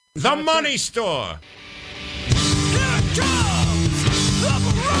The Money Store. Here comes the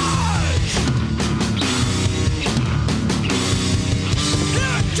barrage!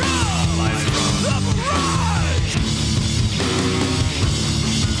 Here comes the barrage!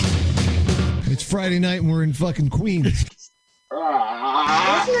 It's Friday night and we're in fucking Queens.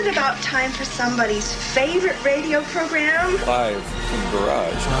 Isn't it about time for somebody's favorite radio program? Live from the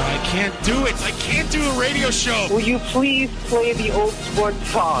garage. I can't do it. I can't do a radio show. Will you please play the old sport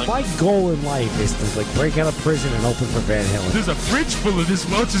song? My goal in life is to break out of prison and open for Van Halen. There's a fridge full of this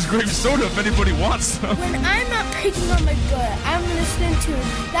Welch's grape soda if anybody wants some. When I'm not picking on my gut, I'm listening to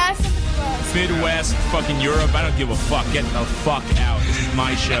Live from the Garage. Midwest, fucking Europe, I don't give a fuck. Get the fuck out. This is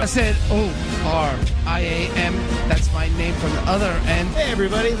my show. I said O-R-I-A-M. That's my name from the other end. Hey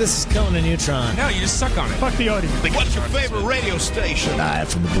everybody, this is Conan Neutron. No, you just suck on it. Fuck the audience. What's your favorite radio station? Live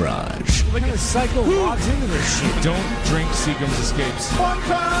from the garage. Look at the psycho walks into this shit. Don't drink Seagram's Escapes. 1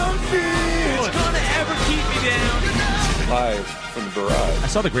 pound feet! It's gonna ever keep me down. Live from the barrage. I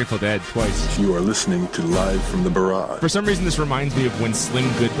saw The Grateful Dead twice. You are listening to Live from the Barrage. For some reason, this reminds me of when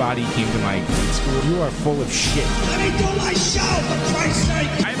Slim Goodbody came to my grade school. You are full of shit. Let me do my show, for Christ's sake!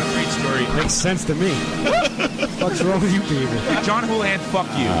 I have a great story. Makes sense to me. What's wrong with you people? John Houlihan, fuck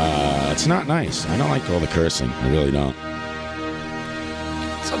you. It's not nice. I don't like all the cursing. I really don't.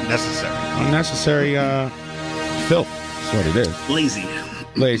 It's unnecessary. Unnecessary filth. That's what it is.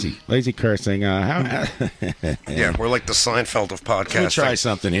 Lazy cursing. Yeah, we're like the Seinfeld of podcasting. Let me try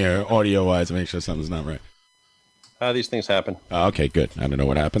something here, audio-wise, to make sure something's not right. These things happen. Okay, good. I don't know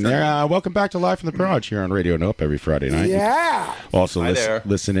what happened there. Welcome back to Live from the Garage here on Radio Nope every Friday night. Yeah. Also, Hi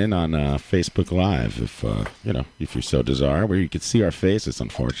listen in on Facebook Live if if you so desire, where you can see our faces.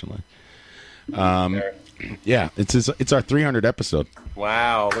 Unfortunately, yeah, it's our 300 episode.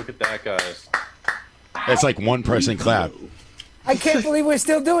 Wow, look at that, guys. It's like one person clap. I can't believe we're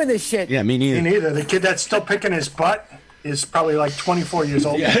still doing this shit. Yeah, me neither. Me neither. The kid that's still picking his butt is probably like 24 years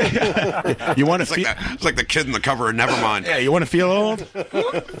old. You want to feel it's like the kid in the cover of Nevermind. Yeah, you want to feel old?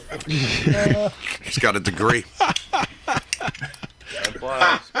 He's got a degree.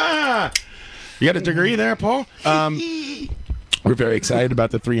 You got a degree there, Paul? We're very excited about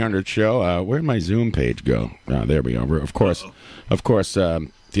the 300 show. Where'd my Zoom page go? There we are. Of course.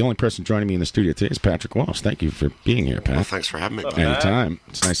 The only person joining me in the studio today is Patrick Walsh. Thank you for being here, Pat. Well, thanks for having me. Anytime.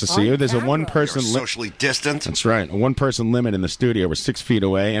 It's nice to see you. There's a one-person socially distant. That's right. A one-person limit in the studio. We're 6 feet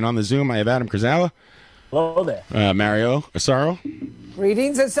away. And on the Zoom, I have Adam Krzala. Hello there. Mario Asaro.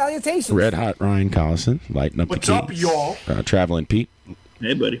 Greetings and salutations. Red Hot Ryan Collison. Lighting up What's the up, y'all? Traveling Pete.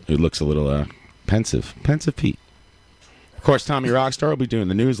 Hey, buddy. Who looks a little pensive. Pensive Pete. Of course, Tommy Rockstar will be doing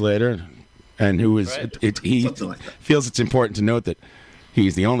the news later. And who is... Right. He feels it's important to note that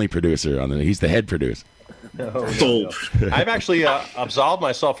he's the only producer he's the head producer. Sold. I've actually absolved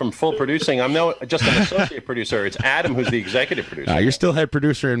myself from full producing. I'm now just an associate producer. It's Adam who's the executive producer. You're still head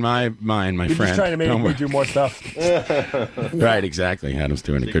producer in my mind, my You're friend. just trying to make me do more stuff. Right, exactly. Adam's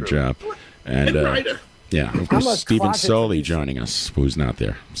doing a good job. And yeah, of course, Stephen Soley joining us, who's not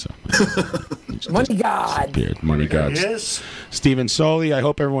there. So Money God. disappeared. Money God. Yes. Stephen Soley, I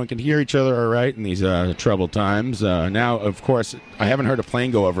hope everyone can hear each other all right in these troubled times. Now, of course, I haven't heard a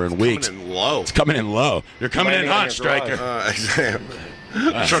plane go over in weeks. Coming in low. It's coming in low. You're coming in hot, your Stryker.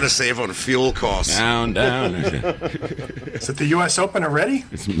 I'm trying to save on fuel costs. Down. Is it the U.S. Open already?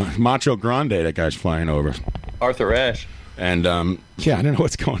 It's Macho Grande, that guy's flying over. Arthur Ashe. And, yeah, I don't know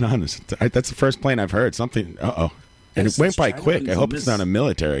what's going on. That's the first plane I've heard. Something, uh-oh. And it went by quick. I hope it's not a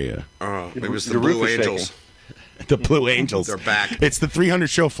military. It was the Blue Angels. The Blue Angels. They're back. It's the 300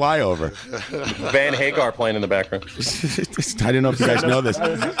 show flyover. Van Hagar playing in the background. I don't know if you guys know this.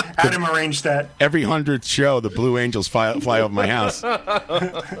 Adam arranged that. Every 100th show, the Blue Angels fly over my house.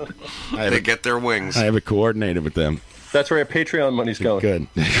 They get their wings. I have it coordinated with them. That's where your Patreon money's going. Good.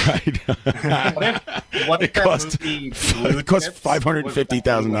 Right. It cost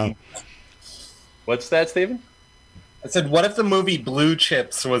 $550,000. What's that, Stephen? I said, what if the movie Blue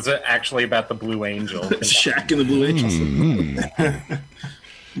Chips was actually about the Blue Angel? Shaq and the Blue Angels.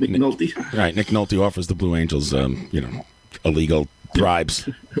 Nick Nolte. Right, Nick Nolte offers the Blue Angels, illegal bribes.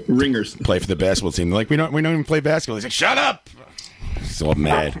 Ringers. Play for the basketball team. They're like, we don't even play basketball. He's like, shut up! He's all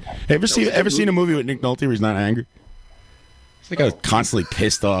mad. Hey, ever seen a movie with Nick Nolte where he's not angry? He's like constantly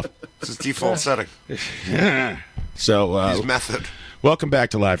pissed off. It's his default setting. So, his method. Welcome back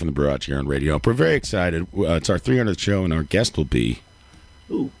to Live from the Barrage here on Radio. We're very excited. It's our 300th show, and our guest will be...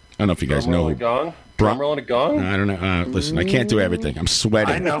 Ooh. I don't know if you guys know. Drum roll and a gong? I don't know. Listen, I can't do everything. I'm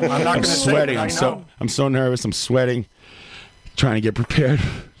sweating. I know. I'm not going to sweating. say it, I'm so nervous. I'm sweating. Trying to get prepared.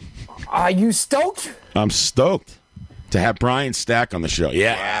 Are you stoked? I'm stoked. to have Brian Stack on the show.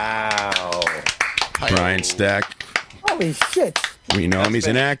 Yeah. Wow. Brian Stack. Holy shit. We know him. He's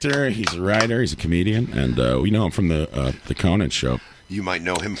an actor. He's a writer. He's a comedian. And we know him from the Conan show. You might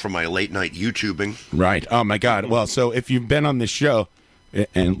know him from my late night YouTubing. Right. Oh, my God. Well, so if you've been on this show,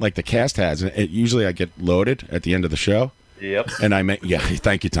 and like the cast has, usually I get loaded at the end of the show. Yep. And I make,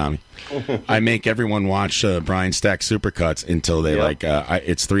 thank you, Tommy. I make everyone watch Brian Stack Supercuts until they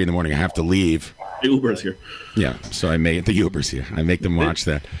it's 3 a.m. I have to leave. The Uber's here. Yeah, so I make the Uber's here. I make them watch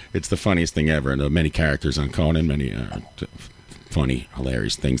that. It's the funniest thing ever. And many characters on Conan, many funny,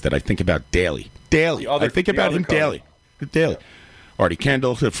 hilarious things that I think about daily. I think about him daily. Artie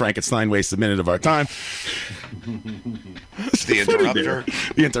Kendall, Frankenstein wastes a minute of our time. The Interrupter.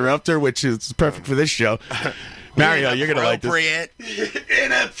 The Interrupter, which is perfect for this show. Mario, you're gonna like this.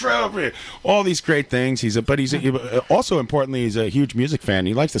 Inappropriate. All these great things. He's also importantly, he's a huge music fan.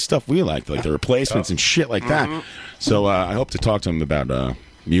 He likes the stuff we like the Replacements and shit like that. So I hope to talk to him about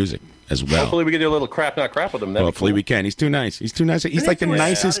music as well. Hopefully we can do a little crap, not crap with him. Hopefully we can. He's too nice. He's like the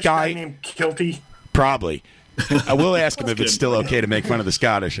nicest guy. Named Kilty. Probably. I will ask him if it's still okay to make fun of the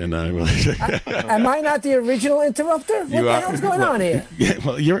Scottish. And Am I not the original Interrupter? What the hell's going on here? Yeah,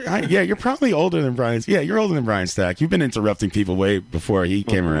 well, you're probably older than Brian. Yeah, you're older than Brian Stack. You've been interrupting people way before he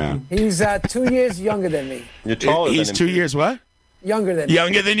came around. He's 2 years younger than me. You're taller than him. He's 2 years what? Younger than me.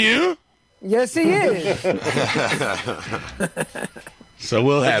 Younger than you? Yes, he is. So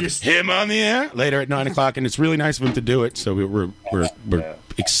we'll have him on the air later at 9 o'clock, and it's really nice of him to do it. So we're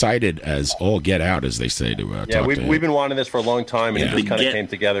excited as all get out, as they say. To talk to him. We've been wanting this for a long time, and it just kind of came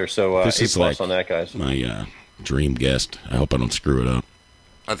together. So this is A+ on that, guys. My dream guest. I hope I don't screw it up.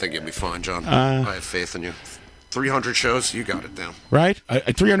 I think you'll be fine, John. I have faith in you. 300 shows, you got it down. Right?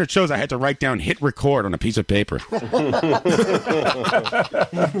 300 shows, I had to write down hit record on a piece of paper. You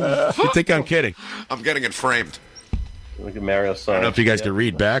think I'm kidding? I'm getting it framed. Look at Mario's son. I don't know if you guys can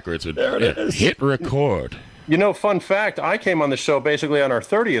read backwards. But there it is. Hit record. You know, fun fact, I came on the show basically on our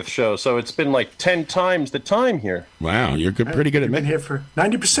 30th show, so it's been like 10 times the time here. Wow, you're pretty good at Been here for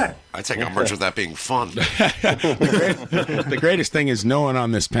 90%. I take umbrage with that being fun. The greatest thing is no one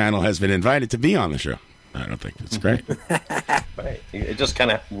on this panel has been invited to be on the show. I don't think it's great. Right. It just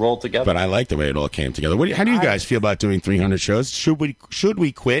kind of rolled together. But I like the way it all came together. How do you guys feel about doing 300 shows? Should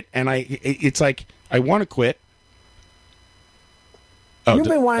we quit? And it's like, I want to quit. Oh, You've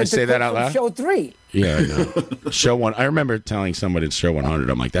been wanting I say to that quit out loud? Show 3. Yeah, I know. Show 1. I remember telling somebody at show 100,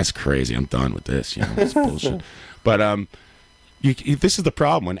 I'm like, that's crazy. I'm done with this. It's bullshit. But this is the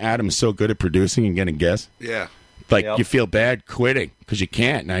problem when Adam's so good at producing and getting guests. Yeah. Like, you feel bad quitting because you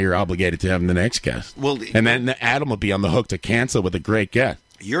can't. Now you're obligated to have the next guest. Well, and then Adam will be on the hook to cancel with a great guest.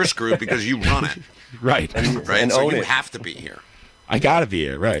 You're screwed because you run it. Right. Right. And so own you it. have to be here. I got to be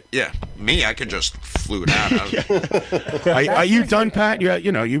here, right. Yeah. Me, I could just flute out. Are you done, Pat?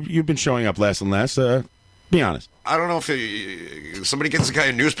 You've been showing up less and less. Be honest. I don't know if somebody gets a guy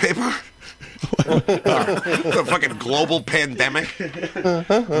a newspaper. The fucking global pandemic.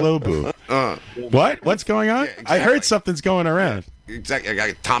 Globu. What? What's going on? Yeah, exactly. I heard something's going around. Exactly. I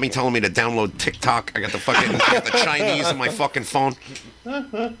got Tommy telling me to download TikTok. I got the Chinese on my fucking phone.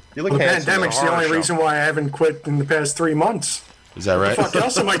 The pandemic's the only reason why I haven't quit in the past 3 months. Is that right? What the fuck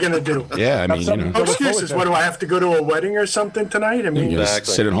else am I going to do? Yeah, I mean, No excuses. What, do I have to go to a wedding or something tonight? I mean, you just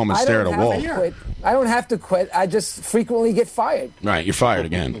sit at home and stare at a wall. I don't have to quit. I just frequently get fired. Right, you're fired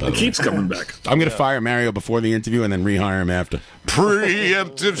again. It keeps coming back. I'm going to fire Mario before the interview and then rehire him after.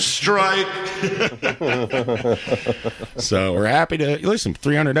 Preemptive strike. So we're happy to listen.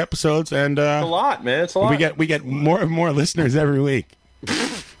 300 episodes and it's a lot, man. It's a lot. We get more and more listeners every week.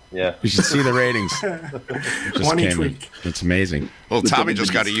 Yeah, you should see the ratings. One each week. It's amazing. Well, Tommy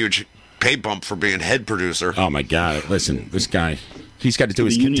just got a huge pay bump for being head producer. Oh my God! Listen, this guy, he's got to do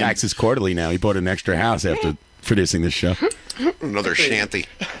his taxes quarterly now. He bought an extra house after producing this show. Another shanty.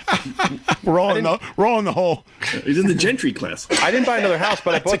 We're all in the hole. He's in the gentry class. I didn't buy another house,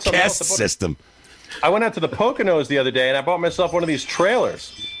 but I bought some caste system. I went out to the Poconos the other day, and I bought myself one of these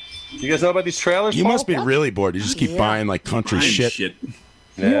trailers. You guys know about these trailers? You Paul? must be really bored. You just keep buying like country shit.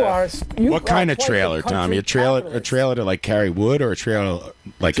 Yeah. What kind of trailer, Tommy? A trailer to like carry wood, or a trailer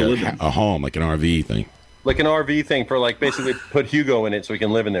like a home, like an RV thing? Like an RV thing for like basically put Hugo in it so we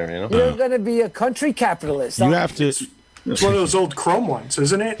can live in there. You know. You're going to be a country capitalist. You have to. It's one of those old chrome ones,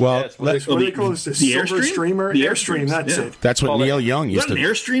 isn't it? Well, what do they call this? The Silver Streamer? The Airstream, that's it. That's what Neil Young used to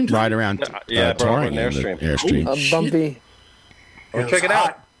Airstream ride around touring in. Airstream. A bumpy. Oh, check it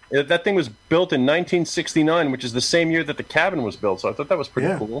out. That thing was built in 1969, which is the same year that the cabin was built. So I thought that was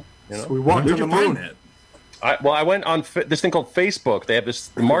pretty cool. You know? So we walked on the moon. I went on this thing called Facebook. They have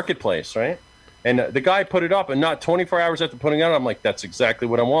this marketplace, right? And the guy put it up, and not 24 hours after putting it out, I'm like, that's exactly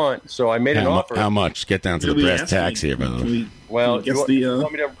what I want. So I made an offer. How much? Get down to the brass tacks here, by the way. Well, you want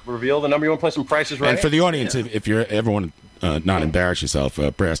me to reveal the number? You want to play some prices right? And for the audience, if you ever want to not embarrass yourself,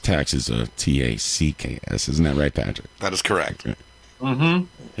 brass tacks is TACKS. Isn't that right, Patrick? That is correct. Mm-hmm.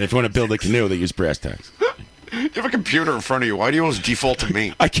 If you want to build a canoe, they use brass tacks. You have a computer in front of you. Why do you always default to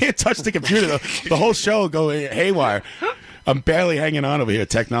me? I can't touch the computer, though. The whole show will go haywire. I'm barely hanging on over here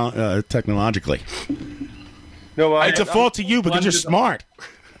technologically. No, I default to you because you're smart.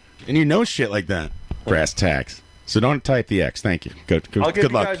 And you know shit like that. Brass tacks. So don't type the X. Thank you.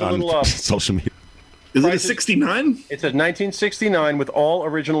 Good luck on social media. Is it a 69? It's a 1969 with all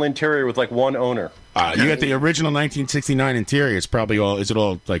original interior with like one owner. You got the original 1969 interior. It's probably all. Is it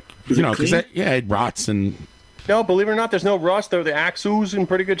all like because it rots and. No, believe it or not, there's no rust. The axle's in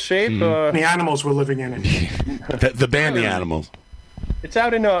pretty good shape. The animals were living in it. the band, the animals. It's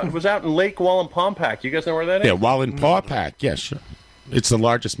out in. It was out in Lake Wallenpaupack. You guys know where that is? Yeah, Wallenpaupack. Yeah, sure. It's the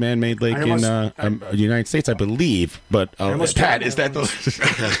largest man-made lake in the United States, I believe. But Pat, is that the?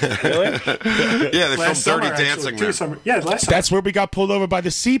 Really? Yeah, they filmed Dirty Dancing there. That's where we got pulled over by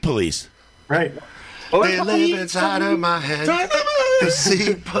the Sea Police. Right. They live inside of my head. The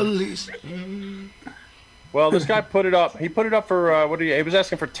Sea Police. Well, this guy put it up. He put it up for he was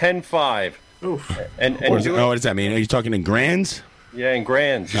asking for 10.5. Oof. And what does that mean? Are you talking in grands? Yeah, in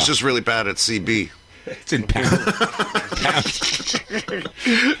grands. He's just really bad at CB. It's in pounds.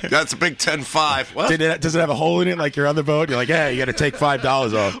 That's a big 10.5. What? Does it have a hole in it like your other boat? You're like, you got to take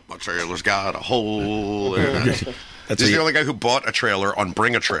 $5 off. My trailer's got a hole in it. He's the only guy who bought a trailer on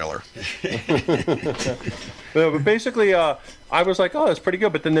Bring a Trailer. But basically, I was like, oh, that's pretty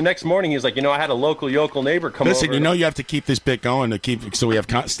good. But then the next morning, he's like, I had a local yokel neighbor come over. Listen, you have to keep this bit going so we have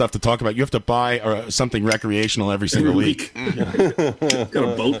stuff to talk about. You have to buy something recreational every single week. Got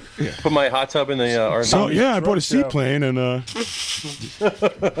a boat. Yeah. Put my hot tub in the RV. So, I bought a seaplane. And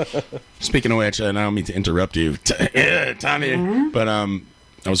speaking of which, and I don't mean to interrupt you, Tommy, but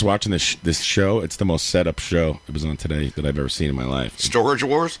I was watching this show. It's the most set up show. It was on today that I've ever seen in my life. Storage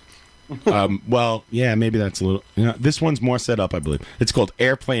Wars? Well, yeah, maybe that's a little. This one's more set up, I believe. It's called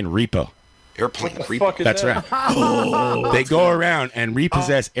Airplane Repo. Airplane Repo? That's right. They go around and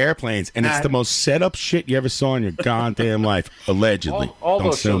repossess airplanes, and it's the most set up shit you ever saw in your goddamn life, allegedly. All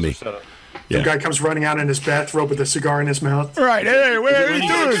Don't those sue shows me. are set up. The Yeah. guy comes running out in his bathrobe with a cigar in his mouth. Right, hey, what are you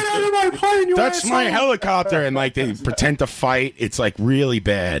doing? Get out of my plane, you That's my asshole. helicopter, and like they pretend to fight. It's like really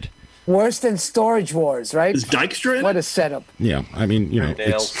bad. Worse than Storage Wars, right? Is Dykstra in What it? a setup. Yeah, I mean,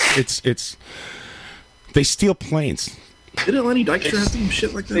 it's they steal planes. Didn't Lenny Dykstra have some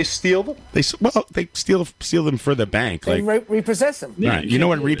shit like that? They steal them? They steal them for the bank. They Like, repossess them. right. You know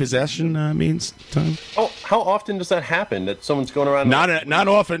what repossession means, Tom? Oh, how often does that happen? That someone's going around? Not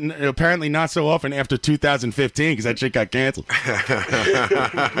often. Apparently, not so often after 2015 because that shit got canceled.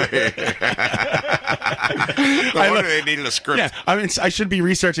 No wonder they needed a script. Yeah, I mean, I should be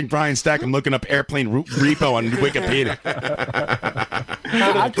researching Brian Stack and looking up Airplane Repo on Wikipedia.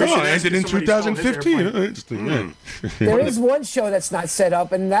 Come on, ended in 2015. There is one show that's not set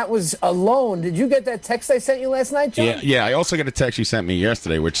up, and that was Alone. Did you get that text I sent you last night, John? Yeah. I also got a text you sent me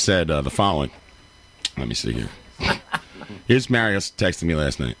yesterday, which said the following. Let me see here. Here's Marius texting me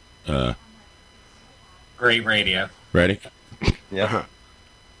last night. Great radio. Ready? Yeah.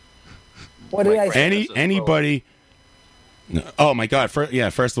 What did I say? Anybody? No, oh my God! First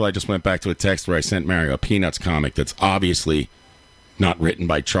of all, I just went back to a text where I sent Mario a Peanuts comic that's obviously not written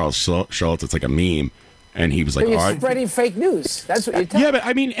by Charles Schultz. It's like a meme, and he was like, You're spreading fake news. That's what you're telling "Yeah, but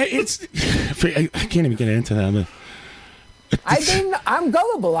I mean, it's I can't even get into that." But I'm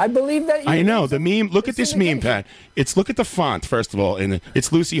gullible. I believe that. I know the meme. Look at this meme, Pat. Look at the font first of all, and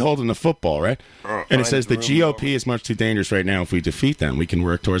it's Lucy holding the football, right? And it says the GOP is much too dangerous right now. If we defeat them, we can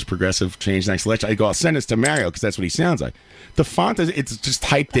work towards progressive change next election. I go, I'll send this to Mario because that's what he sounds like. The font it's just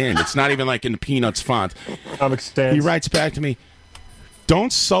typed in. It's not even like in the Peanuts font. He writes back to me,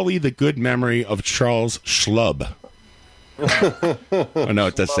 "Don't sully the good memory of Charles Schlub." Oh no,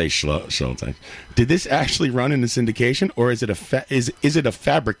 it does say Schultz. Did this actually run in the syndication, or is it a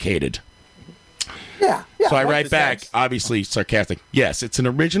fabricated? Yeah. So I write back, obviously sarcastic. Yes, it's an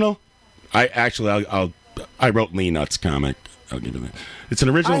original. I wrote Lee Nuts comic. I'll give you that. It's an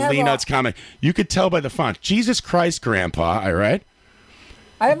original Lee Nuts comic. You could tell by the font. Jesus Christ, Grandpa! All right.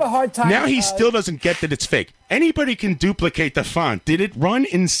 I have a hard time. Now he still doesn't get that it's fake. Anybody can duplicate the font. Did it run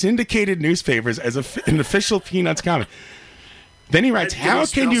in syndicated newspapers as an official Peanuts comic? Then he writes, how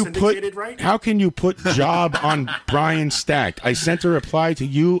can you put job on Brian Stack? I sent a reply to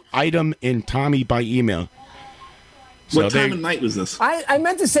you item in Tommy by email. So What time of night was this? I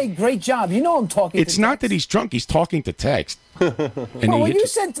meant to say great job. You know I'm talking. It's not that he's drunk. He's talking to text. And Well, when you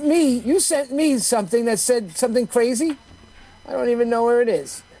sent me something that said something crazy. I don't even know where it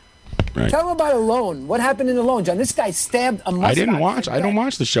is. Right. Tell him about Alone. What happened in Alone, John? This guy stabbed a muskox. I didn't watch. I don't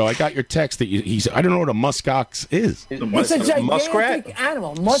watch the show. I got your text that he's. I don't know what a muskox is. It's a gigantic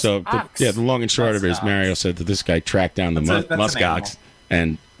animal. So Muskox. the long and short of it is Mario said that this guy tracked down the That's an muskox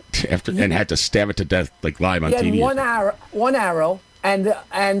and had to stab it to death like live on He had TV. one arrow,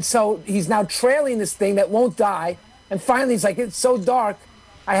 and so he's now trailing this thing that won't die. And finally, he's like, it's so dark,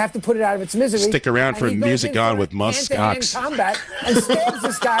 I have to put it out of its misery. Stick around And for he goes music in on for with hand-to-hand muskox. combat and stabs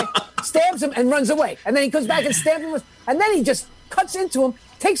this guy, stabs him, and runs away. And then he comes back and stabs him, and then he just cuts into him,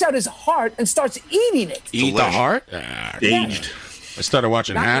 takes out his heart, and starts eating it. Eat the heart? Aged. I started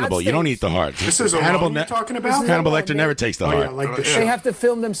watching Not Hannibal. You don't eat the heart. This is Hannibal. Alone you're talking about? Hannibal Lecter never takes the heart. They have to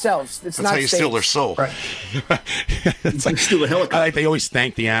film themselves. It's That's not how you steal staged. their soul. Right. It's like steal a helicopter. I like they always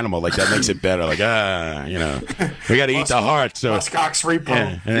thank the animal. Like that makes it better. Like we got to eat the heart. So Muskox repo.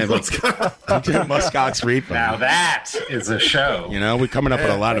 Yeah, and then muskox repo. Now that is a show. We're coming up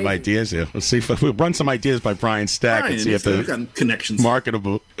with a lot of ideas here. Let's see if we'll run some ideas by Brian Stack and see if Brian, they're got connections.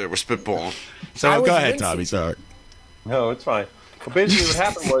 marketable. They were spitballing. So go ahead, Tommy. Sorry. No, it's fine. Well, basically, what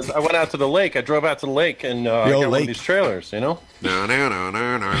happened was I went out to the lake. I drove out to the lake and I got one of these trailers. No. Was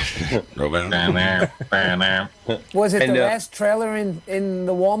it And, the last trailer in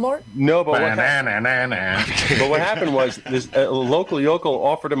the Walmart? No, but what happened was this local yokel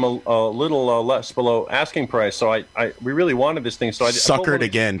offered him a little less below asking price. So we really wanted this thing. So I Suckered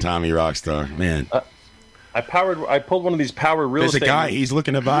again, Tommy Rockstar. Man. I pulled one of these power real There's a estate. guy. He's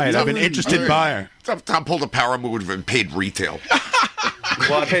looking to buy it. I have an interested buyer. Tom pulled a power move and paid retail.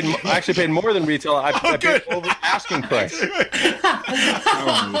 Well, I actually paid more than retail. I paid over asking price.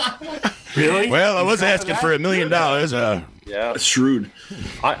 Really? Well, I was asking for $1 million. Yeah, shrewd.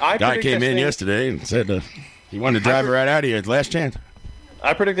 I Guy predict came this in thing- yesterday and said he wanted to drive it right out of here. It's last chance.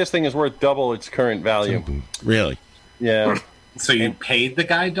 I predict this thing is worth double its current value. Really? Yeah. So you paid the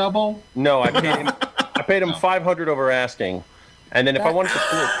guy double? No, I paid him $500 over asking. And then if I wanted to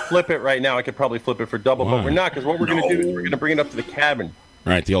flip it right now, I could probably flip it for double. But Why? we're not, because what we're going to do is we're going to bring it up to the cabin.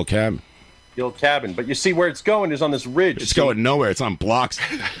 Right, the old cabin. The old cabin. But you see where it's going is on this ridge. It's going nowhere. It's on blocks.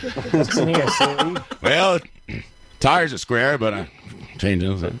 Well, tires are square, but change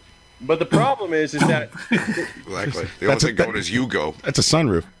those. But the problem is that... Exactly. The only thing going is you go. That's a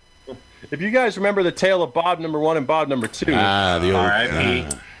sunroof. If you guys remember the tale of Bob number 1 and Bob number 2... The old...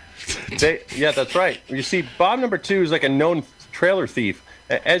 yeah, that's right. You see, Bob number 2 is like a known trailer thief,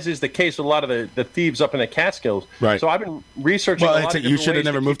 as is the case with a lot of the thieves up in the Catskills. Right. So I've been researching. Well, a lot of you different should have ways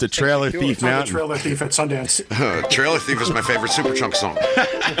never to moved to keep things Trailer secure. Thief Mountain. Trailer Thief at Sundance. Trailer Thief is my favorite Superchunk song.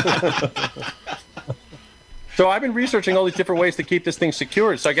 So I've been researching all these different ways to keep this thing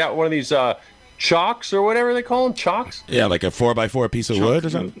secured. So I got one of these chocks or whatever they call them, chocks. Yeah, like a 4x4 piece of wood or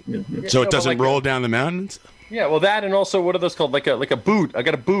something. So it doesn't roll down the mountains. Yeah, well, that and also what are those called? Like a boot. I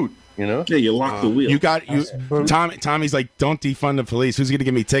got a boot. You know. Yeah, you lock the wheel. You got you. Tommy's like, don't defund the police. Who's gonna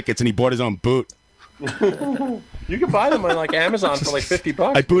give me tickets? And he bought his own boot. You can buy them on like Amazon for like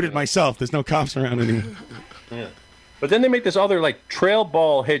 $50. I booted myself. There's no cops around anymore. Yeah. But then they make this other like trail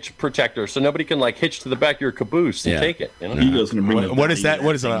ball hitch protector, so nobody can like hitch to the back of your caboose and take it. You know? What is that?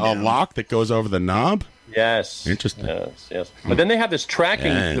 What is it? A lock that goes over the knob? Yes. Interesting. Yes. But then they have this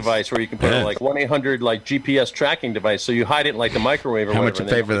tracking device where you can put a like 1-800 like GPS tracking device, so you hide it in like the microwave or How whatever.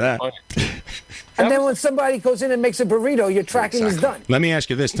 much you pay for that? And then when somebody goes in and makes a burrito, your tracking is done. Let me ask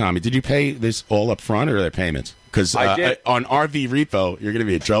you this, Tommy. Did you pay this all up front or are there payments? Because I did. on RV Repo, you're going to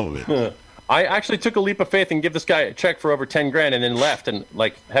be in trouble with it. I actually took a leap of faith and give this guy a check for over $10,000 and then left and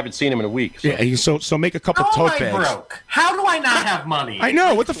like haven't seen him in a week. So. Yeah, so make a couple How am tote I bags. broke? How do I not have money? I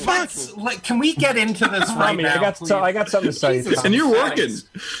know. What the fuck? Can we get into this right now? I got something to say. And you're working.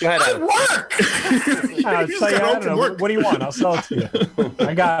 Go ahead, Adam. Work. I'll tell you, I don't know. What do you want? I'll sell it to you.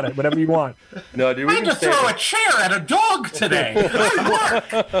 I got it. Whatever you want. No, dude, I had to throw a chair at a dog today.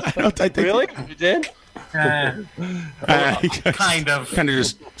 I think Really? You did? Kind of. Kind of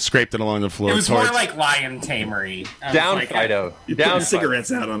just scraped it along the floor. It was more towards- like lion tamery. Down, Fido. You Down, put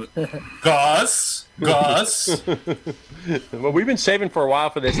cigarettes out on it. Gus. Well, we've been saving for a while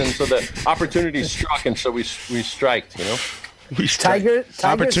for this, and so the opportunity struck, and so we striked, you know? We Tiger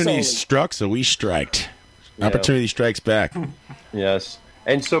Opportunity Soul. struck, so we striked. Opportunity strikes back. Yes.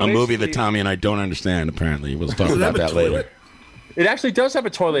 And so A movie basically- that Tommy and I don't understand, apparently. We'll talk Does it about have a that later. toilet? It actually does have a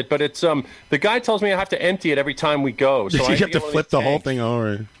toilet, but it's the guy tells me I have to empty it every time we go. So You I have to get one of flip these the whole tanks. thing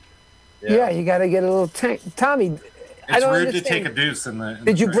over. Yeah, you got to get a little tank. Tommy, I It's don't rude to understand. take a deuce in the.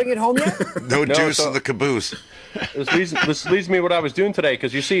 Did you bring it home yet? No deuce so- in the caboose. This leads me to what I was doing today,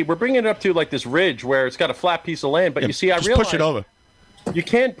 because you see, we're bringing it up to like this ridge where it's got a flat piece of land, but you see, I Just realized push it over. you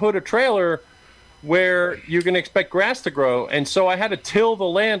can't put a trailer where you're going to expect grass to grow, and so I had to till the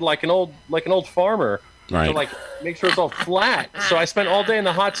land like an old farmer Right. to like make sure it's all flat. So I spent all day in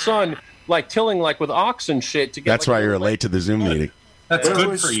the hot sun, like tilling like with oxen shit to get. That's why you're late to the Zoom meeting. That's Where good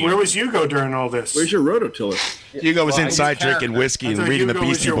was, for you. where was Hugo during all this? Where's your rototiller? Hugo was Well, inside he's drinking whiskey I and thought reading the Hugo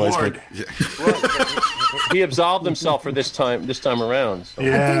was Beastie your Boys. ward. He absolved himself for this time around. So.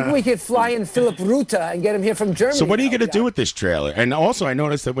 I think we could fly in Philip Ruta and get him here from Germany. So what are you now. going to do with this trailer? And also, I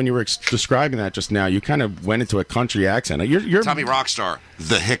noticed that when you were describing that just now, you kind of went into a country accent. You're Tommy Rockstar,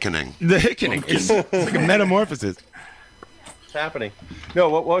 the hickening. the hickening. It's like a metamorphosis. What's happening? No,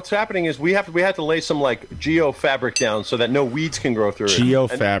 what's happening is we had to lay some like geo fabric down so that no weeds can grow through it. Geo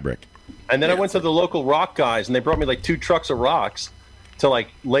fabric. And then I went to the local rock guys, and they brought me like 2 trucks of rocks to like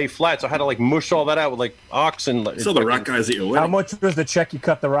lay flat. So I had to like mush all that out with like oxen. So the rock guys at your How wedding. much was the check you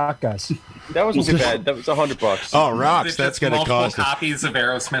cut the rock guys? That wasn't too bad. That was $100. Oh, rocks. There's That's just going to multiple cost us. copies of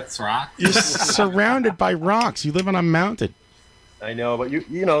Aerosmith's Rock. You're surrounded by rocks. You live on a mountain. I know, but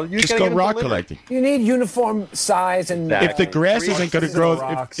you know, you Just gotta go get them rock delivered. collecting. You need uniform size and. If If the grass isn't going to pieces grow, of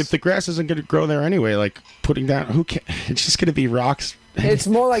rocks. if the grass isn't going to grow there anyway, like putting down, who can? It's just going to be rocks. It's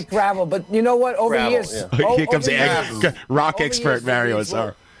more like gravel, but you know what? Over Gravel, years, yeah. o- Here comes over the years- rock over expert years, Mario weeds will-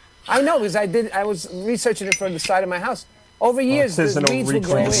 Azar. I know because I was researching it for the side of my house. Over years, this the isn't a weeds will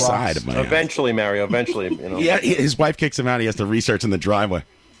grow reclaimed in. rock. Side of my house. Eventually, Mario. Eventually, you know. Yeah, his wife kicks him out. He has to research in the driveway.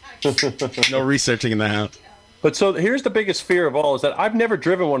 No researching in the house. But so here's the biggest fear of all is that I've never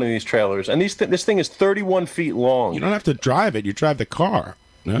driven one of these trailers, and this thing is 31 feet long. You don't have to drive it. You drive the car.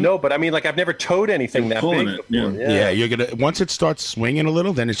 No, but I mean, like I've never towed anything that pulling big it, before. Yeah, you're gonna once it starts swinging a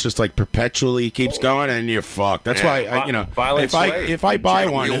little, then it's just like perpetually keeps going, and you're fucked. That's why Violent if I sway. buy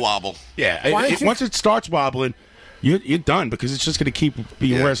Wheel one, wobble. Why don't you- once it starts wobbling, you're done because it's just gonna keep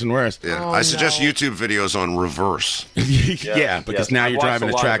being worse and worse. Yeah, Oh, I suggest no. YouTube videos on reverse. Yeah, because yes. now I've you're watched driving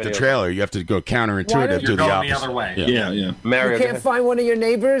a a lot of tractor videos. trailer. You have to go Why counterintuitive, don't do you- the You're going opposite. the other way. Yeah. Mario, You go can't ahead. find one of your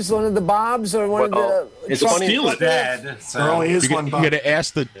neighbors, one of the Bobs, or one Well, of the. it's truck funny- Steal it. drivers? Dead. So. There only is You one got Bob. to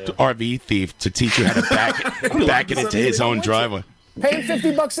ask the RV thief to teach you how to back it into his own driveway. Pay him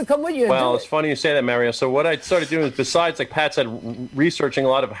 $50 to come with you. And Well, do it's it. funny you say that, Mario. So what I started doing is, besides like Pat said, researching a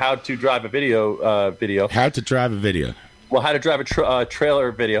lot of how to drive a video. How to drive a video. Well, how to drive a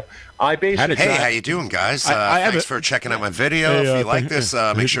trailer video. I basically Hey, how you doing, guys? I have Thanks it. for checking out my video. Hey, if you like thank- this,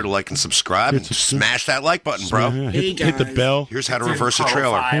 make sure to like and subscribe and smash that like button, bro. Hit the bell. Here's how to It's in reverse a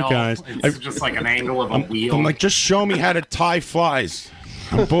trailer. profile. Hey, guys. It's just like an angle of a wheel. I'm like, just show me how to tie flies.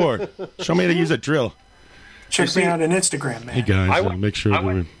 I'm bored. Show me how to use a drill. Check me out on Instagram, man. Hey guys, I went- make sure I to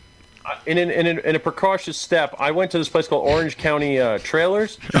went- in a precautious step, I went to this place called Orange County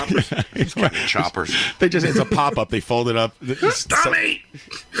Trailers. Choppers. it's a pop up. They fold it up. Tommy!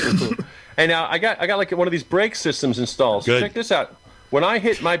 And I got like one of these brake systems installed. So Good. check this out. When I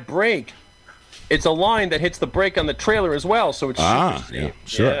hit my brake, it's a line that hits the brake on the trailer as well. So it's super safe. Yeah,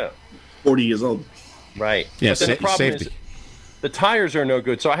 sure. Yeah, 40 years old. right. Yeah, But then the problem safety. is the tires are no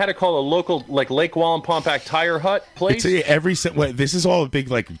good. So I had to call a local like Lake Wallenpaupack tire hut place. This is all a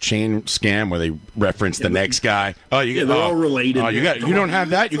big like chain scam where they reference the next guy. Oh, you Yeah, they're all related. Oh, you don't have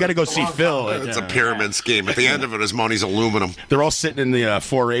that. You got to go see Phil. It's a pyramid scheme. At the end of it, his money's aluminum. They're all sitting in the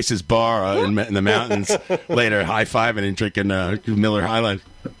Four Races bar in the mountains later, high fiving and drinking Miller High Life.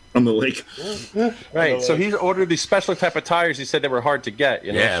 On the lake. Right. So he ordered these special type of tires. He said they were hard to get.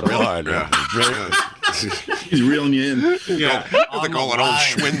 You know? Yeah, so, real hard. He's reeling you in. Yeah, they call an old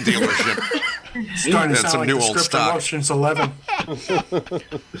Schwinn dealership. Starting to That's sound some like new the old script stock. of Ocean's 11.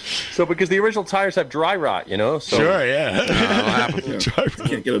 So because the original tires have dry rot, you know. So. Sure, yeah. You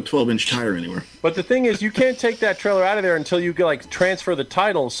can't get a 12-inch tire anywhere. But the thing is, you can't take that trailer out of there until you like transfer the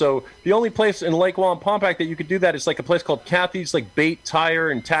title. So the only place in Lake Wallenpaupack that you could do that is like a place called Kathy's like Bait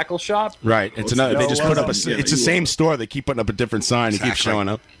Tire and Tackle Shop. Right. It's another. They just put up a. Yeah, It's the same store. They keep putting up a different sign. It keeps showing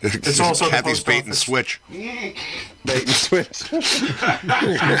up. It's also the Kathy's post bait and office. switch. Bait and switch.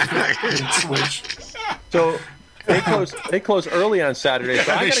 Switch. So they close early on Saturday.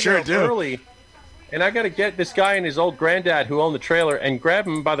 So I They gotta sure get up do. early, and I got to get this guy and his old granddad who owned the trailer and grab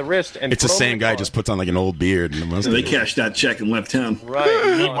him by the wrist. And It's the throw him same in the guy. car. Just puts on like an old beard and a So mustache. they cashed that check and left town.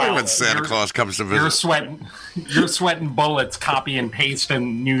 Right. Meanwhile, When Santa Claus comes to You're visit. sweating bullets, copy and paste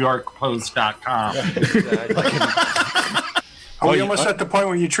in NewYorkPost.com. Are we almost at the point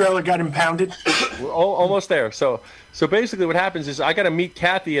where your trailer got impounded? We're almost there. So basically, what happens is I got to meet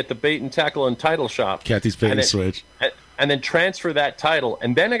Kathy at the Bait and Tackle and Title Shop. Kathy's Bait and then- Switch. And and then transfer that title,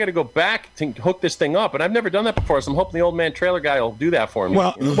 and then I got to go back to hook this thing up. And I've never done that before, so I'm hoping the old man trailer guy will do that for me.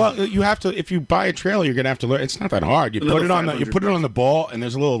 Well, you have to. If you buy a trailer, you're gonna have to learn. It's not that hard. You put it on the ball, and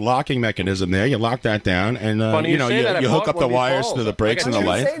there's a little locking mechanism there. You lock that down, and you hook up the wires to the brakes and the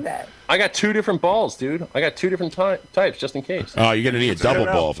lights. I got 2 different balls, dude. I got 2 different types just in case. Oh, you're gonna need a double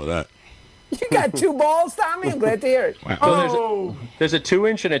ball for that. You got 2 balls, Tommy? I'm glad to hear it. Wow. Oh. There's a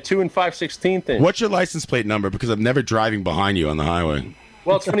 2-inch and a 2 5/16 inch. What's your license plate number? Because I'm never driving behind you on the highway.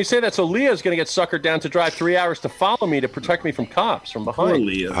 Well, it's funny you say that. So Leah's going to get suckered down to drive 3 hours to follow me to protect me from cops from behind. Poor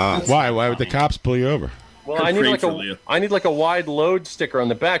Leah. Why? Why would the cops pull you over? Well, I need like a wide load sticker on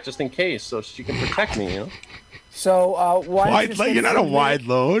the back just in case, so she can protect me. You know. So why? You're not a wide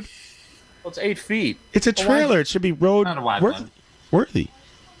load. Well, it's 8 feet. It's a trailer. It should be road worthy.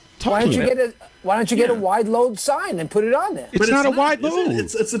 Why don't you get a wide load sign and put it on there? It's not a wide load.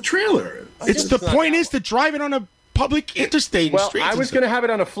 It's a trailer. The point is to drive it on a public interstate. Well, I was going to have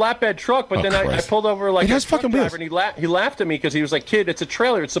it on a flatbed truck, but then I pulled over like it has fucking wheels. And he laughed at me because he was like, "Kid, it's a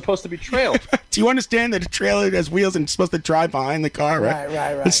trailer. It's supposed to be trailed." Do you understand that a trailer has wheels and it's supposed to drive behind the car, right?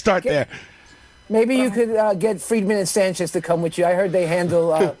 Right. Let's start there. Maybe you could get Friedman and Sanchez to come with you. I heard they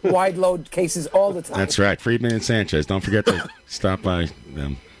handle wide load cases all the time. That's right. Friedman and Sanchez. Don't forget to stop by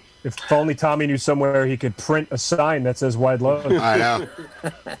them. If only Tommy knew somewhere he could print a sign that says wide load. I know.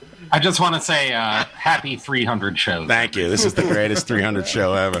 I just want to say happy 300 show. Thank you. This is the greatest 300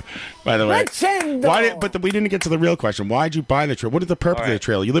 show ever. By the way, we didn't get to the real question. Why did you buy the trailer? What is the purpose of the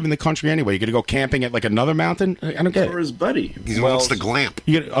trailer? You live in the country anyway. You're going to go camping at like another mountain? I don't get it. For his buddy. He wants the glamp.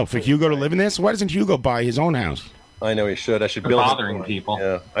 For Hugo to live in this? Why doesn't Hugo buy his own house? I know he should. I should bill bothering people.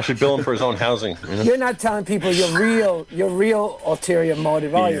 Yeah, I should bill him for his own housing. You know? You're not telling people your real ulterior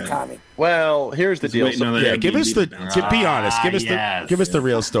motive, are you, Tommy? Well, here's the deal. Give us be honest. Give us the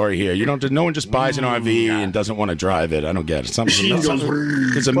real story here. You don't. No one just buys an RV and doesn't want to drive it. I don't get it.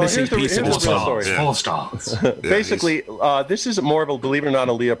 There's a missing piece of this puzzle. Full stops. Basically, this is more of a, believe it or not,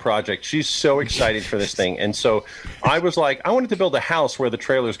 a Leah project. She's so excited for this thing, and so I was like, I wanted to build a house where the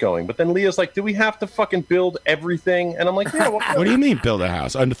trailer's going, but then Leah's like, do we have to fucking build everything? And I'm like, yeah. What do you mean build a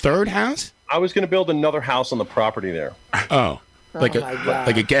house? A third house? I was going to build another house on the property there. Oh, like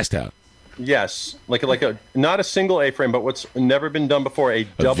a guest house. Yes, like a not a single A-frame, but what's never been done before, a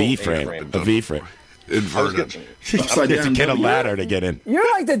double V-frame. A-frame. A V-frame. Inverted. You have to get a ladder to get in. You're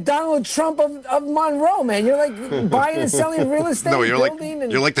like the Donald Trump of Monroe, man. You're like buying and selling real estate. No, you're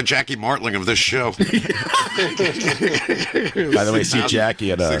like the Jackie Martling of this show. By the way, see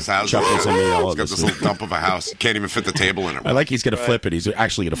Jackie at Chuckles and me. He's got this little dump of a house. Can't even fit the table in it. I like he's going to flip it. He's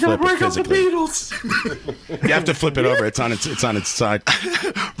actually going to flip it physically. You have to flip it over. It's on its side.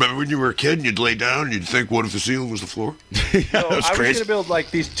 Remember when you were a kid and you'd lay down and you'd think, what if the ceiling was the floor? Yeah, that was I was crazy. going to build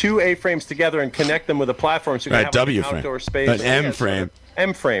like these 2 A-frames together and connect them with a platform so you can have like, an outdoor space. An M-frame.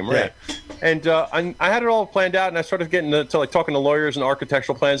 M-frame, right. Yeah. And I had it all planned out, and I started getting to like talking to lawyers and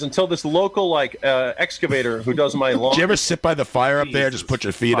architectural plans until this local like excavator who does my lawn. Did you ever sit by the fire up there, just put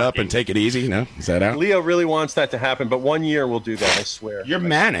your feet up and take it easy? No? Is that out? Leo really wants that to happen, but 1 year we'll do that, I swear. You're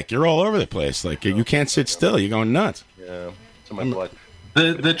manic. You're all over the place. Like you can't sit still. You're going nuts. Yeah, to my blood.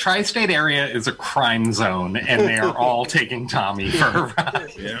 The tri-state area is a crime zone, and they are all taking Tommy for a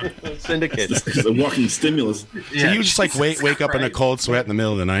ride. Yeah, syndicate. It's a walking stimulus. So you just like wake up in a cold sweat in the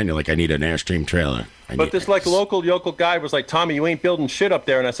middle of the night, and you're like, I need an Airstream trailer. But this like local guy was like, Tommy, you ain't building shit up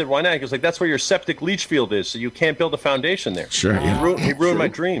there. And I said, why not? He goes like, that's where your septic leach field is, so you can't build a foundation there. Sure. Yeah. He ruined my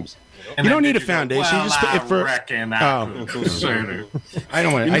dreams. And you don't need a foundation. Well, you just put it for. I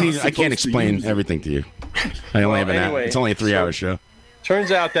don't want. I can't explain everything to you. I only have an hour. It's only a 3-hour show.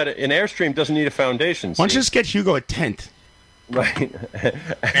 Turns out that an Airstream doesn't need a foundation. Why don't you just get Hugo a tent? Right.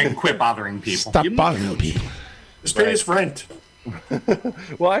 And quit bothering people. Stop bothering people. Just pay his rent.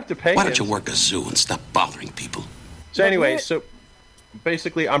 Well, I have to pay. Why don't you work a zoo and stop bothering people? So anyway, so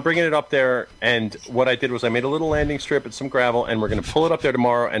basically I'm bringing it up there, and what I did was I made a little landing strip and some gravel, and we're going to pull it up there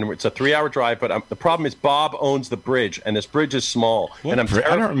tomorrow, and it's a 3-hour drive, but the problem is Bob owns the bridge, and this bridge is small. I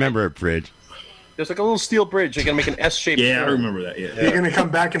don't remember a bridge. There's like a little steel bridge. You're going to make an S-shaped Yeah, turn. I remember that, yeah. You're going to come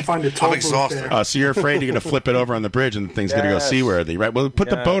back and find a toll booth there. So you're afraid you're going to flip it over on the bridge and the thing's going to go seaworthy, right? Well, put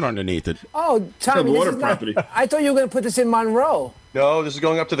the boat underneath it. Oh, Tommy, this is not, I thought you were going to put this in Monroe. No, this is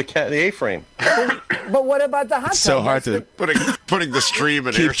going up to the A-frame. But what about the hot tub? It's so hard to putting the stream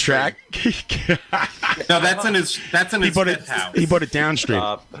and keep track. No, that's in his fifth house. He bought it downstream.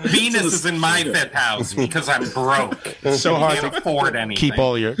 Venus is in my fifth house because I'm broke. It's so hard Can't to afford anything. keep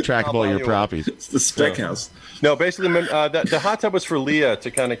all your track of all your properties. It's the spec house. No, basically, the hot tub was for Leah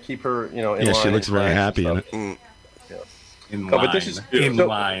to kind of keep her, in line. She looks very happy in it. Yeah. In No, line. but this is in so,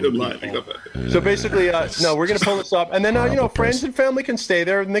 line. So basically, no, we're going to pull this up, and then friends and family can stay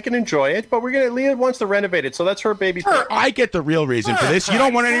there and they can enjoy it. But Leah wants to renovate it, so that's her baby. I get the real reason for this. You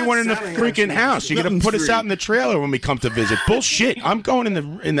don't want anyone in the freaking house. You're gonna put us out in the trailer when we come to visit. Bullshit. I'm going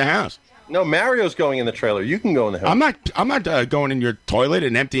in the house. No, Mario's going in the trailer. You can go in the house. I'm not going in your toilet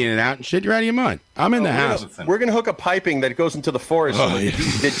and emptying it out and shit. You're out of your mind. I'm in the house. We're going to hook a piping that goes into the forest. Oh, so yeah.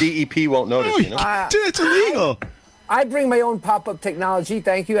 the DEP won't notice. You know? It's illegal. I bring my own pop-up technology.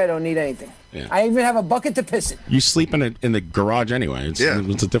 Thank you. I don't need anything. Yeah. I even have a bucket to piss in. You sleep in the garage anyway. What's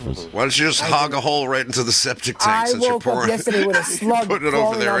the difference? Why don't you just hog a hole right into the septic tank I since you're woke up pouring? yesterday with a slug Put it over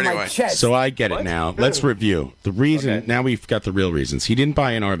crawling there on my anyway. chest. So I get it now. Let's review the reason. Now we've got the real reasons. He didn't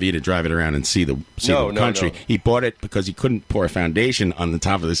buy an RV to drive it around and see the country. No. He bought it because he couldn't pour a foundation on the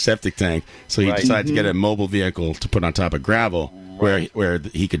top of the septic tank. So he decided to get a mobile vehicle to put on top of gravel, where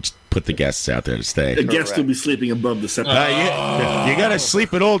he could put the guests out there to stay. The guests will be sleeping above the septic. You got to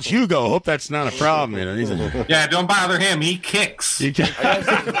sleep with old Hugo. Hope that's not a problem. You know, Yeah, don't bother him. He kicks.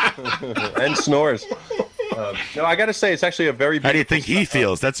 And snores. No, I got to say, it's actually a very. How do you think he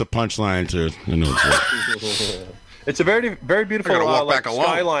feels? That's a punchline to. It's a very, very beautiful I gotta walk back alone.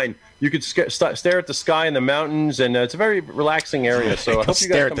 skyline. You could stare at the sky and the mountains, and it's a very relaxing area. So I hope you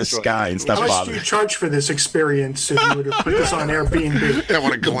guys Stare come at the enjoy it. sky and stop How much do bothering. you charge for this experience if you were to put this on Airbnb? I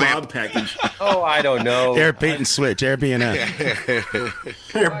want a The glamp. Bob package. Oh, I don't know. Air bait and switch. Airbnb.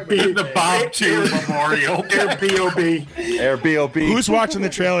 The Bob 2 Memorial. Airbnb. Airbnb. Who's watching the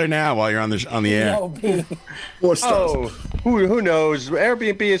trailer now while you're on the air? More stars. Oh, who knows?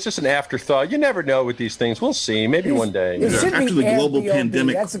 Airbnb is just an afterthought. You never know with these things. We'll see. Maybe one day. It should After be the global Airbnb.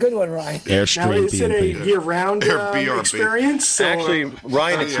 pandemic. That's a good one, Ryan. Now, Airstream is it a BNB. year-round BRB. experience? or- Actually,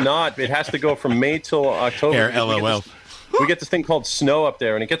 Ryan, it's not. It has to go from May till October. Air LOL. We get this thing called snow up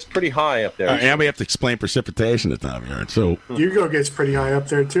there, and it gets pretty high up there. Now we have to explain precipitation at time here. So Hugo gets pretty high up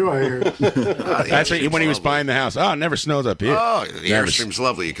there, too, I heard. that's when he was buying the house. Oh, it never snows up here. Oh, the Never Airstream's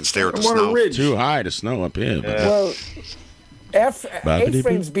lovely. You can stare at the I'm on a snow. ridge. Too high to snow up here. But Well, Bobbity-boo.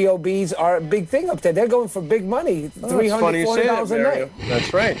 A-frames BOBs are a big thing up there. They're going for big money, Oh, it's funny you say that, $300, $400 a Mario. night.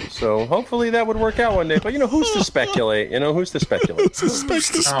 That's right. So hopefully that would work out one day. But who's to speculate? Who's to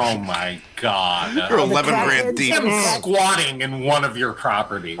speculate? Oh my God. You're 11 grand deep. I'm squatting in one of your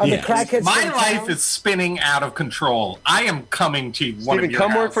properties. Are the crackheads My from life town? is spinning out of control. I am coming to one of Stephen, your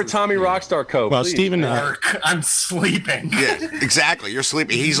come work for houses. Tommy Rockstar Co. well, please. Stephen, Work. I'm sleeping. Yeah, exactly. You're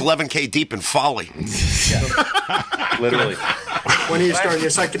sleeping. He's 11K deep in folly. Literally. When are you starting your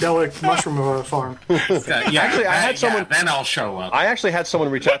psychedelic mushroom farm? Yeah, Actually, I had someone- Then I'll show up. I actually had someone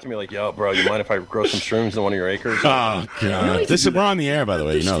reach out to me like, "Yo, bro, you mind if I grow some shrooms in one of your acres?" oh god, we're on the air, by the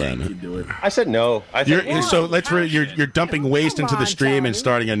way. You know that. You do it. I said no. I said, You're dumping waste into the stream and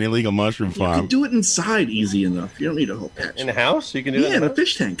starting an illegal mushroom You farm. can do it inside easy enough. You don't need a whole patch. in the house, you can do Yeah, in that. a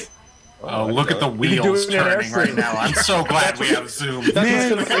fish tank. Oh, look at the do wheels it in an turning right airstream. now. I'm so glad we have Zoom. Man,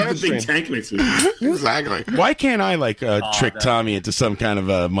 The big tank makes me. Exactly. why can't I trick Tommy into some kind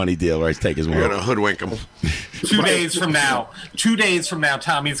of money deal where I take his You're word? gonna hoodwink him. 2 days from now,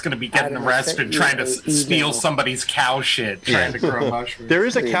 Tommy's going to be getting arrested trying to steal somebody's cow shit, trying to grow mushrooms. There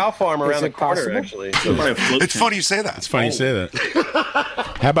is a cow farm around Is the it corner, possible? actually. It's funny you say that. It's funny you say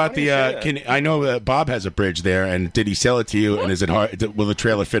that. How about I know Bob has a bridge there, and did he sell it to you? And is it hard? Will the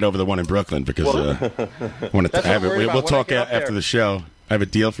trailer fit over the one in Brooklyn? Because I want to That's have what I'm it. worried We'll about when I talk get up after there. the show. I have a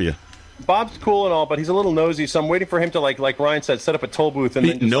deal for you. Bob's cool and all, but he's a little nosy, so I'm waiting for him to like Ryan said, set up a toll booth and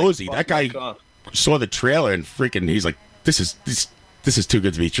then just, Nosy. like, That guy fuck off. saw the trailer and freaking. He's like, this is too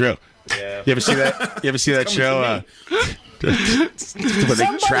good to be true. Yeah. You ever see that? You ever see that show? Where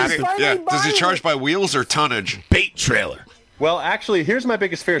they trap it? Yeah. Does he charge by wheels or tonnage? Bait trailer. Well, actually, here's my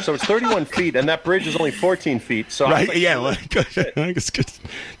biggest fear. So it's 31 feet, and that bridge is only 14 feet. So Right? Yeah. Well,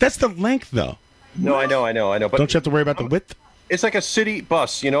 that's the length, though. No, I know. But Don't you have to worry about the width? it's like a city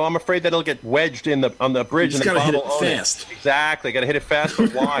bus. I'm afraid that it'll get wedged on the bridge. You just and gotta hit it Bob will own fast. Exactly. Got to hit it fast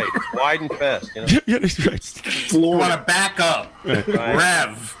but wide and fast. Yeah, that's right. You want to back up.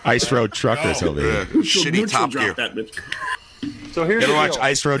 Rev. Ice Road Truckers over here. Shitty Top Gear. So here's You ever the watch deal.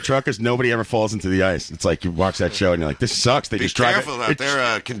 Ice Road Truckers? Nobody ever falls into the ice. It's like you watch that show and you're like, this sucks. They Be just drive careful it. out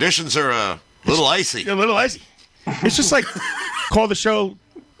there. Conditions are a little icy. A little icy. It's just like call the show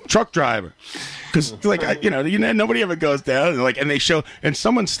Truck Driver. Because nobody ever goes down and they show and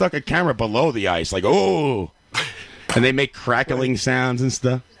someone stuck a camera below the ice like and they make crackling sounds and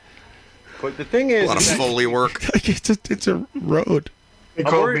stuff. But the thing is, A lot of Foley work. Like it's a road. They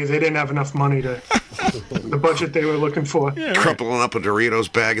called me. They didn't have enough money to the budget they were looking for. Crumpling up a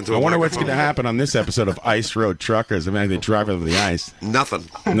Doritos bag into I a wonder what's microphone. going to happen on this episode of Ice Road Truckers. I mean, they drive over the ice. Nothing.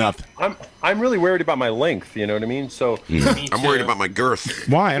 I'm really worried about my length. You know what I mean? So I'm worried about my girth.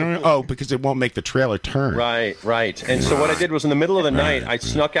 Why? I don't know. Oh, because it won't make the trailer turn. Right. And so what I did was in the middle of the night, I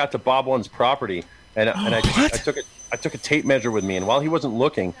snuck out to Bob One's property, and I took a tape measure with me, and while he wasn't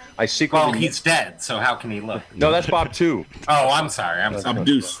looking, I secretly. Well, he's dead, so how can he look? No, that's Bob 2. Oh, I'm sorry. I'm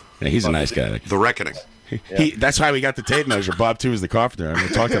Deuce. Yeah, he's a nice guy. The Reckoning. That's why we got the tape measure. Bob 2 is the carpenter. I'm going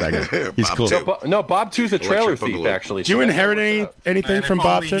to talk to that guy. He's cool. No, Bob 2's a trailer thief, actually. Did you inherit anything from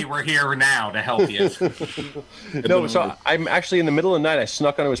Bob 2? If only he were here now to help you. No, so I'm actually in the middle of the night. I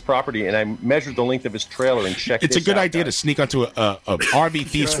snuck onto his property and I measured the length of his trailer and checked. It's a good idea to sneak onto a RV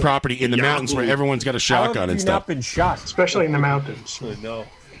thief's property in the mountains where everyone's got a shotgun and stuff. Been shot, especially in the mountains. No.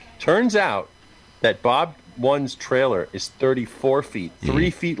 Turns out that Bob One's trailer is 34 feet, 3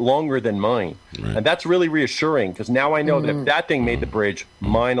 feet longer than mine, and that's really reassuring because now I know that if that thing made the bridge,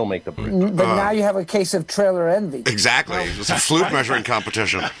 mine will make the bridge. But now you have a case of trailer envy. Exactly. It's a flute measuring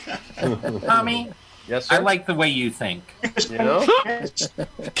competition. Tommy, yes, sir? I like the way you think. You know?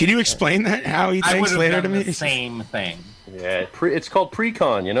 Can you explain that? How he I would thinks have later done to me? the same thing. Yeah, it's called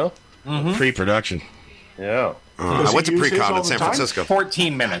pre-con, you know? Pre-production. Yeah. I went to pre-con in San Francisco.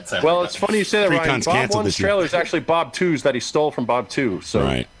 14 minutes. Well, it's funny you say that, Ryan. Pre-con's Bob canceled One's this year. trailer is actually Bob 2's that he stole from Bob 2. So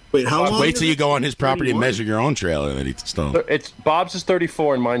Right. Wait, how long? Wait till you go on his property and measure your own trailer that he stole. It's Bob's is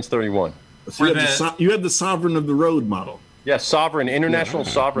 34 and mine's 31. So you have the Sovereign of the Road model. Yeah, Sovereign, International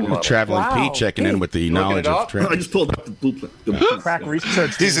Sovereign model. Traveling Pete checking in with the knowledge of I trailer. just pulled up the blueprint. Crack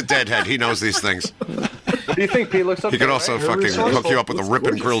research. He's a deadhead. He knows these things. What do you think, Pete? Looks up He could there, also right? fucking hook you up with a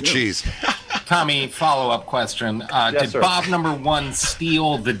ripping grilled cheese. Tommy, follow-up question. Yes, did sir. Bob number 1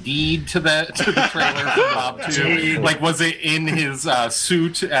 steal the deed to the trailer from Bob 2? Like, was it in his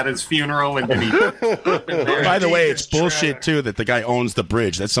suit at his funeral? And did he By the way, it's bullshit too that the guy owns the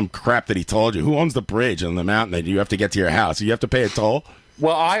bridge. That's some crap that he told you. Who owns the bridge on the mountain that you have to get to your house? You have to pay a toll?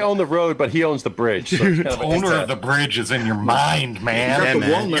 Well, I own the road, but he owns the bridge. So it's kind of The owner of the bridge is in your mind, man. Yeah,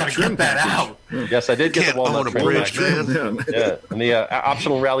 man. You gotta get that out. Yes, I did get Can't the walnut own a trim bridge, pack. man. Yeah, and the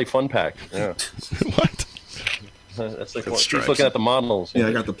optional rally fun pack. Yeah. What? That's like Good just looking at the models. Yeah,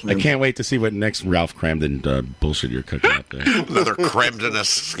 I got the I plan. can't wait to see what next Ralph Cramden bullshit you're cooking up there. Another Cramdenous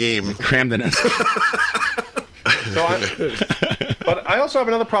scheme. Cramden. But I also have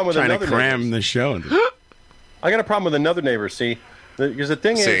another problem with Trying to another cram neighbor. the show. I got a problem with another neighbor. See, because the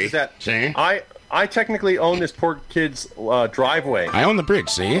thing See? is that See? I technically own this poor kid's driveway. I own the bridge,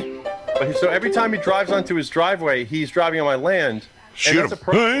 see? But so every time he drives onto his driveway, he's driving on my land. Shoot and that's him. a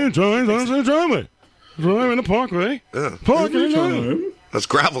problem. Hey, drive on the driveway. Drive in the parkway. Yeah. Park in the driveway. That's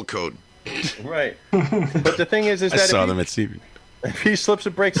gravel code. Right. But the thing is I that saw if, them at CB. if he slips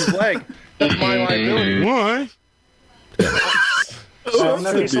and breaks his leg, that's my liability. Why? So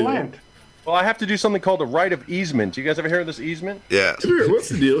another piece of land. Well, I have to do something called a right of easement. You guys ever hear of this easement? Yeah. What's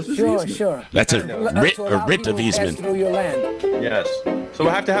the deal? Sure. That's a To writ allow of people to pass easement. through your land. Yes. So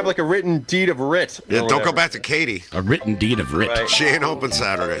I have to have like a written deed of writ. or Yeah, don't go whatever. back to Katie. A written deed of writ. Right. She ain't open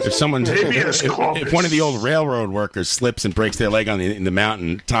Saturdays. If someone, Maybe it's if one of the old railroad workers slips and breaks their leg in the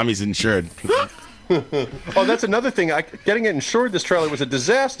mountain, Tommy's insured. Oh, that's another thing. Getting it insured, this trailer was a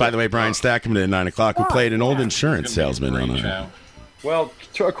disaster. By the way, Brian Stackerman at 9 o'clock, who played an old insurance salesman on it. Well,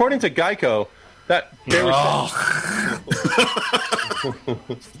 according to Geico, that they were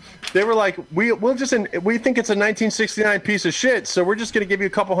they were like, we think it's a 1969 piece of shit, so we're just going to give you a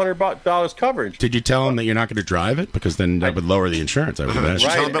couple $100 coverage. Did you tell them that you're not going to drive it? Because then that would lower the insurance, I would Did you imagine.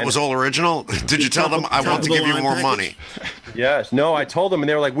 tell them it was all original? Did you tell them I want to give you more money? Yes. No, I told them, and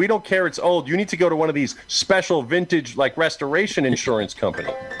they were like, we don't care. It's old. You need to go to one of these special vintage, like, restoration insurance company.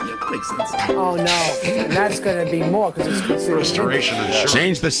 Makes sense. Oh no, and that's going to be more because it's considered Restoration insurance.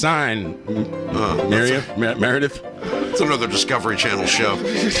 Change the sign, Meredith. It's another Discovery Channel show.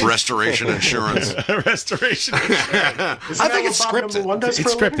 Restoration insurance. Restoration. I think it's scripted.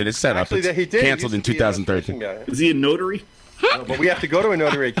 It's scripted. It's set up. Actually, It's he did. canceled He in used to be an electrician 2013. guy. Is he a notary? No, but we have to go to a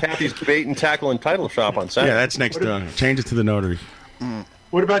notary at Kathy's Bait and Tackle and Title Shop on Saturday. Yeah, that's next door. Change it to the notary.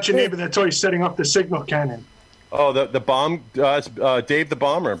 What about your neighbor that's always setting up the signal cannon? Oh, the bomb, Dave the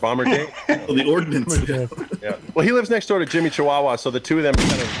Bomber, Bomber Dave. Oh, the ordinance. Yeah. Well, he lives next door to Jimmy Chihuahua, so the two of them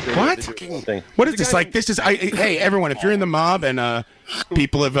kind of What? they do their own thing. What is this like? This is hey everyone! If you're in the mob and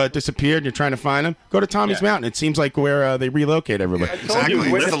people have disappeared, and you're trying to find them, go to Tommy's Mountain. It seems like where they relocate everybody. Exactly.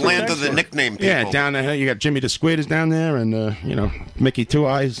 It's the land of the nickname people. Yeah, down the hill you got Jimmy the Squid is down there, and Mickey Two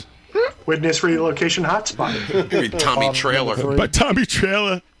Eyes. Witness relocation hotspot. Maybe Tommy Trailer. But Tommy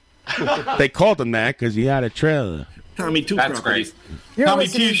Trailer. They called him that because he had a trailer. Tommy Two That's properties. great. Tommy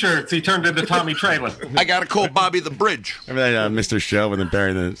T-shirts. He turned into Tommy Trailer. I gotta call Bobby the Bridge. Remember that Mr. Show with him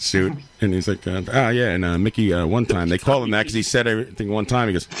burying the suit? And he's like, oh, yeah. And Mickey, one time, they called him that because he said everything one time.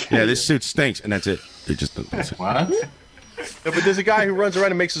 He goes, yeah, this suit stinks. And that's it. They just that's it. What? No, but there's a guy who runs around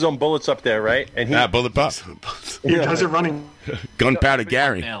and makes his own bullets up there, right? And he Bullet Bob. He does it running. Gunpowder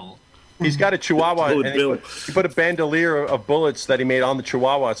Gary. He's got a Chihuahua, Bullet and Bill. he put a bandolier of bullets that he made on the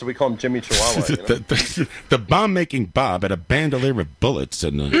Chihuahua, so we call him Jimmy Chihuahua. You know? The bomb-making Bob had a bandolier of bullets,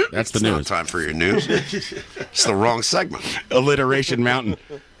 and that's the It's news. not time for your news. It's the wrong segment. Alliteration Mountain.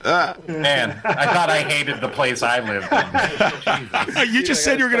 Man, I thought I hated the place I lived in. You just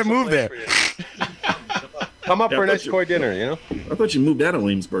said you were going to move there. Come up Yeah, for I a thought nice you- koi dinner, you know? I thought you moved out of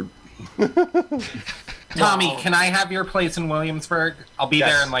Williamsburg. Tommy, can I have your place in Williamsburg? I'll be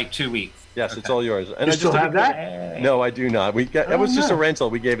Yes. there in like 2 weeks. Yes, it's all yours. And You I still just have that? No, I do not. That was just a rental.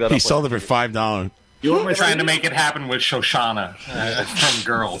 We gave that He up. sold it for $5. You want my I'm trying to make it happen with Shoshana from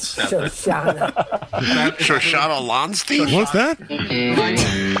Girls. Shoshana. Shoshana Lonstein? What's that?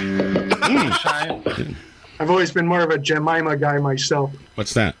 I've always been more of a Jemima guy myself.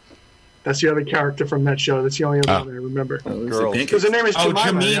 What's that? That's the other character from that show. That's the only other one I remember. Girls. Because her name is Oh,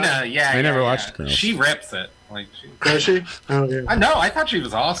 Jemima. Jamina. Yeah. I never yeah, watched yeah. Girls. She rips it. Like, Does she? Oh, yeah. I know. I thought she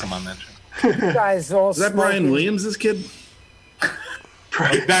was awesome on that show. You guys all Is that Brian smoking. Williams' kid?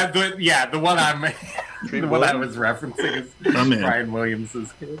 The one I was referencing is Oh, man. Brian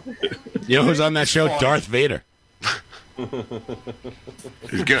Williams' kid. You know who's on that show? Darth Vader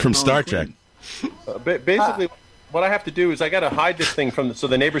He's good. from Star Trek. Basically, what I have to do is I got to hide this thing so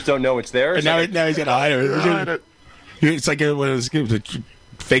the neighbors don't know it's there. And now he's got to hide it. It's like one of those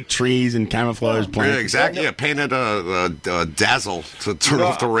fake trees and camouflage Yeah, plants. exactly. Yeah, painted dazzle to turn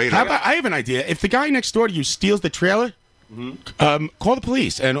off the radar. How about, I have an idea. If the guy next door to you steals the trailer, call the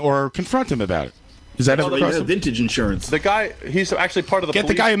police or confront him about it. Is that ever You have possible? vintage insurance. The guy, he's actually part of the Get the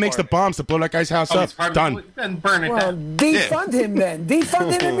police guy who makes the department. bombs to blow that guy's house Oh, up. he's part of Done. the Then burn it Well, down. defund him then.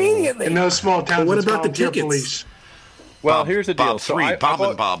 Defund him immediately. In those small towns, What it's about the volunteer tickets? police. Well, here's the deal. Bob 3, Bob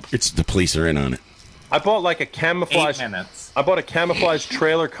and Bob. It's the police are in on it. I bought like a camouflage. 8 minutes. I bought a camouflage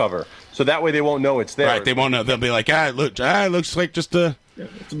trailer cover, so that way they won't know it's there. Right, they won't know. They'll be like, it looks like just a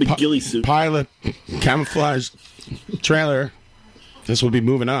It's a big ghillie suit. pile of camouflage trailer. This will be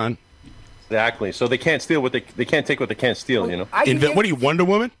moving on. Exactly. So they can't steal what they can't take what they can't steal. You know. I can What are you, Wonder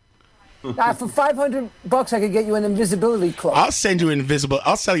Woman? for $500, I could get you an invisibility cloak. I'll send you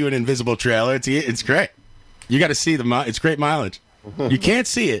I'll sell you an invisible trailer. It's great. You got to see it's great mileage. You can't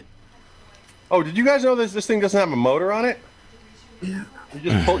see it. Oh, did you guys know this thing doesn't have a motor on it? Yeah.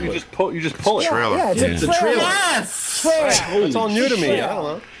 You just pull it. Trailer. Yeah, it's It's a a trailer. trailer. Yes! Trailer. It's all new to me. I don't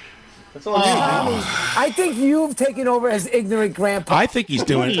know. It's all new. I think you've taken over as ignorant grandpa. I think he's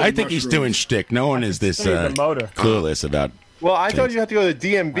doing shtick. No one is this the motor. clueless about Well, I thought you had to go to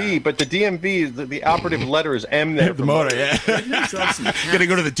the DMV, but the DMV, the operative letter is M there. the motor. Yeah, gonna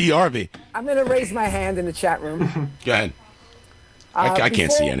go to the DRV. I'm going to raise my hand in the chat room. Go ahead. I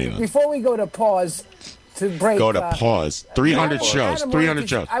can't see any of them. Before we go to pause to break. Go to pause. 300 shows. Adam 300 wanted to-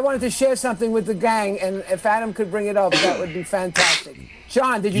 shows. I wanted to share something with the gang, and if Adam could bring it up, that would be fantastic.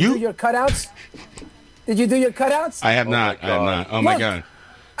 Sean, did you do your cutouts? Did you do your cutouts? I have not. I have not. Oh my Look. god.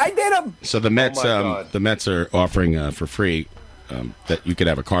 I did them. So the Mets, my God. the Mets are offering for free that you could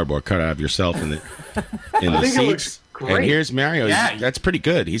have a cardboard cutout of yourself in the think it seats. looks great. And here's Mario. Yeah. That's pretty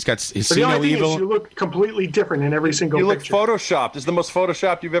good. He's got his But See the No only thing is, Evil. you look completely different in every single You look picture. photoshopped. It's the most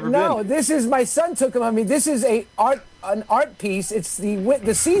photoshopped you've ever No, been. this is my son took them on me. This is an art piece. It's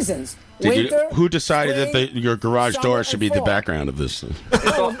the seasons. Winter, Who decided that spring, your garage summer, door should be and the fall. background of this?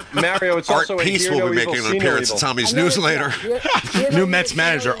 Mario, it's Art also a Peace Hear will No be Evil, making See an No appearance Evil. at Tommy's I know newsletter. New Mets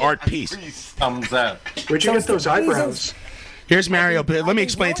manager Art Peace. Thumbs up. Where'd you So get it's the those eyebrows? Here's Mario. But let me been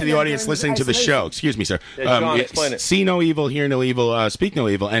explain to growing the them audience during listening to the isolation. show. Excuse me, sir. Yeah, John, explain it. See no evil, hear no evil, speak no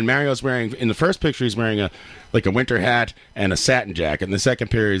evil. And Mario's wearing, in the first picture, he's wearing a winter hat and a satin jacket. In the second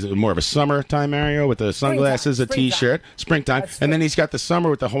picture, is more of a summertime Mario with the sunglasses, a Springtime. T-shirt, springtime. And then he's got the summer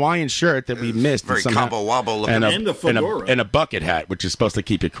with the Hawaiian shirt that we missed. Very somehow- combo wobble looking. and the fedora. and a bucket hat, which is supposed to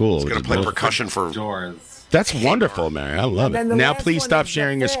keep you cool. He's which gonna is play both- percussion for. Doors. That's wonderful, Mario. I love And then it. the Now, last please one stop is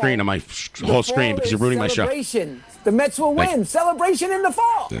sharing the your screen fall. on my The whole fall screen because you're is ruining my show. celebration. The Mets will Thank win. Celebration in the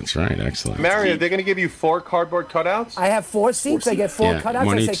fall. That's right. Excellent. Mario, they're going to give you 4 cardboard cutouts? I have 4 seats. I get 4 Yeah, cutouts.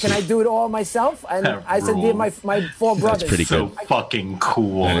 one I say, each. can I do it all myself? And I said, rule. yeah, my 4 brothers. That's pretty So good. fucking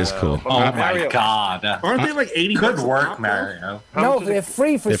cool. That is cool. Oh my Mario. god. Aren't they like 80 Good bucks a work, pop, though? Mario. No, they're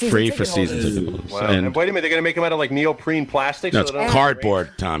free for They're season free ticket for season holders. ticket holders. Wow. And wait a minute, they're going to make them out of like neoprene plastic? No, so it's they don't-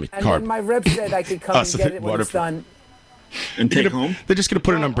 cardboard, Tommy. And then Cardboard. my rep said I could come and so get they- it when it's wonderful. done. And take home? They're just going to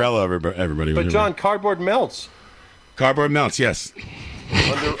put an umbrella over everybody. But John, cardboard melts. Cardboard melts, yes.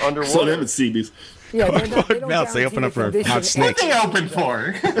 Underwater. So they haven't seen these. Yeah, Cardboard melts. They open up for hot snakes. What they open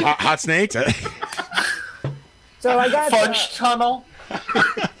for? Hot snakes? So I got Fudge tunnel.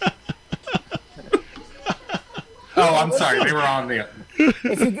 Oh, I'm sorry. They were on the.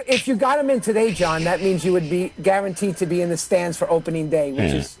 If you got him in today, John, that means you would be guaranteed to be in the stands for opening day,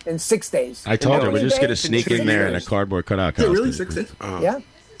 which is in 6 days. I told her we're Opening just day going to sneak in there in a cardboard cutout Is it costume. really 6 days? Yeah.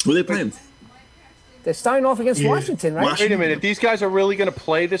 Who are they playing? They're starting off against Washington, right? Wait a minute. These guys are really going to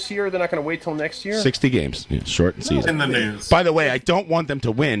play this year? They're not going to wait till next year? 60 games. Yeah, shortened season. In the news. By the way, I don't want them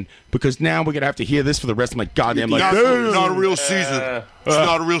to win because now we're going to have to hear this for the rest of my goddamn life. Not a real season. It's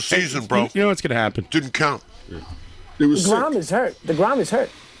not a real season, bro. You know what's going to happen? Didn't count. DeGrom is hurt. DeGrom is hurt.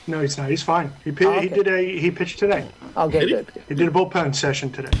 No, he's not. He's fine. He pitched today. Okay, good. He did a bullpen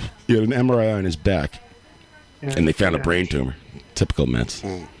session today. He had an MRI on his back, and they found a brain tumor. Typical Mets.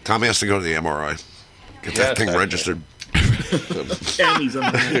 Tommy has to go to the MRI. Get that thing registered. And he's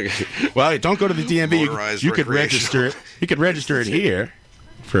on the Well, don't go to the DMV. Motorized You could recreational. register it. You could register it here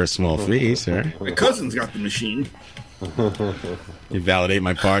for a small fee, sir. My cousin's got the machine. You validate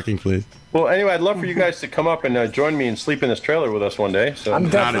my parking, please. Well, anyway, I'd love for you guys to come up and join me and sleep in this trailer with us one day. So I'm Not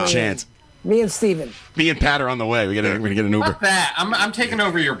a definitely chance. Me and Steven. Me and Pat are on the way. We're gonna get an Uber. Fuck that. I'm taking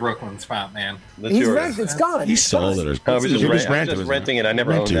over your Brooklyn spot, man. That's He's yours. rented. It's gone. He sold it. I was just, He was I'm rented, just wasn't renting it. I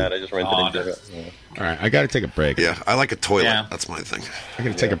never owned Rented. that. I just rented it. All right, I got to take a break. Yeah, I like a toilet. Yeah. That's my thing. I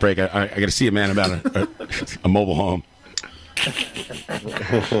got to take a break. I got to see a man about a mobile home.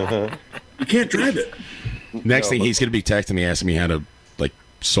 You can't drive it. Next thing, he's going to be texting me, asking me how to like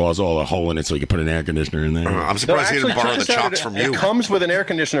sawzall a hole in it so he can put an air conditioner in there. I'm surprised he didn't borrow the chocks from you. It comes with an air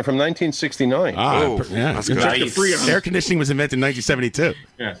conditioner from 1969. Yeah, that's good. Nice. Air conditioning was invented in 1972.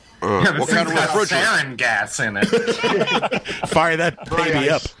 Yeah. What kind of refrigerator? Sarin gas in it. Fire that baby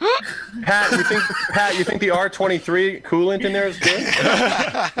up. Pat, you think the R23 coolant in there is good? It's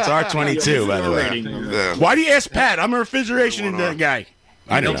R22, by the way. Yeah. Why do you ask Pat? I'm a refrigeration guy.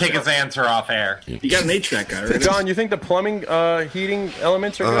 I He'll know. take his answer off air. You got an HVAC guy, right? John, you think the plumbing heating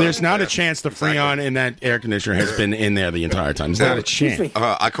elements are good? There's not a chance the Freon in that air conditioner has been in there the entire time. There's not a chance.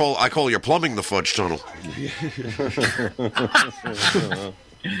 I call your plumbing the fudge tunnel.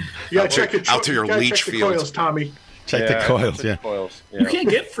 You gotta check the Out to your leach check the fields. coils, Tommy. Check the coils, yeah. Coils, You can't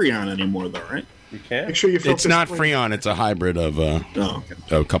get Freon anymore, though, right? You can't? Make sure you filter It's not clean. Freon. It's a hybrid of a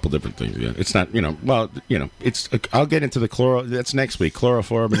couple different things. Yeah, it's not. It's. I'll get into the chloro. That's next week.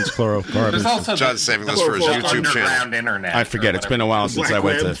 Chlorofluorobins, There's chlorofluorobins. also John's saving this for his YouTube channel. underground internet. I forget. It's been a while since I Black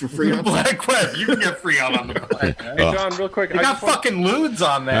went web for to. Freon. Black Web. You can get Freon on the Black Web. Hey, John, real quick. They got fucking lewds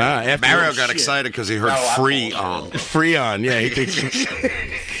on there. After Mario got excited because he heard free on. Freon. Yeah, he thinks.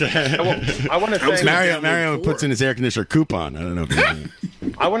 I want to thank Mario puts in his air conditioner coupon. I don't know.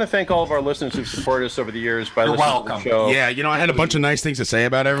 I want to thank all of our listeners who've supported us over the years by You're listening to welcome. the show. Yeah, I had a bunch of nice things to say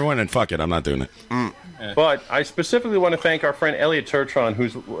about everyone, and fuck it, I'm not doing it. But I specifically want to thank our friend Elliot Turtron,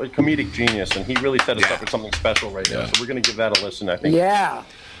 who's a comedic genius, and he really set us up for something special right now. So we're going to give that a listen, I think. Yeah.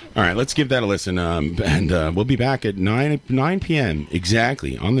 All right, let's give that a listen, and we'll be back at 9 p.m.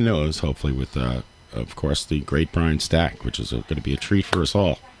 exactly on the nose, hopefully with, of course, the great Brian Stack, which is going to be a treat for us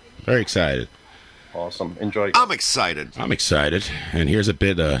all. Very excited. Awesome. Enjoy. I'm excited. And here's a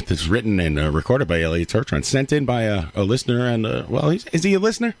bit that's written and recorded by Elliot Turtron, sent in by a listener. And, is he a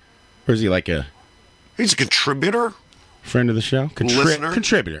listener? Or is he like a... He's a contributor? Friend of the show? Listener?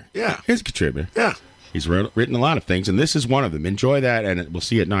 Contributor. Yeah. He's a contributor. Yeah. He's written a lot of things, and this is one of them. Enjoy that, and we'll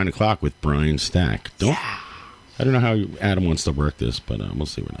see you at 9 o'clock with Brian Stack. I don't know how Adam wants to work this, but we'll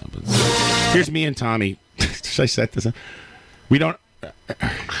see what happens. Here's me and Tommy. Should I set this up? We don't...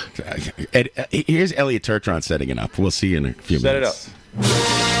 here's Elliot Turtron setting it up. We'll see you in a few minutes. Set it up.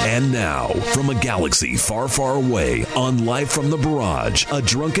 And now, from a galaxy far, far away, on Live from the Barrage, a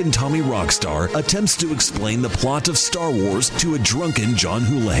drunken Tommy Rockstar attempts to explain the plot of Star Wars to a drunken John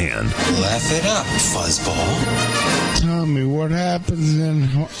Houlihan. Laugh it up, fuzzball. Tell me, what happens in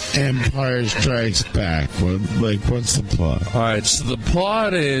Empire Strikes Back? What's the plot? All right, so the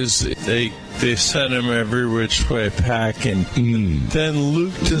plot is they send him every which way packing. Then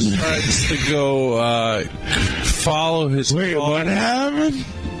Luke decides to go follow his. Wait, what happened?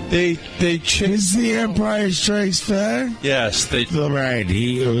 They Is the Empire Strikes Back? Yes, they. Right.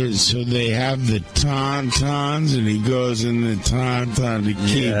 So they have the Tauntauns, and he goes in the Tauntaun to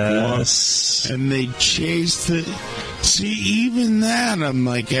keep walking, and they chase the. See, even that, I'm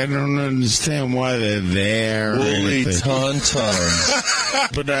like, I don't understand why they're there. Woolly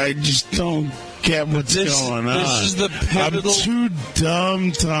Tauntauns. But I just don't get what's going on. This is the pivotal. I'm too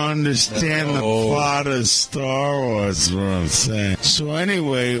dumb to understand the plot of Star Wars, is what I'm saying. So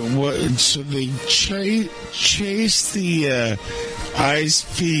anyway, so they chase the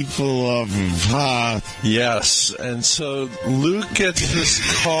ice people off of Hoth. Yes, and so Luke gets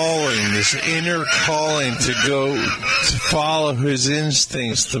this calling, this inner calling to go to follow his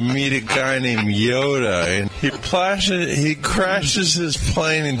instincts to meet a guy named Yoda, and he crashes his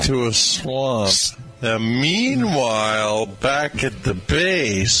plane into a swamp. Now, meanwhile, back at the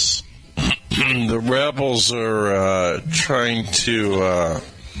base, the rebels are trying to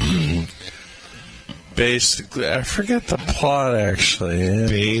basically, I forget the plot, actually. Yeah.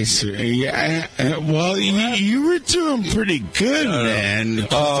 Basically, well, you were doing pretty good, man.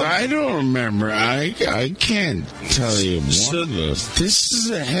 I don't remember. I can't tell you one of those. This is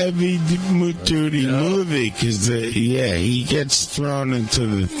a heavy-duty movie because, he gets thrown into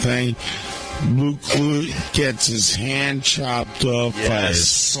the thing. Luke gets his hand chopped off by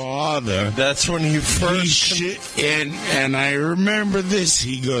his father. That's when he first... And I remember this.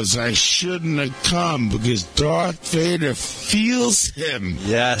 He goes, I shouldn't have come because Darth Vader feels him.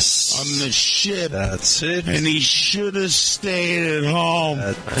 Yes. On the ship. That's it. And he should have stayed at home.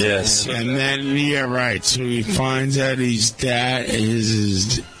 Yes. And then, right. So he finds out his dad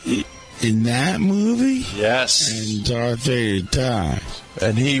is in that movie? Yes. And Darth Vader dies.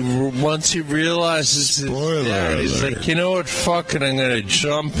 And once he realizes his dad, he's like, you know what, fuck it, I'm going to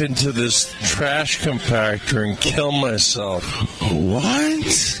jump into this trash compactor and kill myself.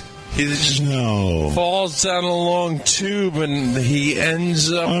 What? He just falls down a long tube and he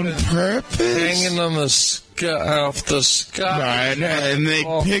ends up on purpose hanging on off the sky. Right, and they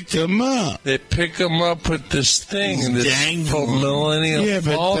pick him up. They pick him up with this thing, this Millennium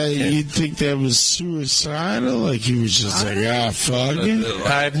Falcon. You'd think that was suicidal? Like he was just like, fuck it.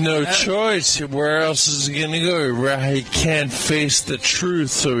 I have no choice. Where else is he going to go? He can't face the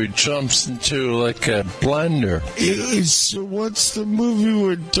truth, so he jumps into like a blender. So what's the movie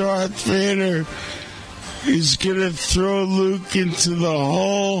where Darth Vader is going to throw Luke into the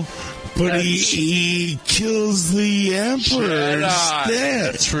hole? But he kills the Emperor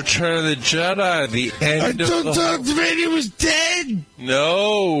instead. It's Return of the Jedi, the end of the... I thought Darth Vader was dead.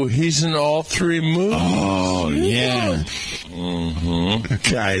 No, he's in all three movies. Oh, yeah. Mm-hmm. The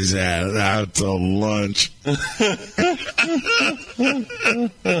guy's out to lunch.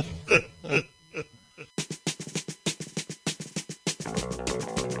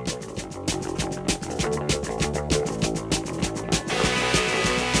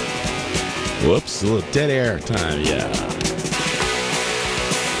 Whoops, a little dead air time, yeah.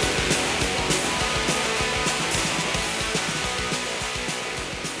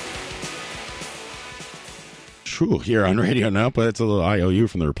 True, here on Radio Now, but it's a little IOU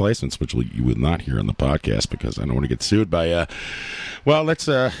from the Replacements, which you would not hear on the podcast because I don't want to get sued by, well, let's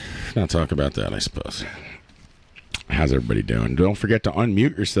not talk about that, I suppose. How's everybody doing? Don't forget to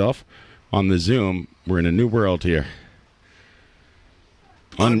unmute yourself on the Zoom. We're in a new world here.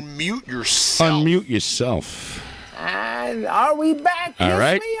 Unmute yourself. Unmute yourself. And are we back? All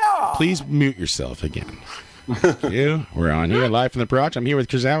right. We are. Please mute yourself again. You. We're on here live from the garage. I'm here with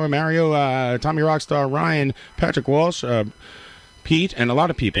Kazawa, Mario, Tommy Rockstar, Ryan, Patrick Walsh, Pete, and a lot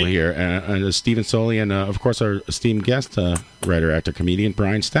of people here. Stephen Soley, and of course our esteemed guest, writer, actor, comedian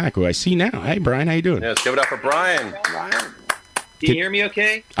Brian Stack, who I see now. Hey, Brian, how you doing? Yes, give it up for Brian. Can you hear me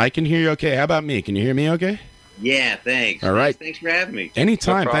okay? I can hear you okay. How about me? Can you hear me okay? Yeah, thanks. All right. Thanks for having me.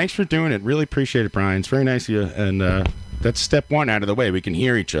 Anytime. No, thanks for doing it. Really appreciate it, Brian. It's very nice of you. And that's step one out of the way. We can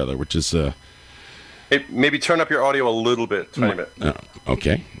hear each other, which is... Hey, maybe turn up your audio a little bit. Tiny bit.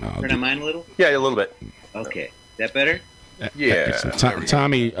 Okay. Turn on mine a little? Yeah, a little bit. Okay. Is that better? Yeah.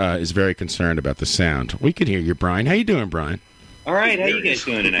 Tommy is very concerned about the sound. We can hear you, Brian. How you doing, Brian? All right. How you guys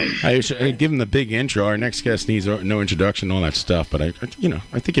doing tonight? I give him the big intro. Our next guest needs no introduction, all that stuff. But I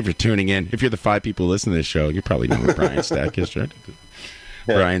think if you're tuning in, if you're the 5 people listening to this show, you probably know who Brian Stack is, right?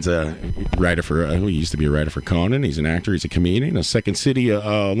 Yeah. Brian's a writer for. He used to be a writer for Conan. He's an actor. He's a comedian. A Second City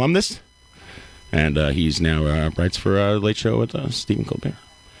alumnus, and he's now writes for Late Show with Stephen Colbert.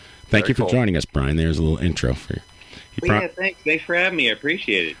 Thank you for joining us, Brian. There's a little intro for you. Yeah, thanks. Thanks for having me. I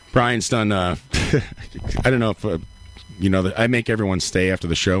appreciate it. Brian's done. I don't know if. I make everyone stay after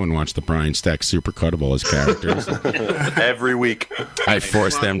the show and watch the Brian Stack supercut of all his characters. Every week. I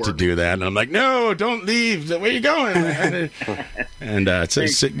force them to do that, and I'm like, no, don't leave. Where are you going? And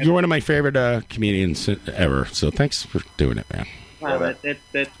you're one of my favorite comedians ever, so thanks for doing it, man. Wow,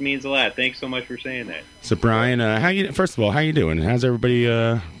 that means a lot. Thanks so much for saying that. So, Brian, first of all, how you doing? How's everybody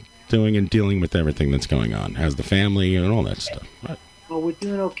doing and dealing with everything that's going on? How's the family and all that stuff? Oh, we're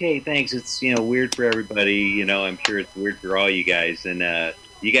doing okay, thanks. It's weird for everybody. I'm sure it's weird for all you guys. And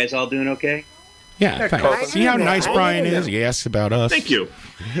you guys all doing okay? Yeah, thanks. See how nice Brian is? He asks about us. Thank you.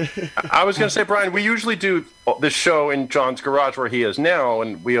 I was going to say, Brian, we usually do this show in John's garage where he is now,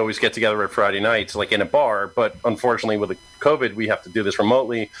 and we always get together at Friday nights, like in a bar. But unfortunately, with the COVID, we have to do this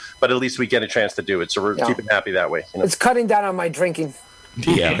remotely. But at least we get a chance to do it, so we're keeping happy that way. It's cutting down on my drinking.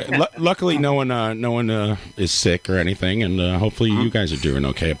 Yeah, luckily no one is sick or anything, and hopefully you guys are doing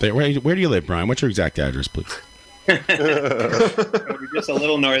okay up there. Where do you live, Brian? What's your exact address, please? We're just a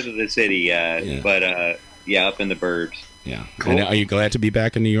little north of the city, but up in the burbs. Yeah. Cool. And are you glad to be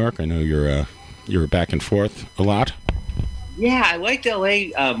back in New York? I know you're back and forth a lot. Yeah, I liked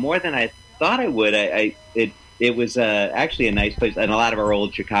L.A. More than I thought I would. It was actually a nice place, and a lot of our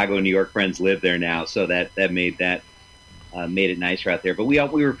old Chicago and New York friends live there now, so that made it nicer out there. But we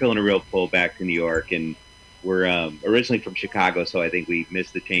were feeling a real pull back to New York, and we're originally from Chicago, so I think we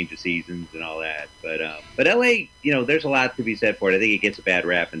missed the change of seasons and all that. But LA, there's a lot to be said for it. I think it gets a bad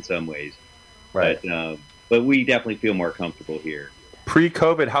rap in some ways, right? But we definitely feel more comfortable here.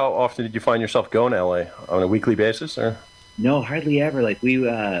 Pre-COVID, how often did you find yourself going to LA on a weekly basis, or? No, hardly ever. Like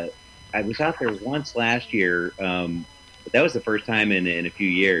I was out there once last year, but that was the first time in a few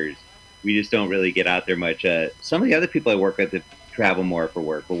years. We just don't really get out there much. Some of the other people I work with have travel more for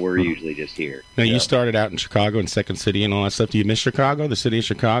work, but we're usually just here. Now, you started out in Chicago and Second City and all that stuff. Do you miss Chicago, the city of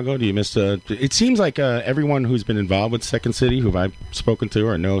Chicago? Do you miss... it seems like everyone who's been involved with Second City, who I've spoken to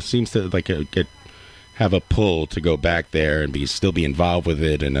or know, seems to have a pull to go back there and still be involved with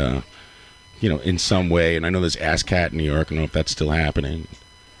it and, in some way. And I know there's ASCAT in New York. I don't know if that's still happening.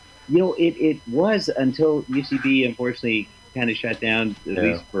 It was until UCB, unfortunately, kind of shut down, at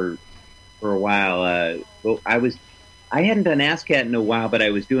least for a while. I hadn't done ASCAT in a while, but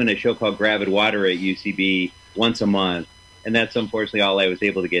I was doing a show called Gravid Water at UCB once a month, and that's unfortunately all I was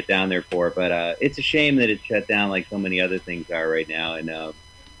able to get down there for. But it's a shame that it's shut down like so many other things are right now. And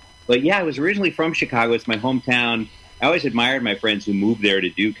but yeah, I was originally from Chicago. It's my hometown. I always admired my friends who moved there to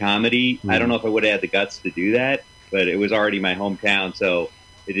do comedy. I don't know if I would have had the guts to do that, but it was already my hometown, so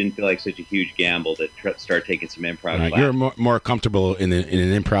it didn't feel like such a huge gamble to start taking some improv classes. You're more comfortable in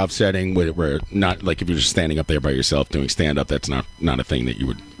an improv setting where not like if you're just standing up there by yourself doing stand-up, that's not a thing that you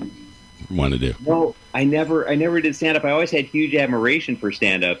would want to do. No, I never did stand-up. I always had huge admiration for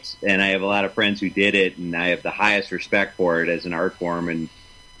stand-ups, and I have a lot of friends who did it, and I have the highest respect for it as an art form,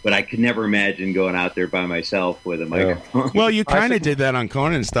 but I could never imagine going out there by myself with a microphone. Well, you kind of did that on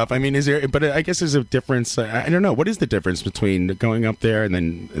Conan and stuff. I mean, but I guess there's a difference. I don't know. What is the difference between going up there and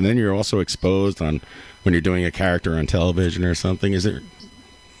then you're also exposed on when you're doing a character on television or something? Is it?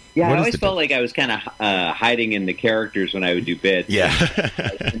 Yeah, I always felt like I was kind of hiding in the characters when I would do bits. Yeah.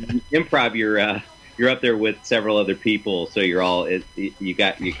 Improv, you're up there with several other people, so you're all you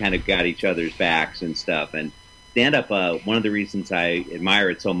kind of got each other's backs and stuff. And stand-up, one of the reasons I admire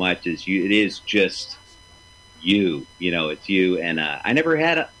it so much is it is just you. It's you. And I never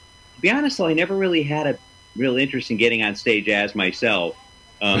had to be honest, though, I never really had a real interest in getting on stage as myself.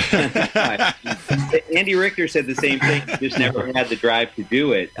 Andy Richter said the same thing. He just never had the drive to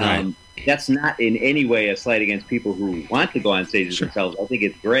do it. Right. That's not in any way a slight against people who want to go on stage themselves. I think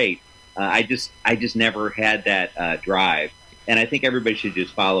it's great. I just never had that drive. And I think everybody should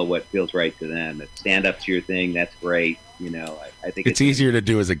just follow what feels right to them. If stand-up's your thing, that's great. I think it's easier to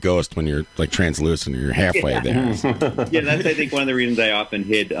do as a ghost when you're like translucent or you're halfway there. Yeah, that's I think one of the reasons I often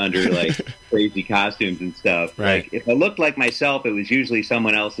hid under like crazy costumes and stuff. Right. Like if I looked like myself, it was usually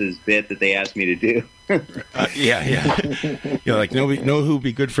someone else's bit that they asked me to do. Yeah. You're like, know who'd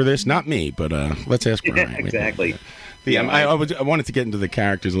be good for this? Not me, but let's ask Brian. Yeah, exactly. I wanted to get into the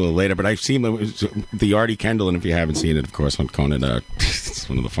characters a little later, but I've seen the Artie Kendall, and if you haven't seen it, of course, on Conan, it's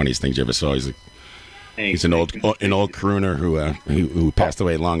one of the funniest things you ever saw. He's an old crooner who passed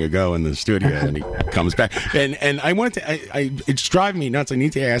away long ago in the studio, and he comes back. And I wanted to, it's driving me nuts. I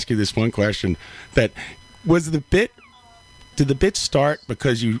need to ask you this one question: did the bit start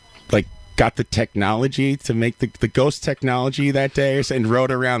because you got the technology to make the ghost technology that day and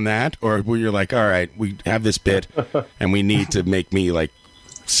wrote around that, or were you like, all right, we have this bit and we need to make me like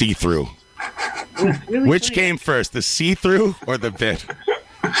see-through? Really Which funny. came first, the see-through or the bit?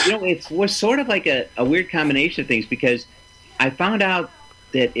 It was sort of like a weird combination of things, because I found out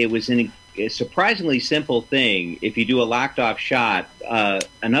that it was a surprisingly simple thing. If you do a locked off shot,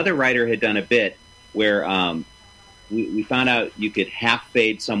 another writer had done a bit where we found out you could half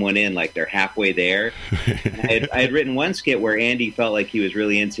fade someone in, like they're halfway there. I had written one skit where Andy felt like he was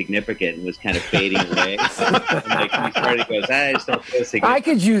really insignificant and was kind of fading away. And, like, he started goes, I just don't feel significant. I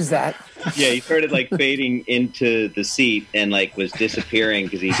could use that. Yeah, he started like fading into the seat and like was disappearing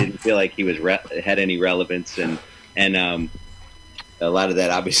because he didn't feel like he was had any relevance, and a lot of that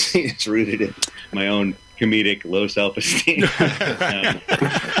obviously is rooted in my own comedic low self-esteem.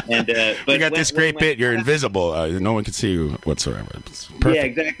 But you got this great bit. You're invisible. No one can see you whatsoever. It's perfect. Yeah,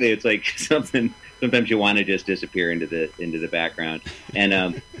 exactly. It's like something. Sometimes you want to just disappear into the background.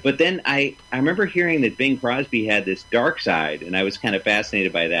 And but then I remember hearing that Bing Crosby had this dark side, and I was kind of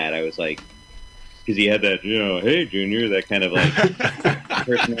fascinated by that. I was like, because he had that, hey Junior, that kind of like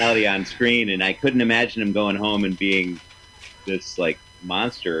personality on screen, and I couldn't imagine him going home and being this like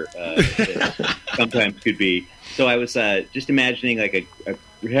monster that sometimes could be. So I was just imagining like a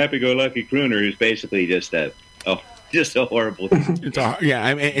happy-go-lucky crooner who's basically just a horrible. Yeah,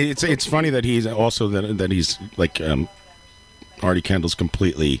 I mean, it's funny that he's also that he's like Artie Kendall's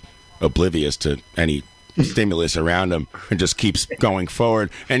completely oblivious to any stimulus around him and just keeps going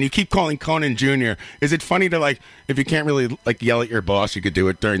forward. And you keep calling Conan Jr. Is it funny to like, if you can't really like yell at your boss, you could do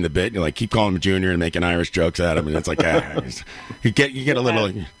it during the bit. You like keep calling him Junior and making Irish jokes at him, and it's like you get a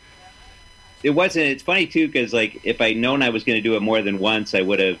little. It wasn't. It's funny too because like if I'd known I was going to do it more than once, I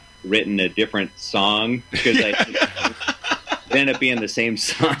would have written a different song because it ended up being the same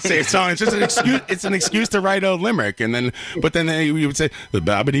song. Same song. It's just an excuse. It's an excuse to write a limerick, and then you would say the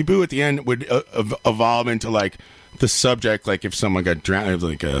babbity boo at the end would evolve into like the subject, like if someone got drowned, it was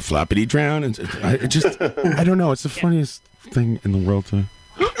like a floppity drown, and I don't know. It's the funniest thing in the world to.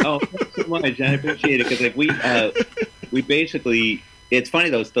 Oh, thanks so much. I appreciate it because like we basically. It's funny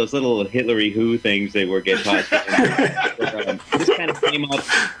those little Hitlery Who things they were getting taught. This kind of came up.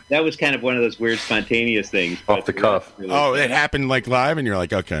 That was kind of one of those weird spontaneous things. Off the cuff. It happened like live, and you're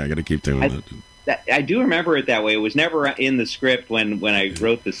like, okay, I got to keep doing it. I do remember it that way. It was never in the script when I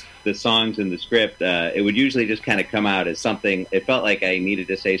wrote the songs in the script. It would usually just kind of come out as something. It felt like I needed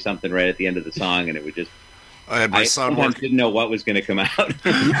to say something right at the end of the song, and it would just. I had my son didn't know what was going to come out.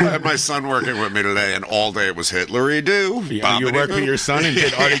 I had my son working with me today, and all day it was Hitlery do. You work with your son and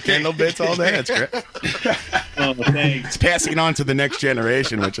did Artie Kendall bits all day. That's great. Oh, thanks. It's passing it on to the next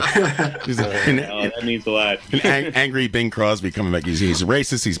generation, which that means a lot. An angry Bing Crosby coming back. He's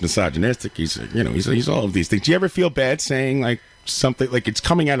racist. He's misogynistic. He's all of these things. Do you ever feel bad saying like something like it's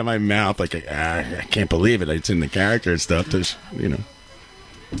coming out of my mouth? Like I can't believe it. It's in the character and stuff.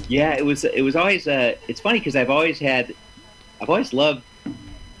 Yeah, it was always. It's funny because I've always loved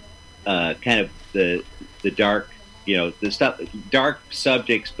kind of the dark, the stuff, dark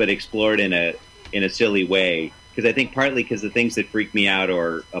subjects, but explored in a silly way. Because I think partly because the things that freak me out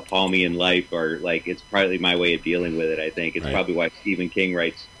or appall me in life are like it's partly my way of dealing with it. I think it's probably why Stephen King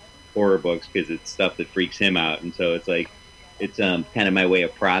writes horror books because it's stuff that freaks him out, and so it's like it's kind of my way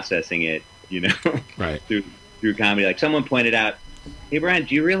of processing it, right through comedy. Like someone pointed out. Hey, Brian,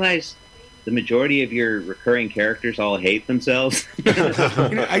 do you realize the majority of your recurring characters all hate themselves?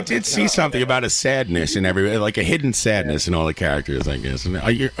 I did see something about a sadness in every, like a hidden sadness in all the characters, I guess.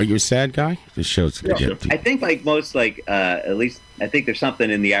 Are you a sad guy? This show's I think like most, at least I think there's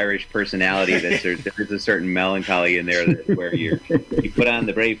something in the Irish personality that there's a certain melancholy in there where you put on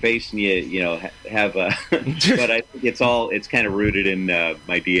the brave face and you have but I think it's kind of rooted in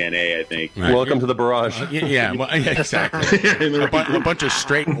my DNA, I think. Right. Welcome to the barrage. Exactly. a bunch of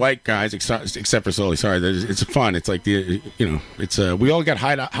straight white guys, except for Sully. Sorry, it's fun. It's like it's we all got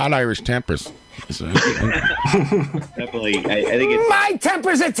hot Irish tempers. So, definitely, I think it's my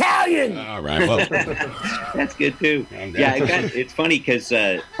temper's Italian. All right, well, that's good too. Yeah, it's funny because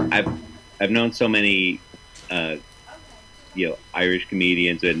I've known so many Irish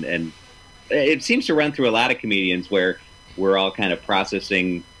comedians, and it seems to run through a lot of comedians where we're all kind of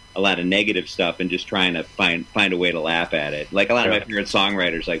processing a lot of negative stuff and just trying to find a way to laugh at it. Like a lot of my favorite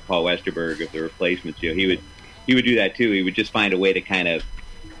songwriters, like Paul Westerberg of The Replacements, he would do that too. He would just find a way to kind of.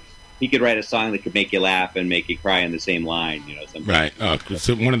 He could write a song that could make you laugh and make you cry in the same line, Right. Oh,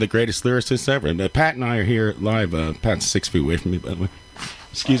 so one of the greatest lyricists ever. Pat and I are here live. Pat's 6 feet away from me, by the way.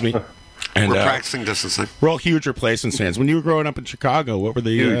 Excuse me. And, we're practicing distancing. We're all huge Replacements fans. When you were growing up in Chicago, what were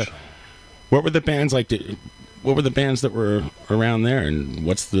the bands like? What were the bands that were around there? And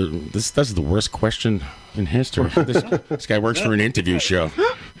that's the worst question in history. This guy works for an interview show.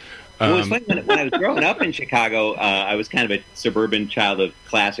 Well, it was funny when I was growing up in Chicago. I was kind of a suburban child of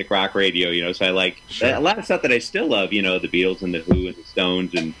classic rock radio, so I liked a lot of stuff that I still love. The Beatles and the Who and the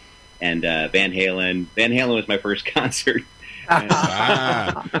Stones and Van Halen. Van Halen was my first concert.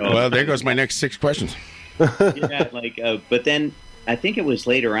 Well, there goes my next 6 questions. Yeah, like, but then I think it was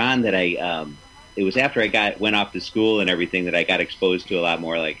later on that it was after I went off to school and everything that I got exposed to a lot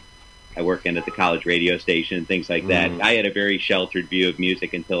more. Like, I worked in at the college radio station and things like that. I had a very sheltered view of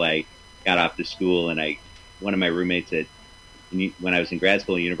music until I got off to school, and one of my roommates when I was in grad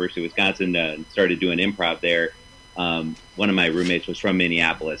school at University of Wisconsin, started doing improv there. One of my roommates was from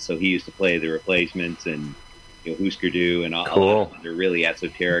Minneapolis, so he used to play The Replacements and Husker Du and all of other really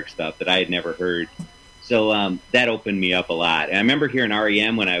esoteric stuff that I had never heard. So that opened me up a lot. And I remember hearing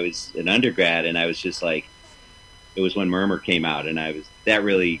REM when I was an undergrad, and I was just like, it was when Murmur came out, and that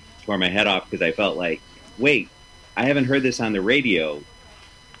really tore my head off because I felt like, wait, I haven't heard this on the radio.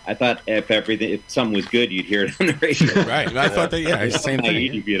 I thought if something was good, you'd hear it on the radio. Right. I thought that, same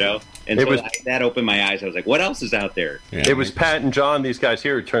thing. And that opened my eyes. I was like, what else is out there? Yeah. It was Pat and John, these guys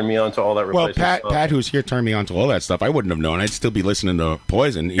here, who turned me on to all that replacement stuff. Pat, who's here, turned me on to all that stuff. I wouldn't have known. I'd still be listening to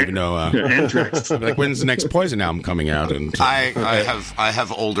Poison, even though... like, when's the next Poison album coming out? And I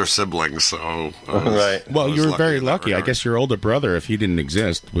have older siblings, so... right. Well, you're very lucky. I guess your older brother, if he didn't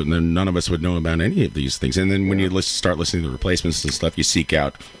exist, then none of us would know about any of these things. And then when you start listening to the Replacements and stuff, you seek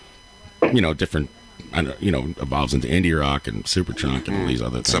out, different... evolves into indie rock and superchunk and all these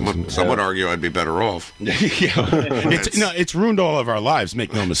other things. Some would argue I'd be better off. It's ruined all of our lives.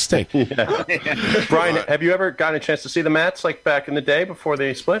 Make no mistake. Brian, have you ever gotten a chance to see the Mats like back in the day before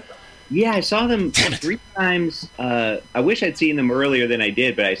they split? Yeah, I saw them 3 times. I wish I'd seen them earlier than I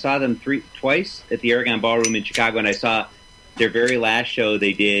did, but I saw them twice at the Aragon Ballroom in Chicago, and I saw their very last show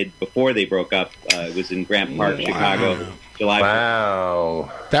they did before they broke up. It was in Grant Park, Chicago. July.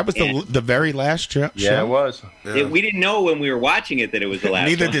 Wow. That was the very last show? Yeah, it was. Yeah. We didn't know when we were watching it that it was the last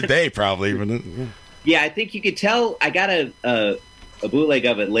Neither one. did they, probably. Yeah, I think you could tell. I got a bootleg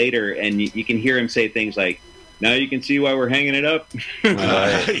of it later, and you can hear him say things like, now you can see why we're hanging it up.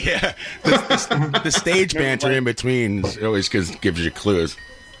 Yeah. The stage banter in between always gives you clues.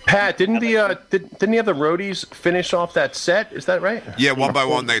 Pat, didn't he have the roadies finish off that set? Is that right? Yeah, one by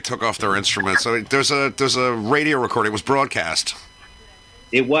one they took off their instruments. So there's a radio recording. It was broadcast.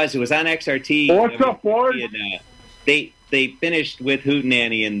 It was on XRT. What's up, boys? They finished with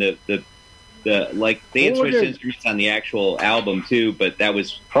Hootenanny and they had switched instruments on the actual album too, but that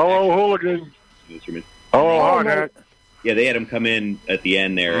was Hello, Hooligan. Instrument. Oh, yeah, they had them come in at the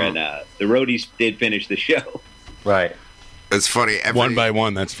end there, and the roadies did finish the show. Right. It's funny. One by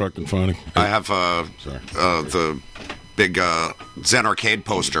one, that's fucking funny. I have the big Zen Arcade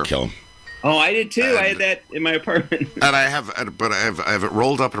poster. Kill him. Oh, I did too. I had that in my apartment. And I have it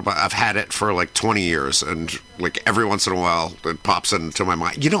rolled up. I've had it for like 20 years, and like every once in a while, it pops into my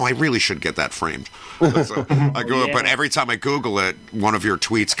mind. I really should get that framed. So I go, but every time I Google it, one of your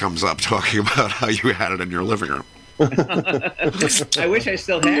tweets comes up talking about how you had it in your living room. I wish I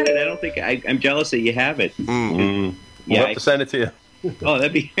still had it. I don't think I'm jealous that you have it. Mm-hmm. We'll have to send it to you. Oh,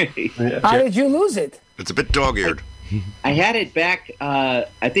 that'd be great. Yeah. How did you lose it? It's a bit dog-eared. I had it back. I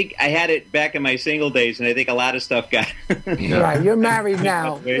think I had it back in my single days, and I think a lot of stuff got. Right, you're married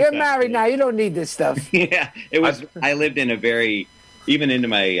now. You're married now. You don't need this stuff. Yeah, it was. I lived in even into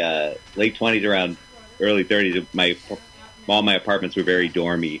my late 20s, around early 30s. All my apartments were very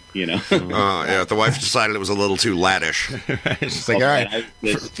dormy, Yeah, the wife decided it was a little too laddish. She's like, all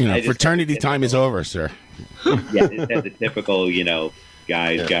right, fraternity time is over, sir. Yeah, it had the typical,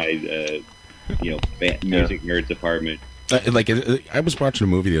 guys, music nerds apartment. I was watching a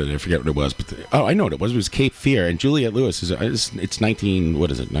movie the other day. I forget what it was, but I know what it was. It was Cape Fear, and Juliette Lewis it's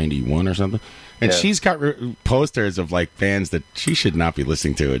 91 or something, and she's got posters of like bands that she should not be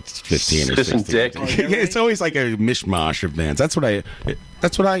listening to at 15 or 16. Dick. It's always like a mishmash of bands. That's what I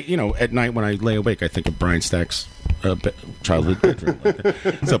at night when I lay awake, I think of Brian Stack's childhood bedroom.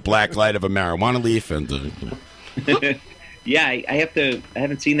 It's a black light of a marijuana leaf, and yeah, I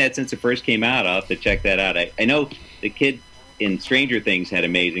haven't seen that since it first came out. I'll have to check that out. I know the kid in Stranger Things had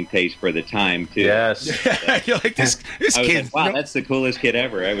amazing taste for the time too. Yes. You're like, this kid. Like, wow, that's the coolest kid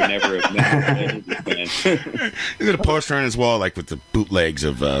ever. I would never have known this man. He's got a poster on his wall, like with the bootlegs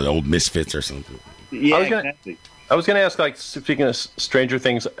of old Misfits or something. Yeah, exactly. I was going to ask, like, speaking of Stranger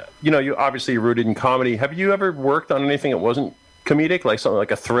Things, you obviously rooted in comedy. Have you ever worked on anything that wasn't comedic, like something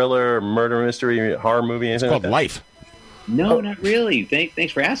like a thriller, murder mystery, horror movie, anything it's called like that? Life. No, not really.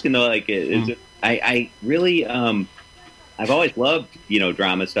 Thanks for asking though. Like, I really I've always loved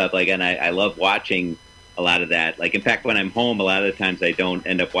drama stuff. Like, and I love watching a lot of that. Like, in fact, when I'm home, a lot of the times I don't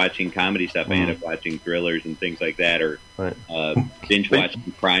end up watching comedy stuff. I end up watching thrillers and things like that, or binge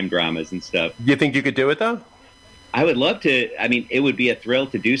watching crime dramas and stuff. Do you think you could do it though? I would love to. I mean, it would be a thrill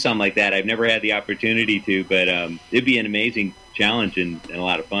to do something like that. I've never had the opportunity to, but it'd be an amazing challenge and a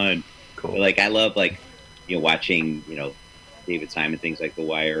lot of fun. Cool. Like, I love watching David Simon things like The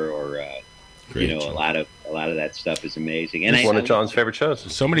Wire or Great a show. lot of that stuff is amazing. And It's one of John's favorite shows.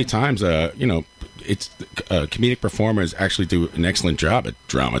 So many times, it's comedic performers actually do an excellent job at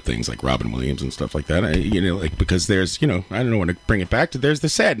drama things like Robin Williams and stuff like that. Because there's, I don't want to bring it back to, there's the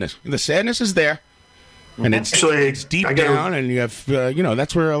sadness. The sadness is there. And it's deep down, and you have,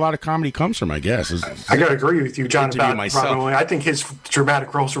 that's where a lot of comedy comes from, I guess. I got to agree with you, John, Interview about myself. Robin Williams. I think his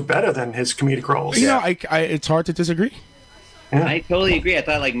dramatic roles were better than his comedic roles. It's hard to disagree. Yeah. I totally agree. I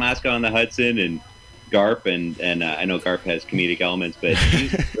thought like Moscow on the Hudson and Garp, and I know Garp has comedic elements, but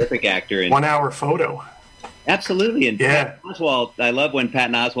he's a terrific actor. And 1 hour photo. Absolutely. And Patton Oswalt, I love when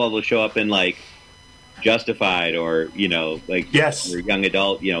Patton Oswalt will show up in like Justified or, yes, or Young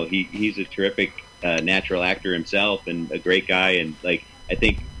Adult. He's a terrific natural actor himself and a great guy. And like, I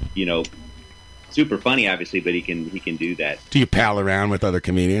think, super funny, obviously, but he can do that. Do you pal around with other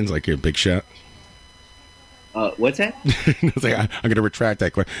comedians like you're Big Shot? What's that? I'm going to retract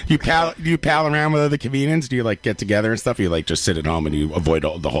that question. Do you pal around with other comedians? Do you like get together and stuff? Or you like just sit at home and you avoid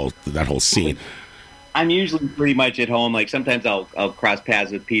that whole scene? I'm usually pretty much at home. Like sometimes I'll cross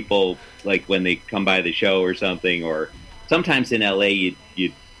paths with people like when they come by the show or something, or sometimes in LA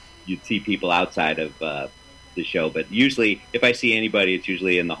you'd see people outside of the show. But usually if I see anybody, it's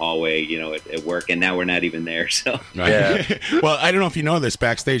usually in the hallway, at work. And now we're not even there. So yeah. Well, I don't know if you know this.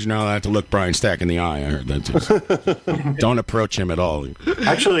 Backstage, you're not allowed to look Brian Stack in the eye. I heard that too. Don't approach him at all.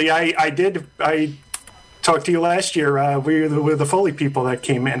 Actually, I talked to you last year. We were the Foley people that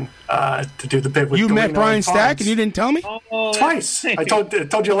came in to do the bit with. You met Delino Brian Stack and you didn't tell me? Twice. I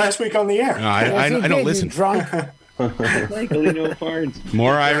told you last week on the air. No, I don't listen. Drunk. like Delino Farns.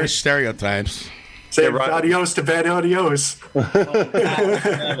 More Irish stereotypes. Say adios to bad adios. How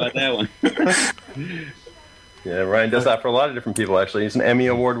about that one? Yeah, Ryan does that for a lot of different people, actually. He's an Emmy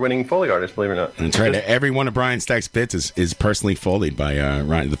Award-winning Foley artist, believe it or not. That's right. Every one of Brian Stack's bits is personally Foleyed by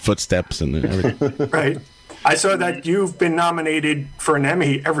Ryan. The footsteps and everything. Right. I saw that you've been nominated for an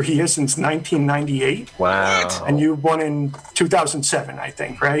Emmy every year since 1998. Wow. And you won in 2007, I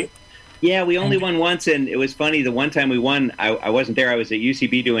think, right? Yeah, we only won once, and it was funny. The one time we won, I wasn't there. I was at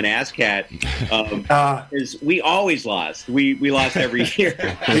UCB doing ASCAT. Because we always lost. We lost every year.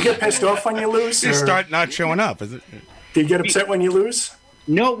 Do you get pissed off when you lose? You start not showing up. Is it? Do you get upset when you lose?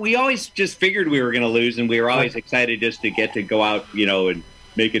 No, we always just figured we were going to lose, and we were always excited just to get to go out, and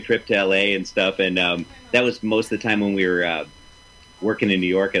make a trip to LA and stuff. And that was most of the time when we were working in New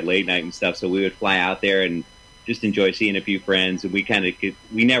York at late night and stuff. So we would fly out there and just enjoy seeing a few friends, and we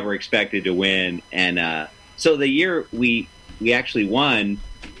never expected to win. And so the year we actually won,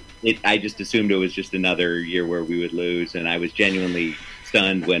 I just assumed it was just another year where we would lose, and I was genuinely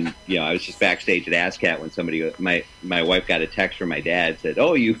stunned when I was just backstage at ASCAT when somebody, my wife got a text from my dad, said,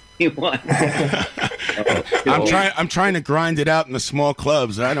 "Oh, you won." I'm trying to grind it out in the small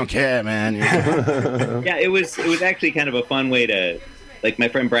clubs. I don't care, man. Yeah, it was actually kind of a fun way to, like my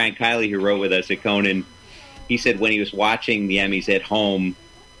friend Brian Kiley, who wrote with us at Conan. He said when he was watching the Emmys at home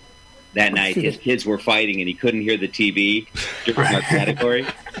that night, his kids were fighting and he couldn't hear the TV during our category.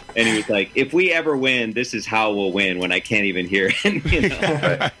 And he was like, if we ever win, this is how we'll win, when I can't even hear it.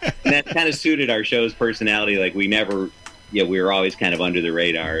 And that kind of suited our show's personality. Like we were always kind of under the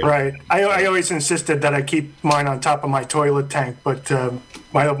radar. Right. I always insisted that I keep mine on top of my toilet tank, but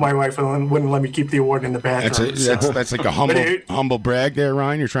my wife wouldn't let me keep the award in the bathroom. That's like a humble brag there,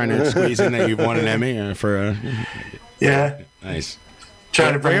 Ryan. You're trying to squeeze in that you've won an Emmy for. Yeah. Nice.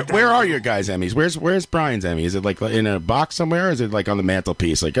 Where are your guys' Emmys? Where's Brian's Emmy? Is it like in a box somewhere, or is it like on the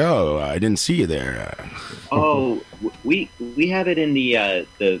mantelpiece? Like, oh, I didn't see you there. Oh, we have it in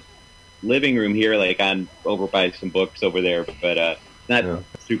the living room here, like over by some books over there, but not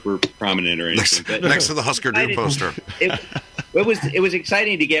super prominent or anything. Next to the Husker Du poster. It was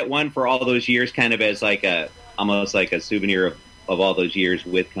exciting to get one for all those years, kind of as like almost like a souvenir of all those years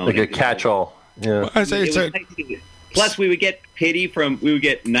with Conan. Like a catch-all. Yeah. Well, plus, we would get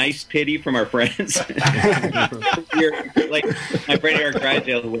nice pity from our friends. Like my friend Eric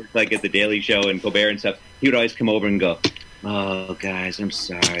Drysdale, who worked like at the Daily Show and Colbert and stuff, he would always come over and go, "Oh, guys, I'm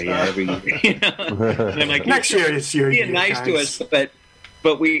sorry." Every year, And I'm like, next year it's your year. Being nice guys. to us, but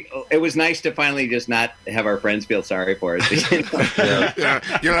it was nice to finally just not have our friends feel sorry for us. Yeah,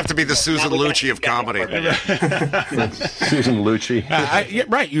 you don't have to be the Susan Lucci of comedy. Susan Lucci. Yeah,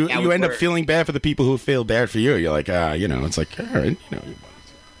 right. You end up feeling bad for the people who feel bad for you. You're like, it's like, all right,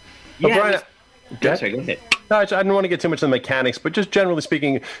 Brian, sorry, go ahead. No, I didn't want to get too much in the mechanics, but just generally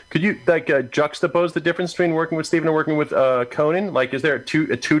speaking, could you juxtapose the difference between working with Stephen and working with Conan? Like, is there two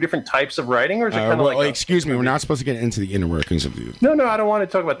different types of writing, or is it kind of excuse me, we're not supposed to get into the inner workings of the. No, I don't want to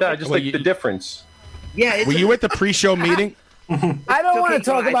talk about that. Just the difference. Yeah. Were you at the pre-show meeting? I don't want to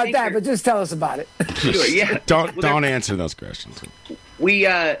talk about that, but just tell us about it. Sure, yeah. Don't answer those questions. We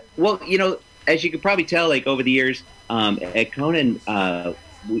well, you know, as you could probably tell, like over the years, at Conan,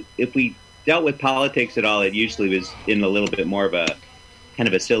 if we dealt with politics at all, it usually was in a little bit more of a kind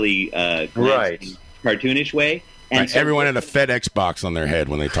of a silly, cartoonish way. And Right. so, Everyone had a FedEx box on their head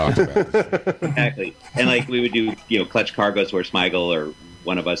when they talked about it. exactly. And like we would do, you know, Clutch Cargos where Smigel or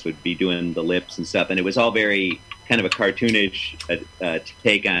one of us would be doing the lips and stuff, and it was all very kind of a cartoonish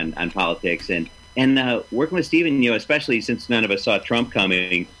take on politics. And working with Steven, you know, especially since none of us saw Trump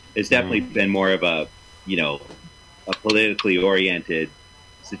coming, it's definitely been more of a, you know, a politically oriented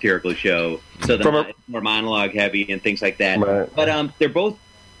satirical show. So the more monologue heavy and things like that. Right. But they're both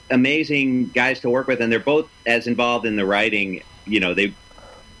amazing guys to work with, and they're both as involved in the writing. You know,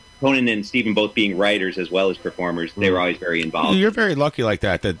 Conan and Steven both being writers as well as performers, they were always very involved. You're very lucky like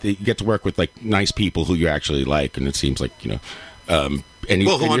that you get to work with like nice people who you actually like, and it seems like, you know, and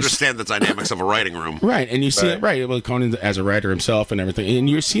who understand the dynamics of a writing room, right? And you see it right. Well, Conan as a writer himself and everything, and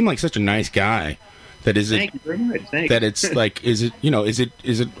you seem like such a nice guy. That is Thank you very much. Thanks. That it's like, is it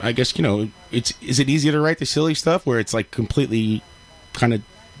I guess, you know, is it easier to write the silly stuff where it's like completely kind of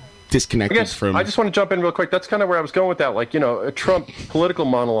disconnected from. I just want to jump in real quick. That's kind of where I was going with that. Like, you know, a Trump political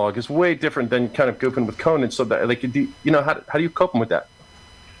monologue is way different than kind of goofing with Conan. So that, like, you know, how do you cope with that?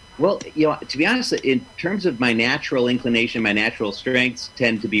 Well, you know, to be honest, in terms of my natural inclination, my natural strengths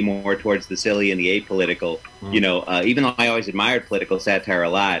tend to be more towards the silly and the apolitical. You know, even though I always admired political satire a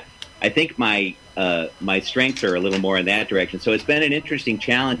lot, I think my strengths are a little more in that direction. So it's been an interesting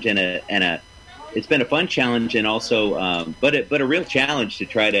challenge and it's been a fun challenge, and also, but a real challenge to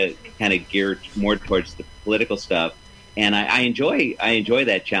try to kind of gear more towards the political stuff. And I enjoy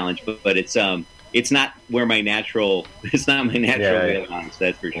that challenge, but it's not where my natural wheelhouse,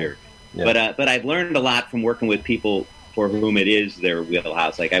 that's for sure. Yeah. But I've learned a lot from working with people for whom it is their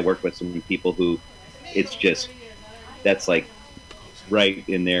wheelhouse. Like I work with some people who it's just that's like right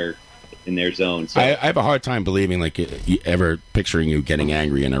in their zone. So. I have a hard time believing, like, ever picturing you getting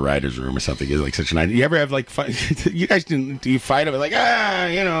angry in a writer's room or something is like such an idea. You ever have like you guys do you fight over like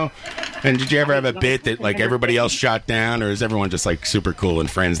you know? And did you ever have a bit that like everybody else shot down, or is everyone just like super cool and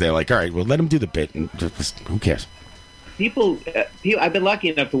friends? They're like, all right, well, let them do the bit, and just, who cares? People, I've been lucky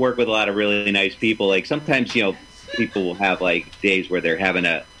enough to work with a lot of really nice people. Like sometimes, you know, people will have like days where they're having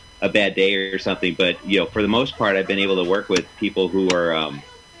a bad day or something, but you know, for the most part, I've been able to work with people who are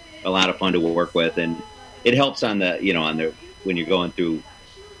a lot of fun to work with, and it helps on the when you're going through,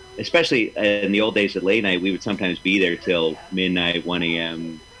 especially in the old days at late night, we would sometimes be there till midnight, 1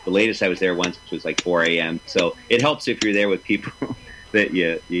 a.m. The latest I was there once was like 4 a.m. So it helps if you're there with people that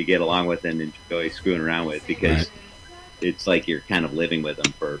you get along with and enjoy screwing around with, because it's like you're kind of living with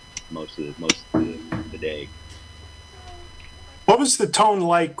them for most of the day. What was the tone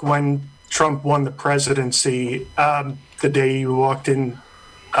like when Trump won the presidency, the day you walked in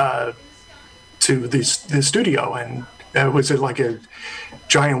to the studio, and was it like a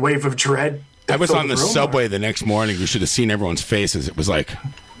giant wave of dread? I was on the subway the next morning. You should have seen everyone's faces. It was like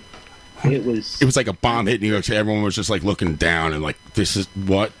it was like a bomb hit New York City. Everyone was just like looking down and like, this is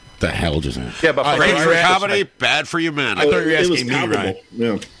what the hell just happened? Yeah, but great for comedy, bad for you men. I thought you were asking me, Ryan.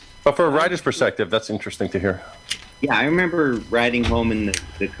 Yeah. But for a writer's perspective, that's interesting to hear. Yeah, I remember riding home in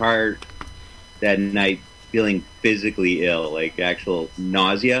the car that night feeling physically ill, like actual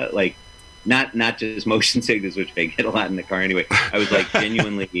nausea, like not just motion sickness, which I get a lot in the car anyway. I was like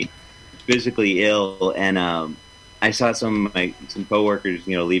genuinely physically ill, and I saw some coworkers,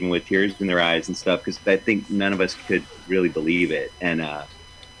 you know, leaving with tears in their eyes and stuff, because I think none of us could really believe it. And I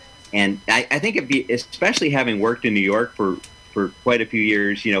think it'd be, especially having worked in New York for quite a few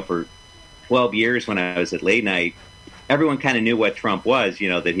years, you know, for 12 years when I was at late night, everyone kind of knew what Trump was, you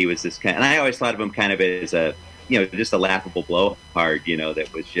know, that he was this kind, and I always thought of him kind of as a, you know, just a laughable blowhard, you know,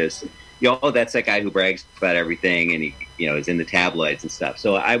 that was just, you know, oh, that's that guy who brags about everything, and he, you know, is in the tabloids and stuff.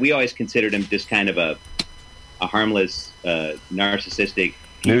 So we always considered him just kind of a harmless, narcissistic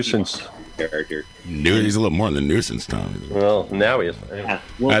nuisance character. He's a little more than a nuisance, Tom. Well, now he is. Yeah.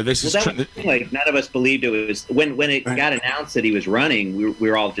 Well, this is like none of us believed it was when it got announced that he was running. We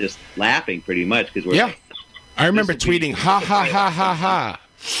were all just laughing pretty much, because we're like, I remember tweeting, ha, ha, ha, ha, ha.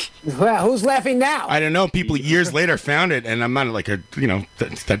 Well, who's laughing now? I don't know. People years later found it, and I'm not like a, you know,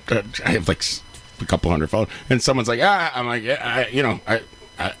 I have like a couple hundred followers, and someone's like, I'm like, yeah, you know,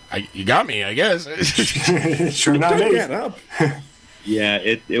 you got me, I guess. Sure, not me. Yeah,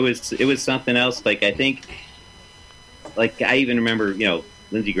 it was something else. Like, I think, like, I even remember, you know,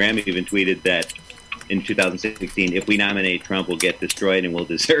 Lindsey Graham even tweeted that in 2016. If we nominate Trump, we'll get destroyed and we'll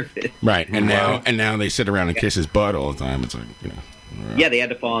deserve it. Right, and now they sit around and kiss his butt all the time. It's like, you know. Yeah, they had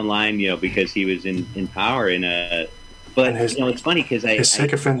to fall in line, you know, because he was in power. But you know, it's funny because his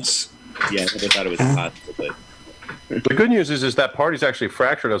sycophants. Yeah, I never thought it was possible, but. The good news is that party's actually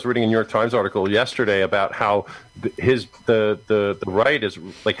fractured. I was reading a New York Times article yesterday about how the right is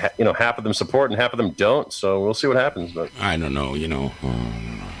like, you know, half of them support and half of them don't. So we'll see what happens. But I don't know. You know,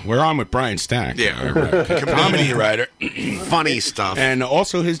 we're on with Brian Stack, yeah, comedy writer, funny stuff, and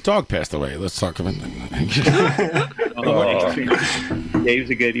also his dog passed away. Let's talk about that. Yeah, he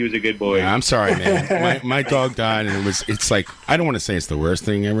was a good boy. Yeah, I'm sorry, man. My dog died, and it's like, I don't want to say it's the worst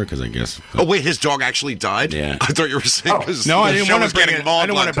thing ever because I guess. Oh wait, his dog actually died? Yeah, I thought you were saying. No, I didn't want to bring it. I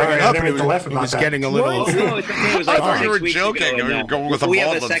don't want to bring it up. It was getting a little. It was I like thought you were 6 weeks joking. ago, You were going with a we have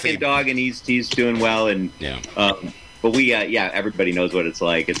a Baldwin second theme. dog, and he's doing well, and but we everybody knows what it's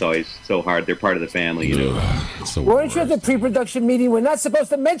like. It's always so hard. They're part of the family, you know. Weren't you at the pre-production meeting? We're not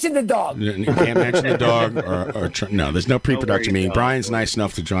supposed to mention the dog. You can't mention the dog no. There's no pre-production meeting. Brian's nice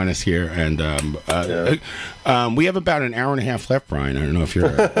enough to join us here, and we have about an hour and a half left. Brian, I don't know if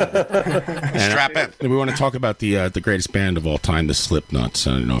you're strap in. We want to talk about the greatest band of all time, the Slipknots.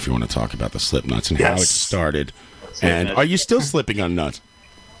 I don't know if you want to talk about the Slipknots and how it started. And are you still slipping on nuts?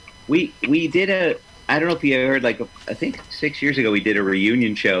 We did I don't know if you heard, like, I think 6 years ago we did a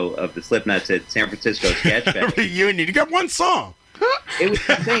reunion show of the Slipknots at San Francisco Sketch Fest. Reunion? You got one song. It was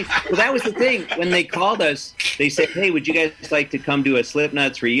insane. Well, that was the thing. When they called us, they said, "Hey, would you guys like to come to a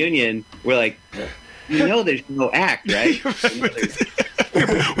Slipknots reunion?" We're like, "You know, there's no act, right?"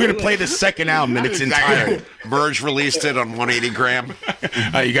 We're going to play the second album in its entirety. Merge released it on 180 gram.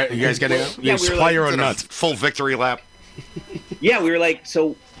 You guys got to supply your own nuts. Full victory lap. Yeah, we were like,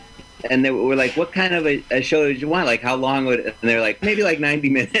 so... And they were like, "What kind of a show did you want? Like, how long would?" And they're like, "Maybe like 90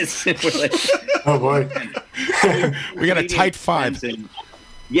 minutes." And we're like, "Oh boy, we got a tight 5." And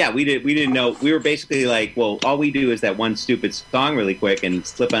yeah, we didn't know. We were basically like, "Well, all we do is that one stupid song really quick and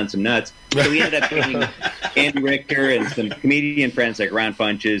slip on some nuts." So we ended up getting Andy Richter and some comedian friends like Ron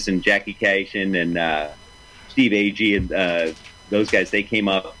Funches and Jackie Cashin and Steve Agee and those guys. They came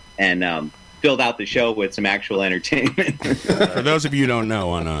up and filled out the show with some actual entertainment. For those of you who don't know,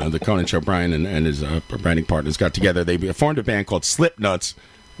 on the Conan Show, Brian and his writing partners got together. They formed a band called Slipknots,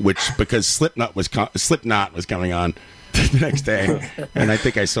 which because Slipknot was coming on the next day, and I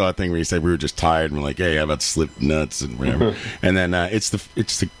think I saw a thing where he said we were just tired and we're like, "Hey, how about Slipknots and whatever?" And then it's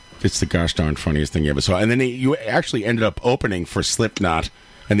the gosh darn funniest thing you ever saw. And then you actually ended up opening for Slipknot.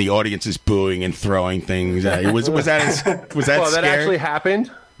 And the audience is booing and throwing things. Was that well, scary? that actually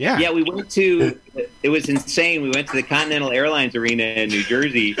happened? Yeah, we went to. It was insane. We went to the Continental Airlines Arena in New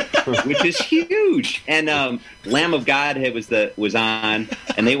Jersey, which is huge. And Lamb of God was on,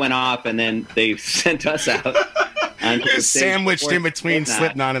 and they went off, and then they sent us out. Sandwiched in between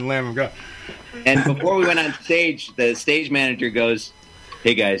Slipknot and Lamb of God. And before we went on stage, the stage manager goes,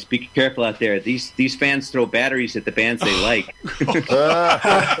 "Hey guys, be careful out there. These fans throw batteries at the bands they like."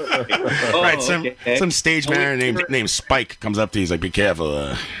 Some stage manager named Spike comes up to you. He's like, "Be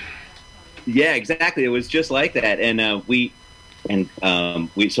careful." Yeah, exactly. It was just like that, and we didn't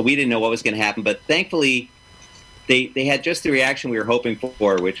know what was going to happen, but thankfully, they had just the reaction we were hoping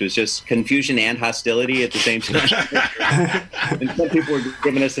for, which was just confusion and hostility at the same time. And some people were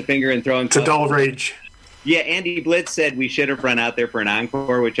giving us the finger and throwing. It's a dull rage. Yeah, Andy Blitz said we should have run out there for an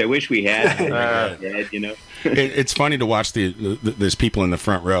encore, which I wish we had. You know, it's funny to watch there's people in the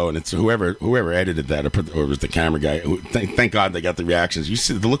front row, and it's whoever edited that or was the camera guy. Thank God they got the reactions. You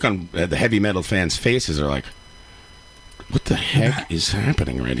see the look on the heavy metal fans' faces are like, "What the heck is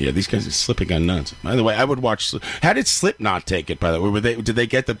happening right here? These guys are slipping on nuts." By the way, I would watch. How did Slipknot take it? By the way, did they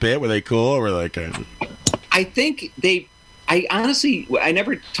get the bit? Were they cool? Or like? I think they. I honestly, I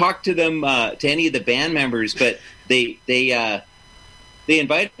never talked to them, to any of the band members, but they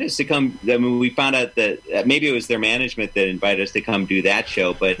invited us to come. I mean, we found out that maybe it was their management that invited us to come do that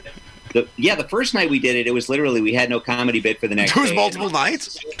show. But the first night we did it, it was literally we had no comedy bit for the next. There was day. multiple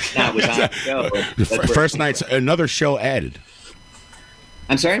nights. No, it was on the show. First night's another show added.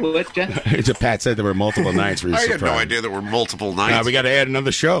 I'm sorry, what, John? Pat said there were multiple nights. I had no idea there were multiple nights. We got to add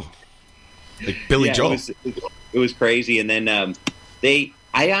another show. Like Billy Joel. It was crazy, and then I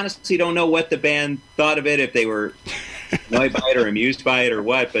honestly don't know what the band thought of it, if they were annoyed by it or amused by it or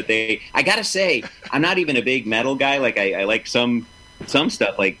what. But I gotta say, I'm not even a big metal guy. Like I like some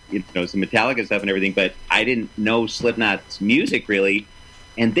stuff, like some Metallica stuff and everything. But I didn't know Slipknot's music really,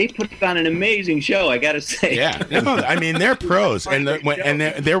 and they put on an amazing show. I got to say. Yeah, no, I mean they're pros, and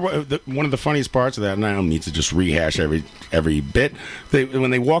they're one of the funniest parts of that. And I don't need to just rehash every bit.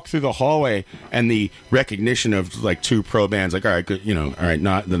 When they walk through the hallway and the recognition of like two pro bands, like all right, good, all right,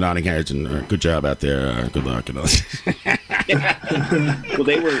 not the Nodding Heads, and good job out there, good luck, Well,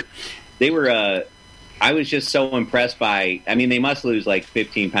 they were. I was just so impressed by. I mean, they must lose like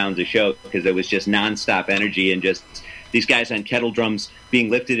 15 pounds a show because it was just nonstop energy and just these guys on kettle drums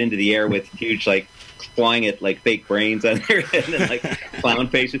being lifted into the air with huge like flying at like fake brains on their head and like clown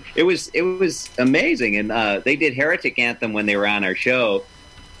faces. It was amazing, and they did Heretic Anthem when they were on our show,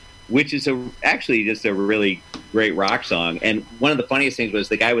 which is actually just a really great rock song. And one of the funniest things was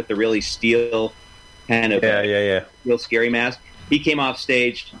the guy with the really steel kind of real scary mask. He came off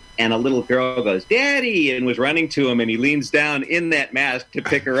stage, and a little girl goes, "Daddy," and was running to him, and he leans down in that mask to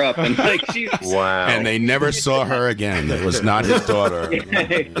pick her up, and like she was, wow. And they never saw her again. That was not his daughter. Yeah,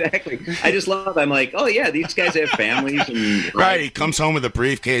 exactly. I just love. I'm like, oh yeah, these guys have families, and right. He comes home with a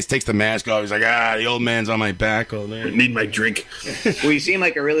briefcase, takes the mask off. He's like, the old man's on my back all day. I need my drink. Well, you seem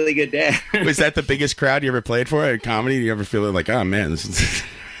like a really good dad. Was that the biggest crowd you ever played for at comedy? Do you ever feel like, oh man, this is?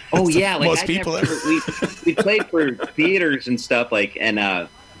 Oh yeah, like most people ever. We played for theaters and stuff like and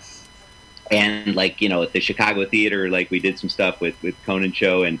like at the Chicago Theater, like we did some stuff with Conan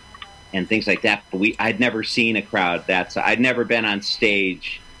show and things like that. But I'd never seen a crowd I'd never been on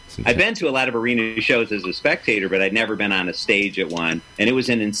stage. I've been to a lot of arena shows as a spectator, but I'd never been on a stage at one. And it was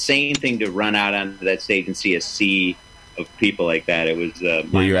an insane thing to run out onto that stage and see a sea of people like that. It was.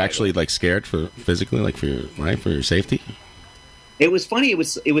 Were you actually like scared physically, like for your life, for your safety? It was funny. It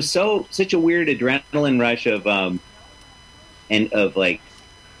was such a weird adrenaline rush of like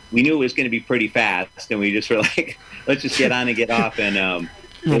we knew it was going to be pretty fast, and we just were like, let's just get on and get off. And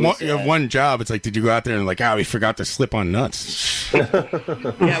you have one job. It's like, did you go out there and like, we forgot to slip on nuts? Yeah,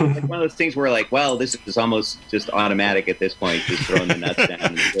 it was like one of those things where like, well, this is almost just automatic at this point, just throwing the nuts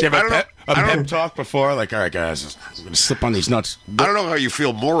down. Did you have a pep talk before? Like, all right, guys, I'm going to slip on these nuts. I don't know how you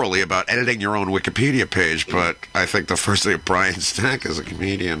feel morally about editing your own Wikipedia page, but I think the first thing of Brian Stack is a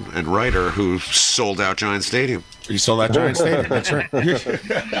comedian and writer who sold out Giant Stadium. You sold out Giant Stadium. That's right.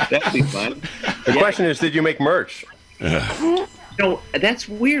 That'd be fun. The question is, did you make merch? No, that's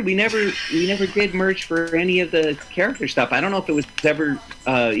weird. We never did merch for any of the character stuff. I don't know if it was ever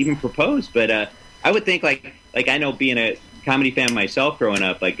even proposed, but I would think like I know being a comedy fan myself growing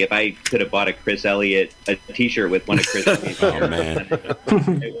up, like if I could have bought a Chris Elliott a T-shirt with one of Chris Elliott's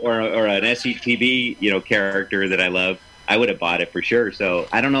or an SCTV character that I love, I would have bought it for sure. So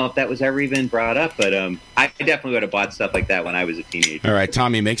I don't know if that was ever even brought up, but I definitely would have bought stuff like that when I was a teenager. All right,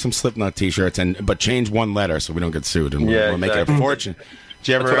 Tommy, make some Slipknot T-shirts, but change one letter so we don't get sued, and we'll make a fortune. Did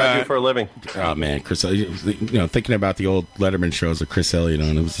you ever, That's what I do for a living. Oh man, Chris, thinking about the old Letterman shows with Chris Elliott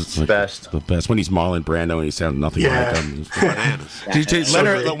on, it was just like the best when he's Marlon Brando and he sounded nothing like him.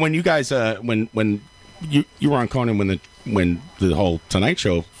 Leonard, when you guys when you were on Conan when the whole Tonight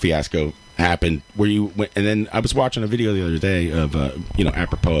Show fiasco happened, and then I was watching a video the other day of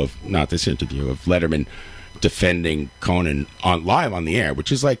apropos of not this interview of Letterman defending Conan live on the air,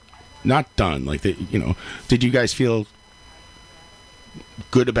 which is like not done. Like did you guys feel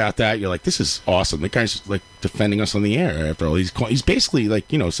good about that? You're like, this is awesome. The guy's like defending us on the air after all. He's basically like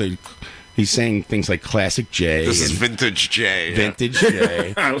he's saying things like classic J. This is vintage J. Vintage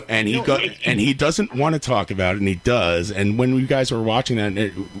J. And he doesn't want to talk about it, and he does. And when you guys were watching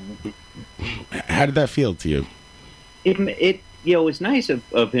that, how did that feel to you? It was nice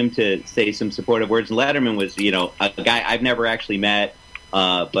of him to say some supportive words. Letterman was a guy I've never actually met,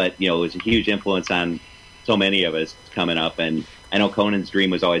 but was a huge influence on so many of us coming up. And I know Conan's dream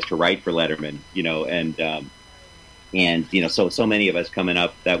was always to write for Letterman, so many of us coming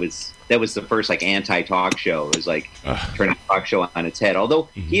up. That was the first like anti-talk show. It was like turning the talk show on its head. Although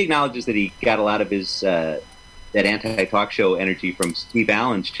he acknowledges that he got a lot of his that anti-talk show energy from Steve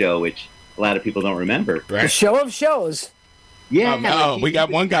Allen's show, which a lot of people don't remember. Right. The show of shows. Yeah. We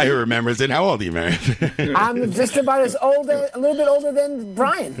got one guy who remembers it. How old are you, Mary? I'm just about as old, a little bit older than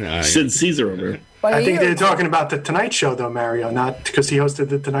Brian. Sid Caesar over. I think they're talking about the Tonight Show, though, Mario, not because he hosted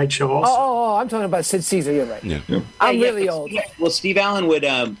the Tonight Show also. Oh, I'm talking about Sid Caesar. You're right. Yeah. I'm really old. Well, Steve Allen would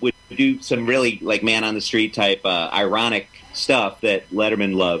do some really like man on the street type ironic stuff that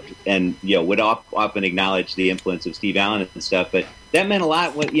Letterman loved, and would often acknowledge the influence of Steve Allen and stuff. But that meant a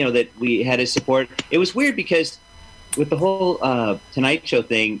lot. That we had his support. It was weird because with the whole Tonight Show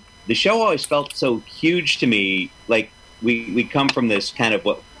thing, the show always felt so huge to me. Like we come from this kind of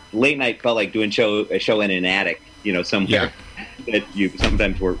what late night felt like doing a show in an attic, somewhere that you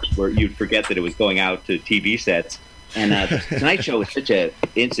sometimes were you'd forget that it was going out to TV sets. Tonight Show was such a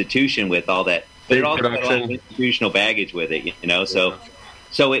institution with all that, but it also had a lot of institutional baggage with it, you know. So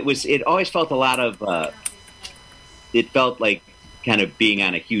it always felt a lot of. It felt like kind of being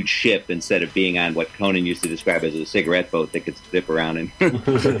on a huge ship instead of being on what Conan used to describe as a cigarette boat that could zip around in.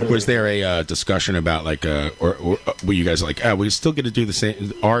 Was there a discussion about like, or were you guys like, we still get to do the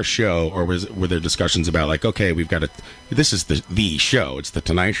same our show, or were there discussions about like, okay, we've got to, this is the show, it's the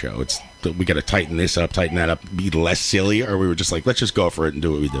Tonight Show, we got to tighten this up, tighten that up, be less silly, or we were just like, let's just go for it and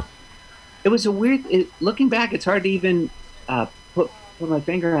do what we do? It was a weird. Looking back, it's hard to even put my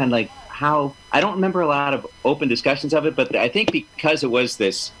finger on like. How I don't remember a lot of open discussions of it, but I think because it was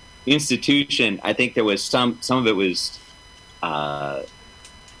this institution, I think there was some of it was there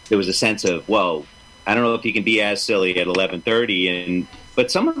was a sense of, well, I don't know if you can be as silly at 11:30, but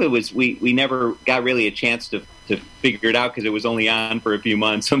some of it was we never got really a chance to figure it out because it was only on for a few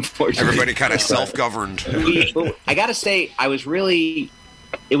months. Unfortunately, everybody kind of self-governed. I got to say,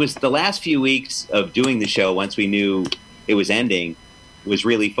 it was the last few weeks of doing the show once we knew it was ending. Was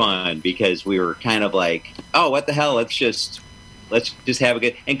really fun because we were kind of like, oh, what the hell? Let's just have a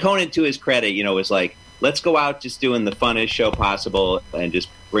good. And Conan, to his credit, you know, was like, let's go out just doing the funnest show possible and just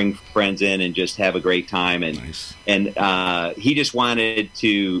bring friends in and just have a great time. And nice. And he just wanted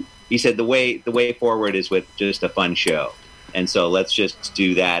to. He said the way forward is with just a fun show, and so let's just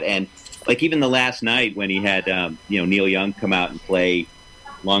do that. And like even the last night when he had Neil Young come out and play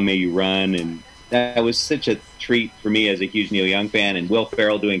 "Long May You Run," and that was such a treat for me as a huge Neil Young fan, and Will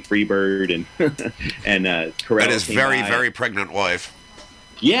Ferrell doing Freebird and Carell. And his very pregnant wife.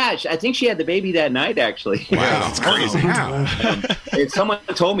 Yeah, I think she had the baby that night, actually. Wow, that's crazy. Wow. Someone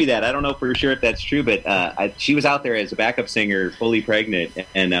told me that. I don't know for sure if that's true, but she was out there as a backup singer, fully pregnant,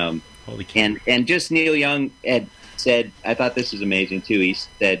 and just Neil Young had said, I thought this was amazing too. He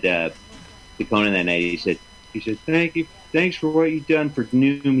said to Conan that night, he said, "Thank you, thanks for what you've done for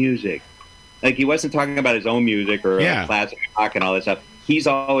new music." Like he wasn't talking about his own music or classic rock and all that stuff. He's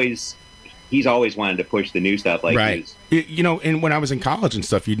always wanted to push the new stuff. Like right. And when I was in college and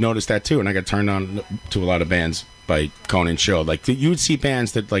stuff, you'd notice that too. And I got turned on to a lot of bands by Conan's show. Like you would see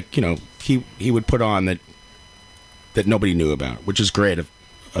bands that like he would put on that nobody knew about, which is great of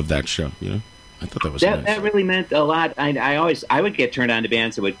that show. You know, I thought that was nice. That really meant a lot. I would get turned on to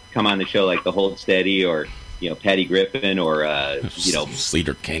bands that would come on the show like the Hold Steady or Patty Griffin or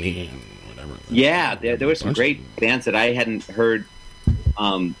Sleater Kinney. Yeah, there were some great bands that I hadn't heard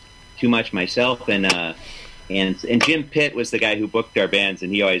too much myself, and Jim Pitt was the guy who booked our bands,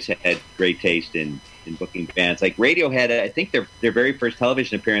 and he always had great taste in booking bands. Like Radiohead, I think their very first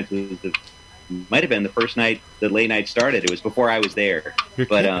television appearance might have been the first night the late night started. It was before I was there,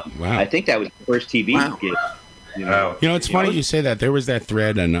 but wow. I think that was the first TV gig. It's funny you say that. There was that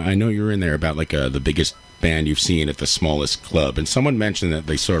thread, and I know you were in there about like the biggest band you've seen at the smallest club, and someone mentioned that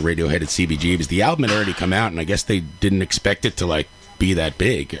they saw Radiohead at CBGB's. The album had already come out, and I guess they didn't expect it to like be that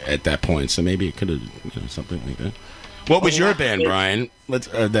big at that point. So maybe it could have something like that. What was your band, Brian?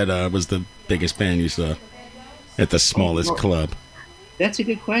 That was the biggest band you saw at the smallest club? That's a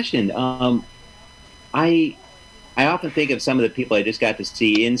good question. I often think of some of the people I just got to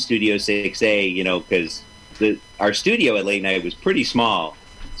see in Studio 6A, because our studio at Late Night was pretty small.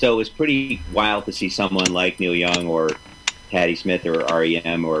 So it was pretty wild to see someone like Neil Young or Patti Smith or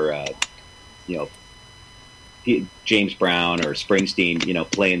R.E.M. or, James Brown or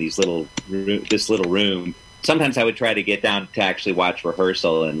Springsteen, play in this little room. Sometimes I would try to get down to actually watch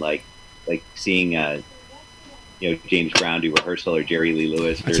rehearsal and like seeing, James Brown do rehearsal or Jerry Lee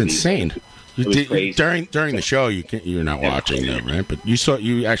Lewis. That's insane. It was crazy. During the show, you're not watching though, right? But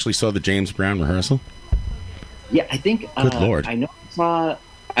you actually saw the James Brown rehearsal? Yeah, I think. Good Lord. I know.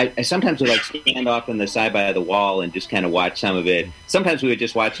 I sometimes would stand off on the side by the wall and just kind of watch some of it. Sometimes we would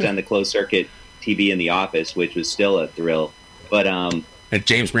just watch it on the closed circuit TV in the office, which was still a thrill. But and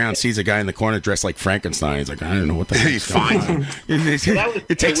James Brown sees a guy in the corner dressed like Frankenstein. He's like, I don't know what the hell he's fine.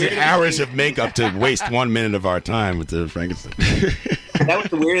 It takes hours of makeup to waste 1 minute of our time with the Frankenstein. That was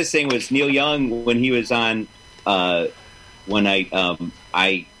the weirdest thing was Neil Young when he was on one night.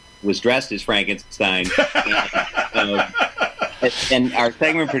 I was dressed as Frankenstein. And our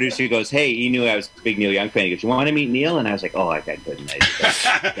segment producer goes, "Hey, he knew I was a big Neil Young fan. He goes, you want to meet Neil?" And I was like, "Oh, I couldn't."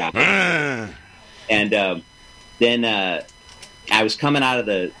 And then I was coming out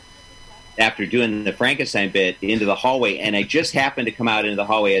of after doing the Frankenstein bit into the hallway, and I just happened to come out into the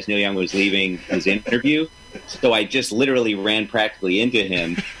hallway as Neil Young was leaving his interview. So I just literally ran practically into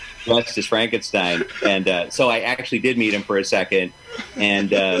him. dressed as Frankenstein, and so I actually did meet him for a second, and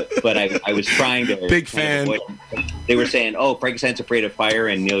but I was trying to big fan. They were saying, "Oh, Frankenstein's afraid of fire,"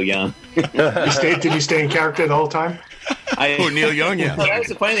 and Neil Young. Did you stay in character the whole time? Neil Young, yeah. Well, that's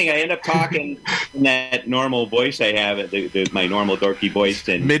the funny thing. I end up talking in that normal voice I have, my normal dorky voice,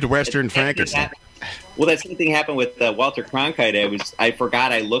 and Midwestern Frankenstein. Well, that same thing happened with Walter Cronkite. I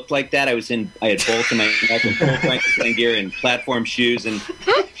forgot I looked like that. I had bolts in my neck and full Frankenstein gear and platform shoes and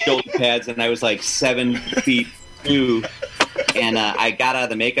shoulder pads, and I was like 7'2", and I got out of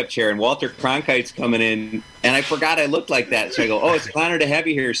the makeup chair, and Walter Cronkite's coming in, and I forgot I looked like that. So I go, "Oh, it's an honor to have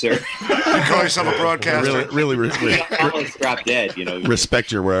you here, sir." You call yourself a broadcaster. Really, I almost dropped dead, you know.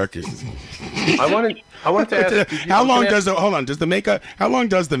 Respect your work. I wanted to ask. How long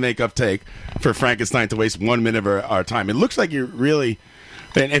does the makeup take for Frankenstein to waste 1 minute of our time? It looks like you're really.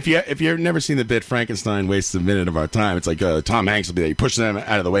 And if you've never seen the bit Frankenstein wastes a minute of our time, it's like Tom Hanks will be there. He pushes them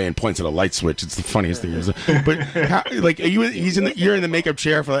out of the way and points at a light switch. It's the funniest thing. But you're in the makeup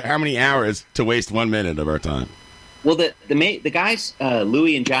chair for how many hours to waste 1 minute of our time? Well, the guys,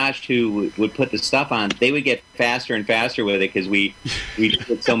 Louie and Josh, who would put the stuff on, they would get faster and faster with it because we did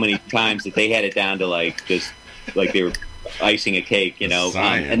it so many times that they had it down to like they were icing a cake, you know.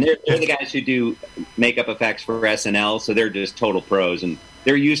 And they're the guys who do makeup effects for SNL, so they're just total pros, and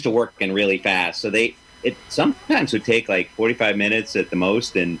they're used to working really fast. So it sometimes would take like 45 minutes at the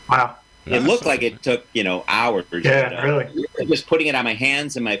most, and wow. It looked like it took, hours. Yeah, really. Just putting it on my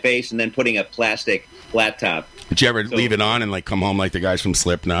hands and my face, and then putting a plastic flat top. Did you ever leave it on and like come home like the guys from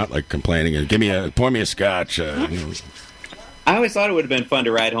Slipknot, like complaining and pour me a scotch? I always thought it would have been fun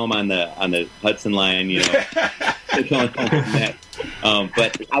to ride home on the Hudson line,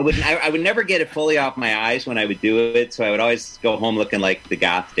 but I would never get it fully off my eyes when I would do it, so I would always go home looking like the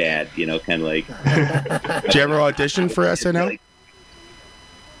goth dad, kind of like. Did you ever audition for SNL?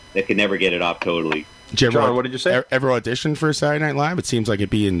 That could never get it off totally. John, what did you say? Ever audition for Saturday Night Live? It seems like it'd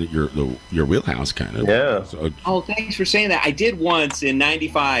be in your wheelhouse, kind of. Yeah. Oh, thanks for saying that. I did once in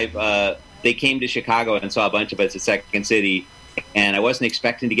 '95. They came to Chicago and saw a bunch of us at Second City, and I wasn't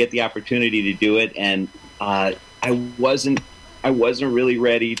expecting to get the opportunity to do it, and I wasn't really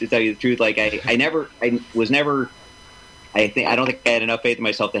ready, to tell you the truth. Like I don't think I had enough faith in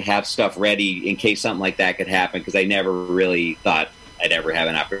myself to have stuff ready in case something like that could happen, because I never really thought I'd ever have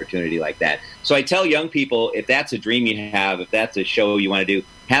an opportunity like that. So I tell young people, if that's a dream you have, if that's a show you want to do,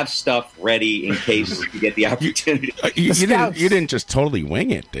 have stuff ready in case you get the opportunity. You didn't just totally wing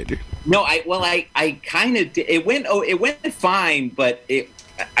it, did you? No, I kind of did. It went fine, but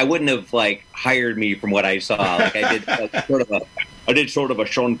I wouldn't have hired me from what I saw. Like I did sort of a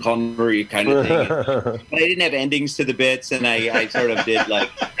Sean Connery kind of thing. But I didn't have endings to the bits, and I sort of did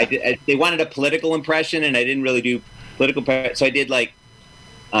they wanted a political impression, and I didn't really do political. So I did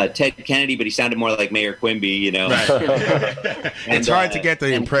Ted Kennedy, but he sounded more like Mayor Quimby, Right. It's hard to get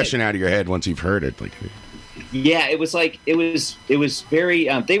the impression out of your head once you've heard it. Yeah, it was very.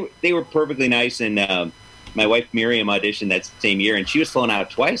 They were perfectly nice, and my wife Miriam auditioned that same year, and she was flown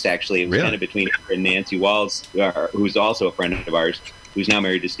out twice. Actually, it was kind of between her and Nancy Walls, who's also a friend of ours, who's now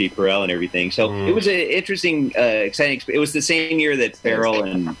married to Steve Carell and everything. So it was an interesting, exciting experience. It was the same year that Farrell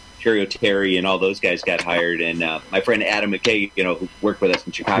and Cherry O'Terry and all those guys got hired, and my friend Adam McKay, who worked with us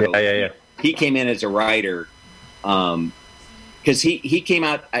in Chicago, he came in as a writer, because he came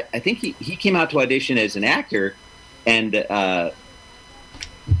out. I think he came out to audition as an actor, and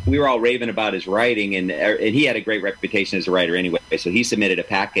we were all raving about his writing, and he had a great reputation as a writer anyway. So he submitted a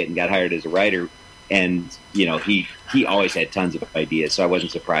packet and got hired as a writer, and he always had tons of ideas. So I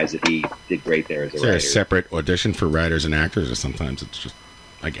wasn't surprised that he did great there as a writer. Is there a separate audition for writers and actors, or sometimes it's just?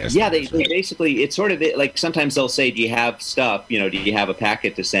 I guess. Yeah, they basically, it's sort of like sometimes they'll say, do you have stuff, do you have a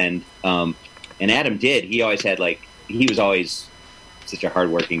packet to send? And Adam did. He always had he was always such a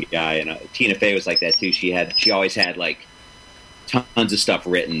hardworking guy. And Tina Fey was like that too. She always had tons of stuff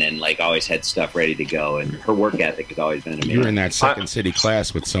written and always had stuff ready to go. And her work ethic has always been amazing. You were in that Second City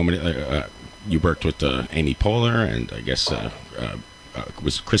class with so many, you worked with Amy Poehler, and I guess,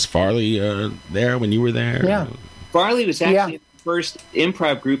 was Chris Farley there when you were there? Yeah. Farley was actually first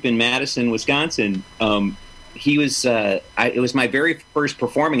improv group in Madison, Wisconsin. He was it was my very first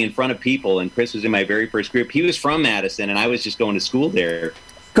performing in front of people, and Chris was in my very first group. He was from Madison, and I was just going to school there.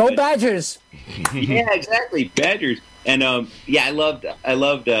 Go Badgers! Yeah, exactly, Badgers. And I loved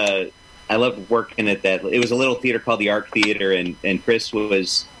working at that. It was a little theater called the Arc Theater, and Chris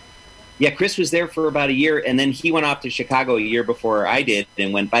was there for about a year, and then he went off to Chicago a year before I did.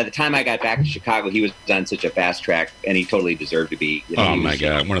 And by the time I got back to Chicago, he was on such a fast track, and he totally deserved to be. Oh my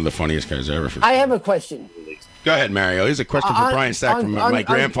God, one of the funniest guys ever. I have a question. Go ahead, Mario. Here's a question for Brian Stack from my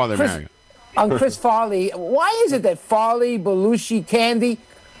grandfather, Mario. On Chris Farley, why is it that Farley, Belushi, Candy,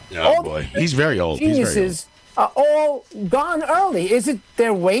 oh boy, he's very old. Geniuses are all gone early? Is it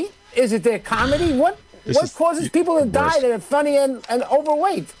their weight? Is it their comedy? What causes people to die that are funny and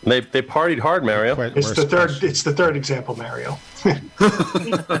overweight? They partied hard, Mario. It's the third example, Mario.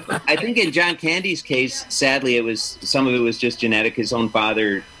 I think in John Candy's case, sadly, some of it was just genetic. His own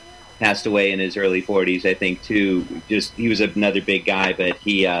father passed away in his early 40s, I think, too. Just he was another big guy, but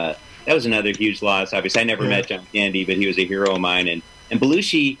that was another huge loss. Obviously, I never met John Candy, but he was a hero of mine. And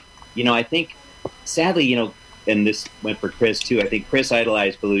Belushi, I think, sadly, and this went for Chris too. I think Chris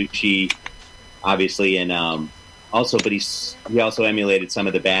idolized Belushi, obviously, and but he also emulated some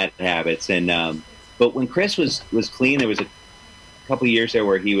of the bad habits. And but when Chris was clean, there was a couple of years there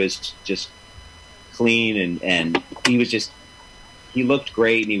where he was just clean and he looked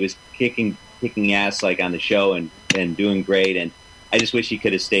great and he was kicking ass like on the show and doing great. And I just wish he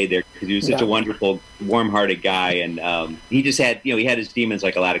could have stayed there because he was such a wonderful, warm-hearted guy. And he just had, he had his demons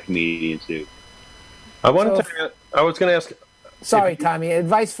like a lot of comedians do. I was going to ask. Sorry, Tommy.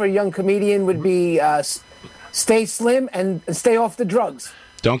 Advice for a young comedian would be stay slim and stay off the drugs.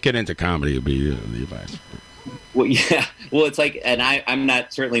 Don't get into comedy would be the advice. Well, yeah. Well, it's like, and I'm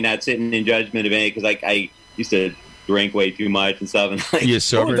certainly not sitting in judgment of any because like I used to drink way too much and stuff. And like, you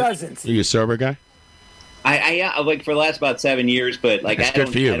sober? Who doesn't? Are you a sober guy? I like for the last about 7 years, but like I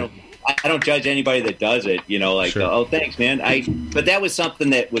don't judge anybody that does it. Sure. Oh, thanks, man. But that was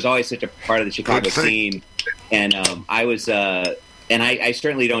something that was always such a part of the Chicago scene, and I was, and I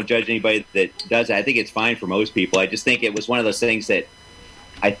certainly don't judge anybody that does it. I think it's fine for most people. I just think it was one of those things that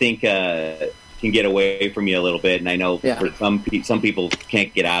I think can get away from you a little bit, and I know for some people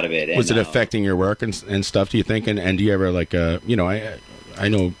can't get out of it. And, was it affecting your work and stuff? Do you think? And do you ever like I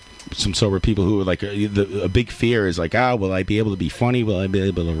know some sober people who are like a big fear is like, will I be able to be funny? Will I be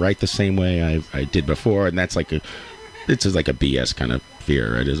able to write the same way I did before? And that's like it's just like a BS kind of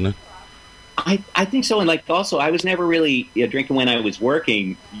fear, right? Isn't it? I think so. And like also, I was never really drinking when I was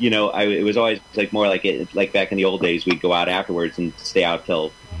working. It was always like more like like back in the old days, we'd go out afterwards and stay out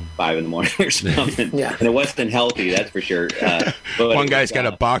till 5 a.m. or something. And it wasn't healthy, that's for sure. But one guy's got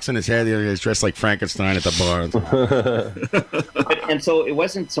a box in his head, the other guy's dressed like Frankenstein at the bar. And so it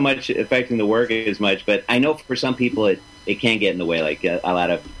wasn't so much affecting the work as much, but I know for some people it can get in the way. Like a lot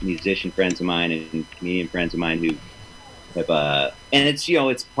of musician friends of mine and comedian friends of mine who have, and it's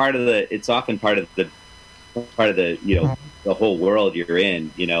it's often part of the the whole world you're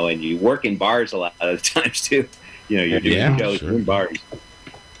in, and you work in bars a lot of times too. You're doing shows in bars.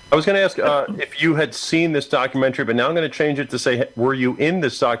 I was going to ask if you had seen this documentary, but now I'm going to change it to say, were you in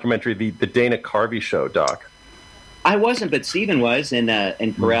this documentary, the Dana Carvey show, Doc? I wasn't, but Steven was, and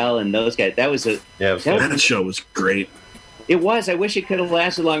Carell and those guys. That show was great. It was. I wish it could have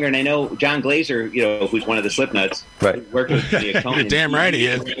lasted longer. And I know John Glazer, who's one of the Slipknots, worked with the You're damn right he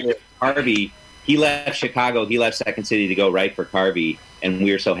is. Carvey, he left Chicago. He left Second City to go write for Carvey, and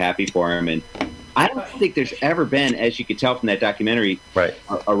we were so happy for him. And I don't think there's ever been, as you could tell from that documentary,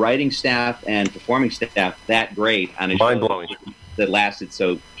 a writing staff and performing staff that great on a show that lasted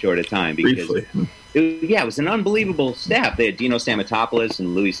so short a time. Because it was an unbelievable staff. They had Dino Stamatopoulos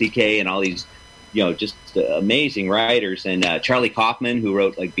and Louis C.K. and all these, just amazing writers, and Charlie Kaufman, who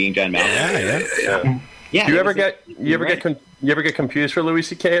wrote like Being John Malkovich. Yeah. Do you ever get confused for Louis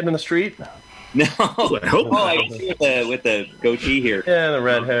C.K. in the street? No. I hope I see with the goatee here. Yeah, the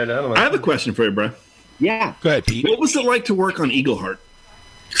red hair. I have a question for you, bro. Yeah. Go ahead, Pete. What was it like to work on Eagleheart?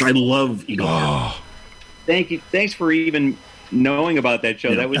 Because I love Eagleheart. Thank you. Thanks for even knowing about that show.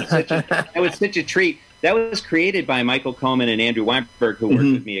 Yeah. That was such a treat. That was created by Michael Coleman and Andrew Weinberg, who worked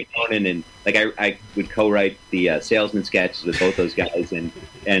with me at Conan, and like I would co-write the salesman sketches with both those guys, and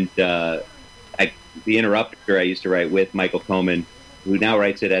the Interrupter I used to write with Michael Coleman, who now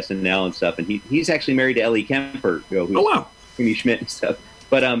writes at SNL and stuff, and he's actually married to Ellie Kemper, who's Kimmy Schmidt and stuff.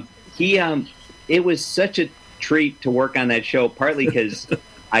 But it was such a treat to work on that show, partly because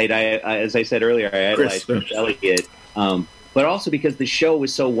I as I said earlier, I idolized Chris Elliott, but also because the show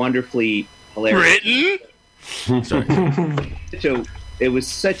was so wonderfully hilarious. So it was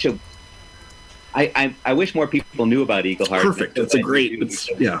such a. I wish more people knew about Eagleheart. Perfect. That's a great.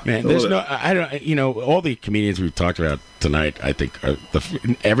 Man, there's no. I don't. All the comedians we've talked about tonight, I think are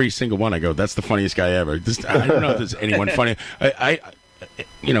every single one. I go, that's the funniest guy ever. I don't know if there's anyone funny.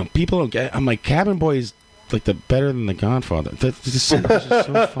 People don't get. I'm like, Cabin Boy is like better than The Godfather. That's just so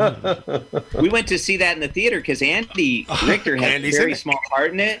funny. We went to see that in the theater because Andy Richter had a very small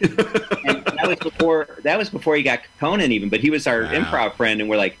part in it, and that was before he got Conan even. But he was our improv friend, and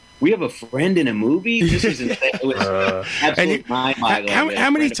we're like, we have a friend in a movie. This is insane. It was absolutely mind-boggling.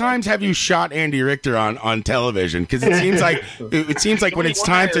 How many times have you shot Andy Richter on television? Because it seems like when it's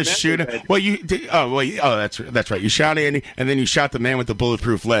time to shoot him. Well, that's right. You shot Andy, and then you shot the man with the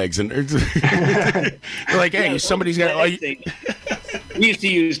bulletproof legs, and like, hey, somebody's got. We used to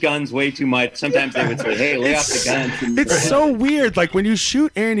use guns way too much. Sometimes they would say, "Hey, lay off the guns." It's so weird. Like when you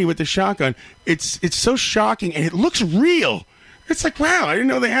shoot Andy with the shotgun, it's so shocking, and it looks real. It's like, wow, I didn't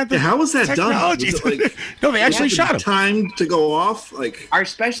know they had the how was that technology. done? Was it No, they actually shot him. Time to go off. Like our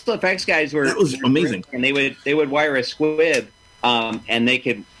special effects guys were. That was amazing. And they would wire a squib, and they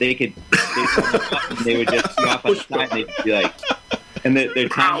would just be off on the side, and they'd be like. And the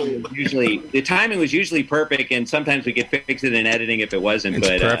timing was usually perfect, and sometimes we could fix it in editing if it wasn't. It's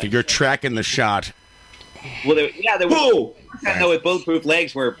but perfect. You're tracking the shot. Well, there was no with bulletproof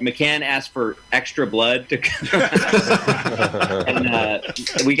legs where McCann asked for extra blood to,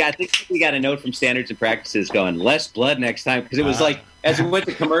 and we got a note from Standards and Practices going less blood next time because it was like as we went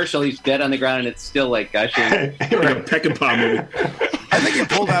to commercial, he's dead on the ground and it's still like gushing. Like a Peckinpah movie. I think he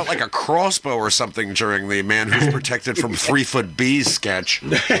pulled out like a crossbow or something during the Man Who's Protected from 3-Foot Bees sketch.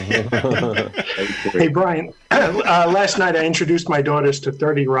 Hey, Brian, last night I introduced my daughters to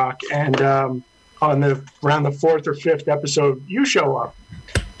 30 Rock, and around the 4th or 5th episode, you show up,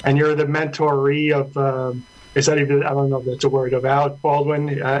 and you're the mentoree of, is that even, I don't know if that's a word, of Alec Baldwin,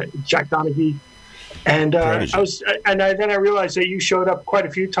 Jack Donaghy. And then I realized that you showed up quite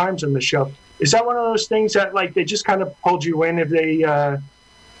a few times in the show. Is that one of those things that like they just kind of pulled you in if they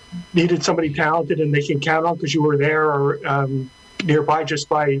needed somebody talented and they can count on because you were there or nearby just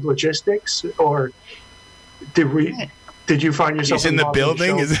by logistics? Or did you find yourself He's in the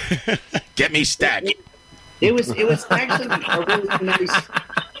building? Get me Stack. It was actually a really nice.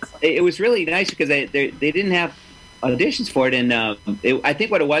 It was really nice because they didn't have auditions for it, and I think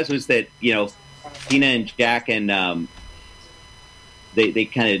what it was that Tina and Jack and they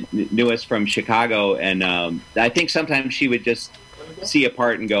kind of knew us from Chicago, and I think sometimes she would just see a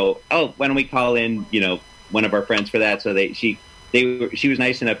part and go, "Oh, why don't we call in one of our friends for that?" So she was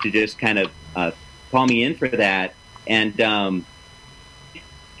nice enough to just kind of call me in for that, and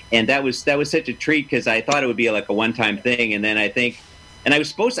that was such a treat because I thought it would be like a one-time thing, and then I think he was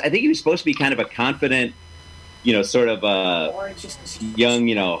supposed to be kind of a confident, sort of a young,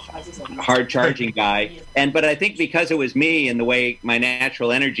 hard-charging guy. But I think because it was me and the way my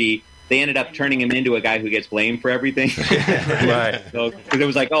natural energy, they ended up turning him into a guy who gets blamed for everything. Right. Because it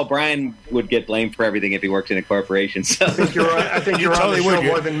was like, oh, Brian would get blamed for everything if he works in a corporation. So I think you're on the show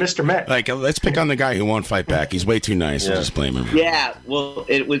more than Mr. Met. Like, let's pick on the guy who won't fight back. He's way too nice. We'll just blame him. Yeah. Well,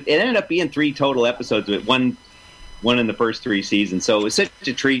 it ended up being 3 total episodes with one in the first 3 seasons. So it was such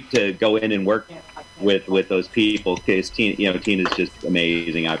a treat to go in and work with those people because Tina's just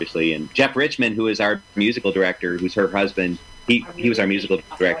amazing, obviously, and Jeff Richmond, who is our musical director, who's her husband, he was our musical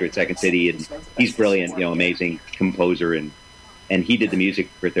director at Second City, and he's brilliant, amazing composer, and he did the music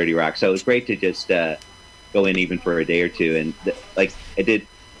for 30 Rock. So it was great to just go in even for a day or two, and like I did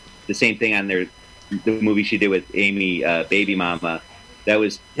the same thing on the movie she did with Amy, Baby Mama. That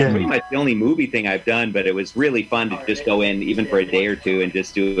was pretty much the only movie thing I've done, but it was really fun to just go in even for a day or two and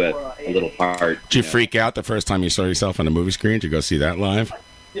just do a little part. Did you freak out the first time you saw yourself on a movie screen? Did you go see that live?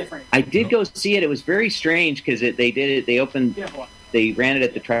 I did go see it. It was very strange because they ran it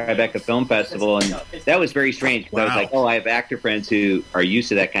at the Tribeca Film Festival, and that was very strange. Wow. I was like, oh, I have actor friends who are used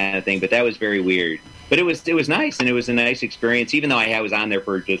to that kind of thing, but that was very weird. But it was nice, and it was a nice experience, even though I was on there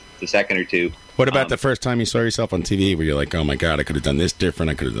for just a second or two. What about the first time you saw yourself on TV where you're like, oh, my God, I could have done this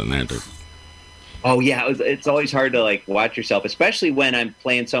different, I could have done that different? Oh, yeah, it's always hard to, like, watch yourself, especially when I'm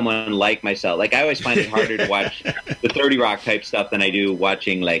playing someone like myself. Like, I always find it harder to watch the 30 Rock type stuff than I do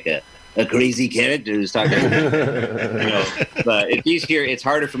watching, like, a crazy character who's talking. But it's easier. It's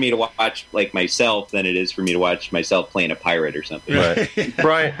harder for me to watch like myself than it is for me to watch myself playing a pirate or something. Right,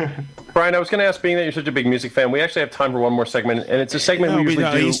 Brian. I was going to ask, being that you're such a big music fan, we actually have time for one more segment, and it's a segment we usually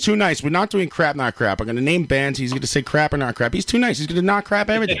do. He's too nice. We're not doing crap, not crap. I'm going to name bands. He's going to say crap or not crap. He's too nice. He's going to not crap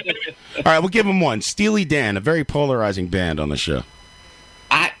everything. All right, we'll give him one. Steely Dan, a very polarizing band on the show.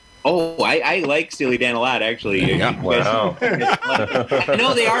 I like Steely Dan a lot, actually. Yeah. Wow. I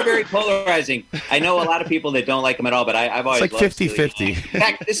know they are very polarizing. I know a lot of people that don't like them at all, but I've always loved 50-50. In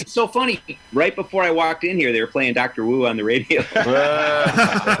fact, this is so funny. Right before I walked in here, they were playing Dr. Wu on the radio.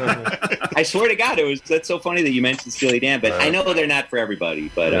 I swear to God, that's so funny that you mentioned Steely Dan, but I know they're not for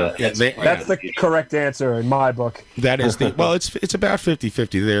everybody. But that's the correct answer in my book. That is it's about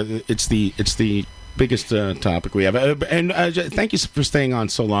 50-50. It's the biggest topic we have, and thank you for staying on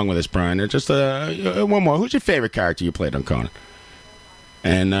so long with us, Brian. Just one more. Who's your favorite character you played on Conan?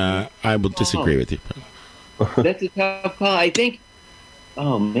 and I will disagree with you. That's a tough call. I think.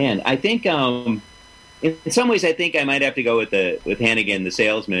 Oh man, I think. In some ways, I think I might have to go with Hannigan, the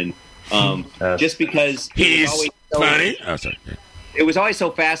salesman, just because he's always funny. Oh, sorry. It was always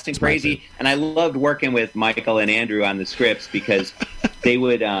so fast and crazy, and I loved working with Michael and Andrew on the scripts because they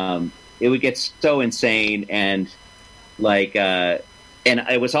would it would get so insane and like and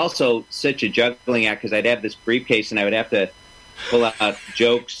it was also such a juggling act because I'd have this briefcase and I would have to pull out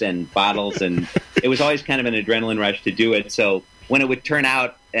jokes and bottles, and it was always kind of an adrenaline rush to do it. So when it would turn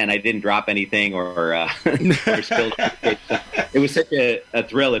out and I didn't drop anything or spilled, it was such a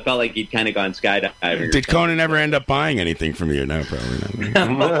thrill. It felt like he'd kind of gone skydiving. Did Conan ever end up buying anything from you? No, probably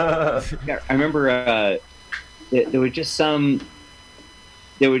not. I remember there were just so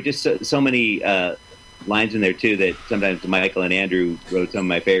many lines in there too that sometimes Michael and Andrew wrote some of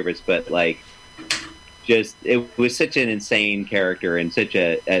my favorites, but like just it was such an insane character and such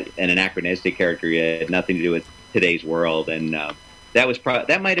an anachronistic character. It had nothing to do with today's world, and that was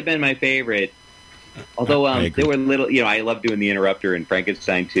that might have been my favorite. Although there were little, I love doing the Interrupter and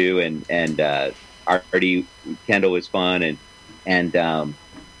Frankenstein too, and Artie Kendall was fun, and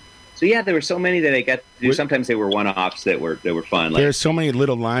so yeah, there were so many that I got to do. Sometimes they were one-offs that were fun. There's so many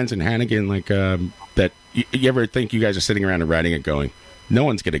little lines in Hannigan like that. You ever think you guys are sitting around and writing it, going, "No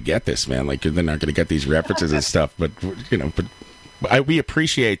one's gonna get this, man. Like they're not gonna get these references and stuff." But we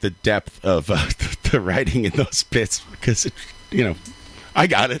appreciate the depth of the writing in those bits because I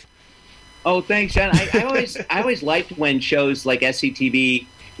got it. Oh, thanks, John. I always liked when shows like SCTV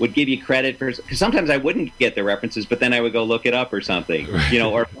would give you credit for, because sometimes I wouldn't get the references, but then I would go look it up or something.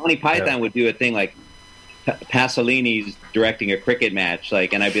 Or Monty Python would do a thing like Pasolini's directing a cricket match,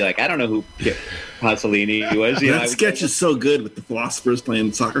 and I'd be like, I don't know who Pasolini was. That sketch is so good with the philosophers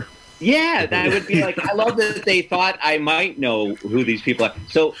playing soccer. Yeah, that would be like, I love that they thought I might know who these people are.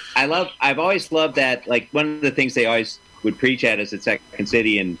 So I've always loved that. Like one of the things they always would preach at us at Second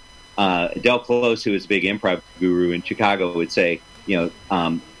City, and Del Close, who is a big improv guru in Chicago, would say,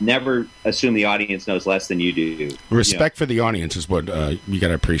 never assume the audience knows less than you do. Respect for the audience is what you got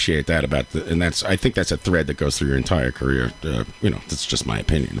to appreciate that about, and I think that's a thread that goes through your entire career. That's just my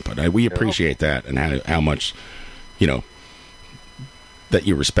opinion, but we appreciate that and how much, that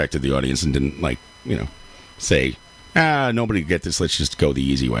you respected the audience and didn't say, nobody get this. Let's just go the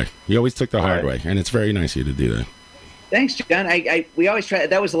easy way. You always took the hard way, and it's very nice of you to do that. Thanks, John. We always try.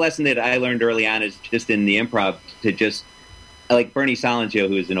 That was the lesson that I learned early on, is just in the improv to just, like Bernie Solengio,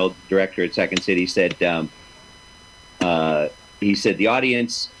 who is an old director at Second City, said, he said the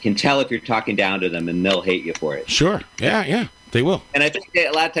audience can tell if you're talking down to them, and they'll hate you for it. Sure. Yeah, they will. And I think that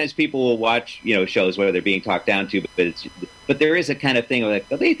a lot of times people will watch, shows where they're being talked down to, but there is a kind of thing where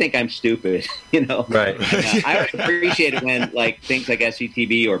they think I'm stupid, Right. I always appreciate it when things like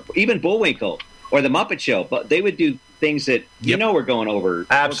SCTV or even Bullwinkle or the Muppet Show, but they would do things that we're going over.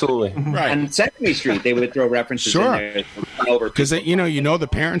 Absolutely. Right. On Sesame Street, they would throw references in there over because the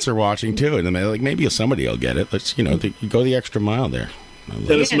parents are watching too, and they're like, maybe somebody will get it. Let's you go the extra mile there.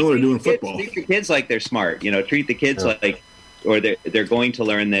 Dennis Miller doing football. Treat your kids like they're smart. Treat the kids like, or they're going to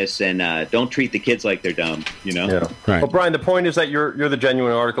learn this, and don't treat the kids like they're dumb. Yeah. Right. Well, Brian, the point is that you're the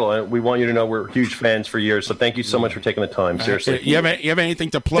genuine article, and we want you to know we're huge fans for years. So thank you so much for taking the time. Seriously. You have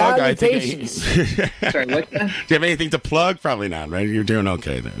anything to plug? I think. Sorry, what? Do you have anything to plug? Probably not, right? You're doing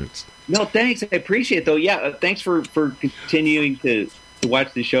okay then. No, thanks. I appreciate it, though. Yeah, thanks for continuing to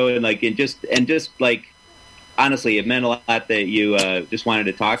watch the show and just honestly, it meant a lot that you just wanted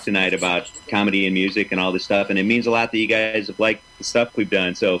to talk tonight about comedy and music and all this stuff, and it means a lot that you guys have liked the stuff we've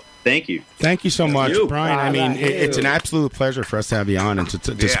done. So thank you. Thank you so much, Brian. I mean, it's an absolute pleasure for us to have you on and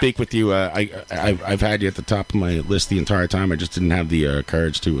to speak with you. I've had you at the top of my list the entire time. I just didn't have the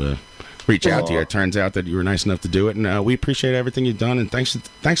courage to reach out to you. It turns out that you were nice enough to do it, and we appreciate everything you've done. And thanks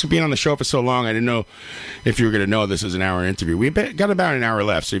for being on the show for so long. I didn't know if you were going to know this was an hour interview. We got about an hour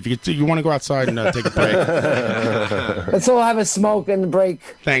left, so if you want to go outside and take a break, let's all have a smoke and a break.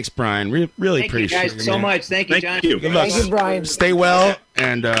 Thanks, Brian. Really appreciate it. Thank you guys so much. Thank you, John. Good luck. Thank you, Brian. Stay well.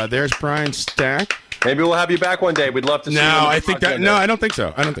 And there's Brian Stack. Maybe we'll have you back one day. We'd love to see you. I don't think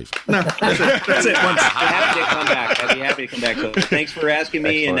so. No, that's it. I'd be happy to come back. So thanks for asking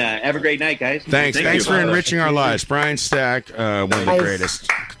me. Excellent. And have a great night, guys. Thanks for enriching our lives. Brian Stack, one of the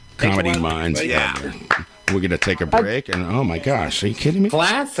greatest comedy minds out there. We're going to take a break, and oh my gosh, are you kidding me?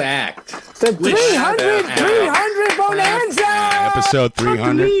 Class act. The 300 it, Bonanza! Episode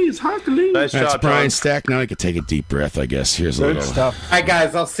 300. Nice That's job, Brian John. Stack. Now I can take a deep breath, I guess. Here's a Good little. stuff. All right,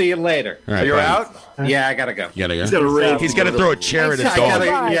 guys, I'll see you later. All right, You're buddy. out? Yeah, I gotta go. You gotta go. He's got a raid. He's gonna throw a chair at a I dog.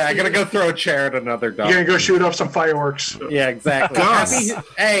 gotta, I gotta go throw a chair at another dog. You're going to go shoot off some fireworks. Yeah, exactly.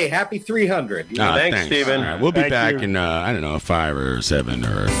 Happy 300. Ah, Thanks, Steven. All right, we'll be Thank back you. in, I don't know, 5 or 7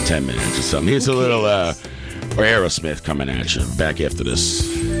 or 10 minutes or something. Here's a little Aerosmith coming at you. Back after this.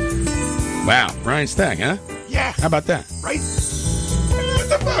 Wow, Brian Stack, huh? Yeah. How about that? Right? What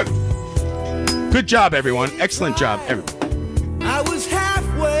the fuck? Good job, everyone. Excellent job, everyone. I was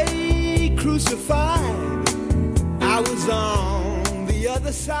halfway crucified. I was on the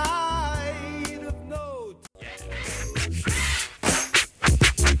other side of no.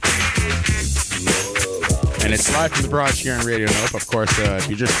 And it's live from the Barrage here on Radio Nope. Of course, if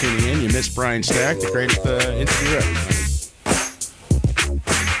you're just tuning in, you missed Brian Stack, the greatest interview ever.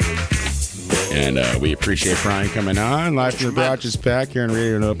 And we appreciate Brian coming on. Live from the Barrage is back here on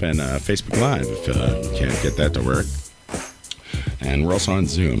Radio Nope and Facebook Live if you can't get that to work. And we're also on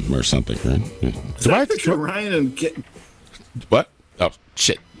Zoom or something, right? Yeah. Do I have to Picture Ryan and get What? Oh,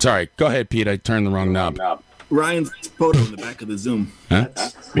 shit. Sorry. Go ahead, Pete. I turned the wrong knob. Ryan's photo in the back of the Zoom. Huh?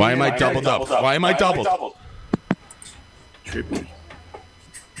 Why am I doubled up? Why am I doubled? Trippy.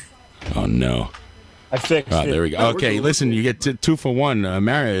 Oh, no. I fixed Oh, it. there we go. Okay, listen, you get 2 for 1.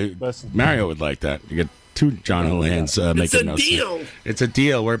 Mario would like that. You get 2 John O'Lands. It's a deal. It's a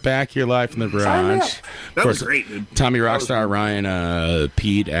deal. We're back here live from the Barrage. That was great, dude. Tommy Rockstar, Ryan,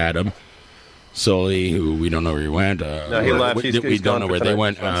 Pete, Adam, Sully, who we don't know where he went. No, he left. We He's don't gone know for where they tonight.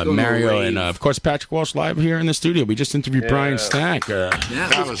 went. Let's go to a Mario rave. and, of course, Patrick Walsh live here in the studio. We just interviewed Brian Stack.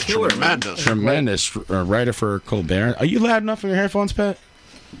 That was killer, man. tremendous. Tremendous writer for Colbert. Are you loud enough in your headphones, Pat?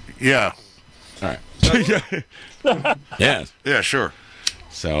 Yeah. All right. Yeah. Yeah, sure.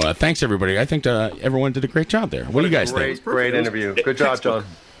 So thanks, everybody. I think everyone did a great job there. What do you guys think? Great interview. Good job, John.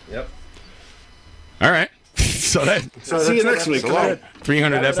 Yep. All right. So See you next week. So long.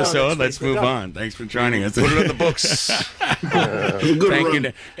 300 episode. Let's move on. Thanks for joining us. Put it in the books. Thank you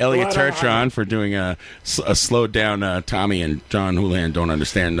to Elliot Turtron for doing a slowed down Tommy and John Houlihan don't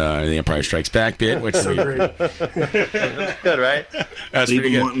understand the Empire Strikes Back bit, which is Good, right? that's Leave pretty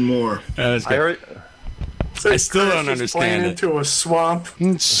him good. wanting more. That's I good. heard. I still don't Playing understand it. into a swamp.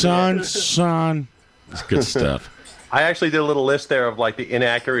 Son. It's good stuff. I actually did a little list there of like the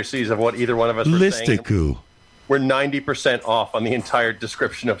inaccuracies of what either one of us were saying. Listicle. We're 90% off on the entire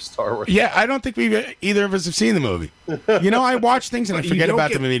description of Star Wars. Yeah, I don't think either of us have seen the movie. You know, I watch things and I You forget don't about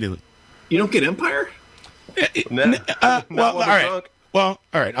get- them immediately. You don't get Empire? Not Well, when all we're right. drunk. Well,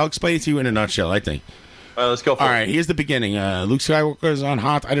 all right. I'll explain it to you in a nutshell, I think. All right, let's go for All it. right, here's the beginning. Luke Skywalker is on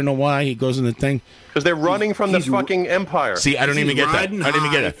Hoth. I don't know why. He goes in the thing. Because they're running from the fucking Empire. See, I don't even get that. I riding don't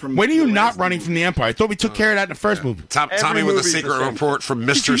even get high it. from When are you the not last running from the Empire? I thought we took care of that in the first movie. Tommy Every with a movie's the secret same. report from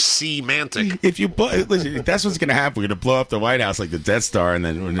Mr. C. Mantic. If you listen, that's what's going to happen. We're going to blow up the White House like the Death Star, and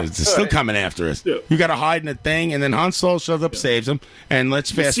then it's still coming after us. Yeah. You got to hide in a thing, and then Han Solo shows up, saves him, and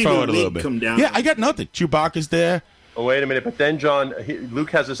let's fast see the forward a little league bit. come down. Yeah, I got nothing. Chewbacca's there. Oh, wait a minute. But then, John,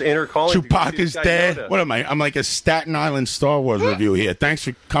 Luke has this inner calling. to go see this Chewbacca's guy there. Yoda. What am I? I'm like a Staten Island Star Wars review here. Thanks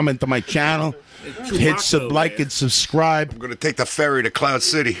for coming to my channel. Hit like and subscribe. I'm going to take the ferry to Cloud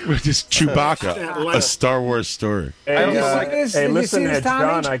City. Just Chewbacca, a Star Wars story. Hey, I also like- hey, Did you listen, see this,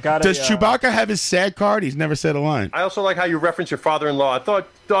 John, Tommy? I got Does Chewbacca have his SAG card? He's never said a line. I also like how you reference your father-in-law. I thought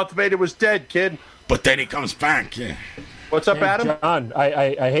Darth Vader was dead, kid. But then he comes back. Yeah. What's up, Adam? John,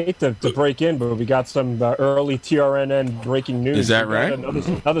 I hate to break in, but we got some early TRNN breaking news. Is that We got right?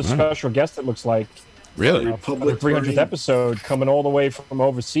 Another special guest, it looks like. Really? For the 300th episode coming all the way from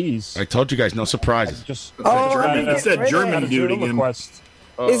overseas. I told you guys, no surprises. Just It's that German dude again. request.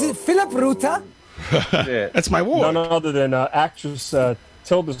 Is it Philip Ruta? That's my ward. None other than actress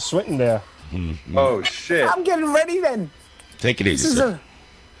Tilda Swinton there. Oh, shit. I'm getting ready then. Take it easy, This is sir.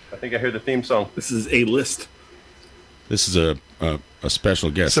 I think I heard the theme song. This is a list. This is a special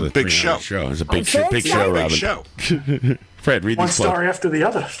guest. It's a of the big 300 show. It's a big, Okay, big yeah. show, Big Robin. show. Fred, read One these star plugs. after the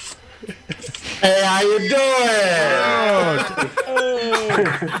other. Hey, how you doing?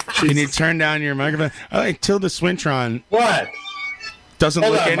 Can you turn down your microphone? I like Tilda Swinton. What? Doesn't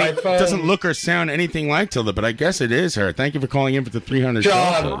Hold look on, my phone. doesn't look or sound anything like Tilda, but I guess it is her. Thank you for calling in for the 300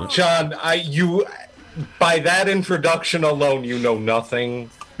 show. John, you by that introduction alone, you know nothing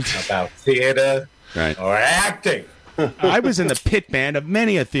about theater Right. or acting. I was in the pit band of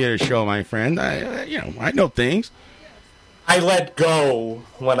many a theater show, my friend. I know things. I let go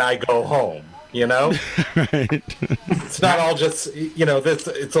when I go home. You know, Right. it's not all just this.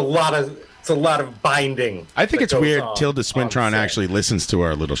 It's a lot of it's a lot of binding. I think that it's goes weird on Tilda Swintron actually listens to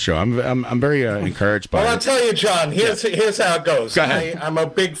our little show. I'm very encouraged by Well, it. I'll tell you, John. Here's how it goes. Go ahead. I'm a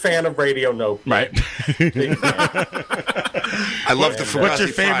big fan of Radio Nope. Right. I love the Fugazi What's your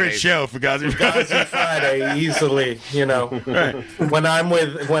favorite Fridays. show, Fugazi Friday? Fugazi Friday, easily. You know, when I'm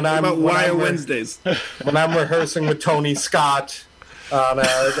Wednesdays. When I'm rehearsing with Tony Scott,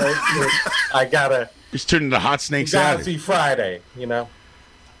 I gotta. Just turn into Hot Snake Saturday. Fugazi Friday. You know.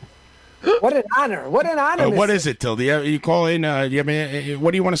 What an honor! What an honor! What Mr. is it, Tilda? You call in. Do you have any, what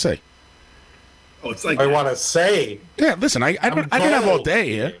do you want to say? Oh, it's like I want to say. Yeah, listen. I don't have all day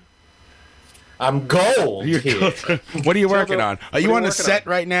here. I'm gold. Here. What are you working on? Are you on a set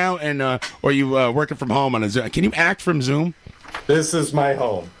right now, and or are you working from home on a Zoom? Can you act from Zoom? This is my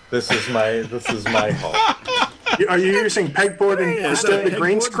home. This is my home. Are you using pegboard instead of the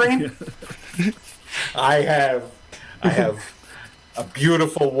green screen? I have a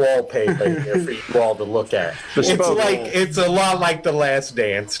beautiful wallpaper here for you all to look at. It's a lot like The Last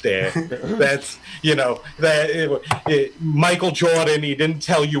Dance there. That's Michael Jordan. He didn't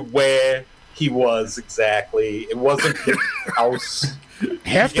tell you where he was exactly. It wasn't his house.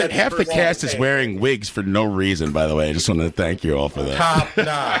 Half the cast is wearing wigs for no reason. By the way, I just want to thank you all for that. Top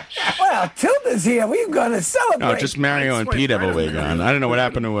notch. Well, Tilda's here. We're gonna celebrate. No, just Mario and Pete have a wig on. I don't know what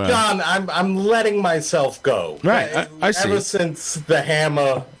happened to. John, I'm letting myself go. Right, I see. Ever since the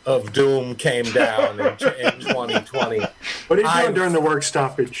hammer of doom came down in 2020. What are you doing during the work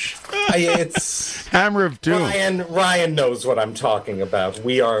stoppage? It's Hammer of Doom. Ryan knows what I'm talking about.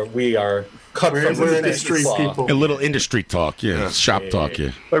 We are cut from the industry people. A little industry talk, shop talk,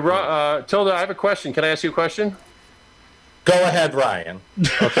 yeah. Wait, Tilda, I have a question. Can I ask you a question? Go ahead, Ryan.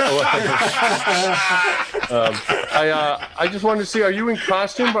 I just wanted to see, are you in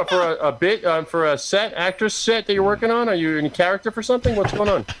costume but for a bit, for a actress set that you're working on? Are you in character for something? What's going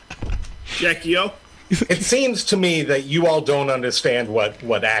on? Jackie O. It seems to me that you all don't understand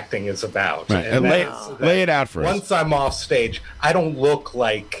what acting is about. Right. And lay it out for us. Once I'm off stage, I don't look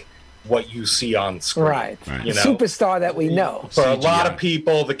like what you see on screen. Right. You know? Superstar that we know. For a lot of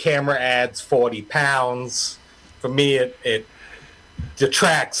people, the camera adds 40 pounds. For me, it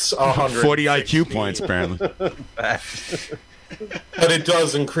detracts 100. 40 IQ points, apparently. But it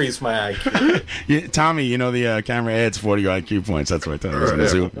does increase my IQ. Yeah, Tommy, the camera adds 40 IQ points. That's what I thought.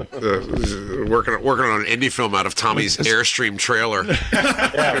 Working on an indie film out of Tommy's Airstream trailer.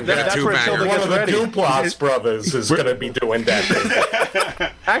 That's where Tilda One gets of the ready. Duplass brothers is going to be doing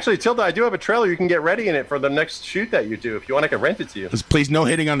that. Actually, Tilda, I do have a trailer. You can get ready in it for the next shoot that you do. If you want, I can rent it to you. Please, no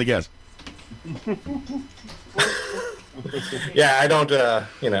hitting on the guest. Yeah, I don't,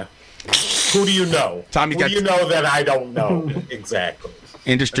 Who do you know? Tommy Who do you know that I don't know exactly?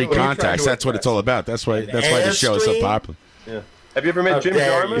 Industry contacts. That's what it's all about. That's why the show is so popular. Yeah. Have you ever met Jim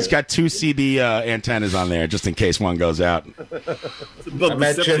Jarmusch? He's got 2 CD antennas on there just in case one goes out. I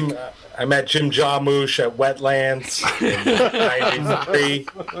met Jim Jarmusch at Wetlands in '93.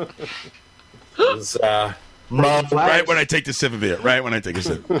 It was right when I take the sip of it. Right when I take a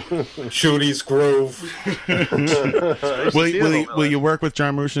sip. Shooty's Groove. Will you work with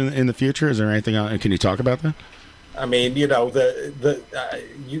Jarmusch in the future? Is there anything else? Can you talk about that? I mean, the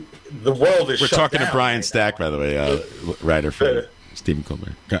world is. We're shut talking down to Brian right Stack, by the way, writer for Stephen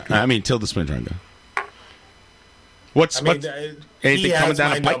Colbert. I mean, Tilda Swintron. Anything coming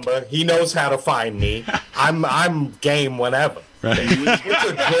down the pike? Number. He knows how to find me. I'm game whenever. Right. It's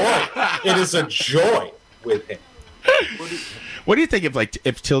a joy. It is a joy with him. What do you think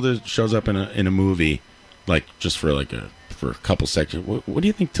if Tilda shows up in a movie, just for a couple seconds? What do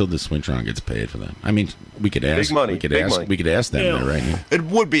you think Tilda Swintron gets paid for that? I mean, we could ask. Big money. We could ask them there right now. It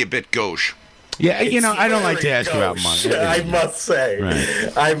would be a bit gauche. Yeah, I don't like to ask you about money. I must say,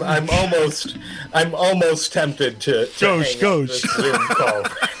 right. I'm almost tempted to hang up this Zoom call.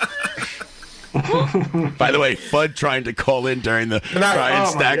 By the way, Fudd trying to call in during the Brian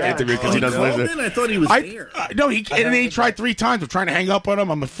Stack interview because he doesn't listen. I thought he was there. No, and then he tried 3 times. I'm trying to hang up on him.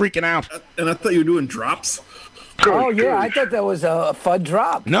 I'm freaking out. And I thought you were doing drops. Oh yeah, I thought that was a Fudd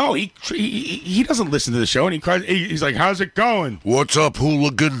drop. No, he doesn't listen to the show, and he's like, "How's it going? What's up,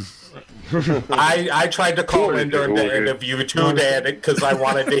 hooligan?" I tried to call in during the interview too, Dad, because I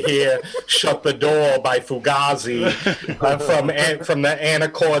wanted to hear "Shut the Door" by Fugazi from the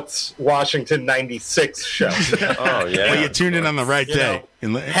Anacortes, Washington '96 show. Oh yeah, well, you tuned in on the right day.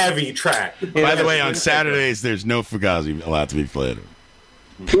 Heavy track. By the way, on Saturdays there's no Fugazi allowed to be played.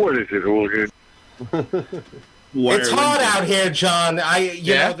 What is it, hooligan? It's hard out here, John.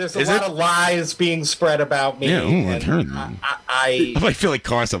 You know, there's a lot of lies being spread about me. Yeah, I've heard that. I feel like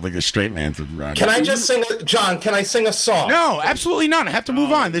calling stuff like the straight man for Roger. Can I just sing, John? Can I sing a song? No, absolutely not. I have to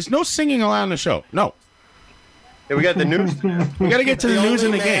move on. There's no singing allowed on the show. No. Yeah, we got the news. We got to get to the news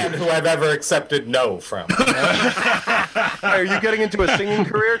in the game. Who I've ever accepted no from. Are you getting into a singing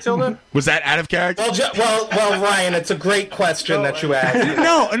career, Tilda? Was that out of character? Well, Ryan, it's a great question that you asked.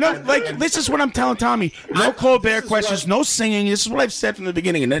 No, like this is what I'm telling Tommy. No Colbert questions, no singing. This is what I've said from the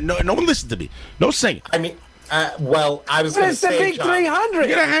beginning, and no one listened to me. No singing. I mean, I was going to say, it's the big John, 300.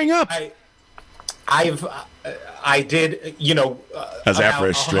 You gotta hang up. I did, As after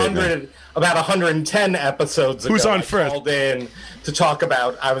a straight man. About 110 episodes ago. Who's on I first? Called in to talk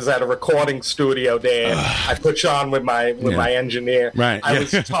about. I was at a recording studio there. I put you on with my engineer. Right. I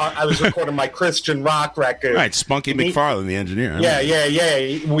was recording my Christian rock record. Right, Spunky McFarlane, the engineer. Yeah.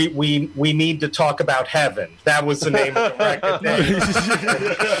 We need to talk about heaven. That was the name of the record.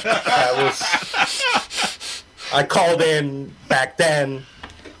 I called in back then.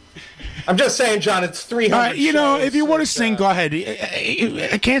 I'm just saying, John, it's 300 shows, if you want to sing, go ahead.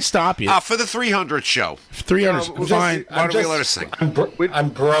 I can't stop you. For the 300 show. 300, fine. Why don't we let her sing? I'm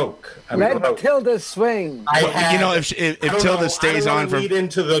broke. Let Tilda swing. If Tilda stays on for... lead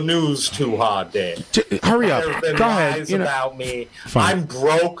into the news too hard, there. Hurry up. Go ahead. About me. Fine. I'm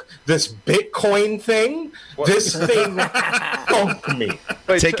broke. This Bitcoin thing, this thing funked me.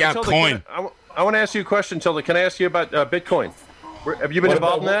 Take out Tilda, coin. I want to ask you a question, Tilda. Can I ask you about Bitcoin? Have you been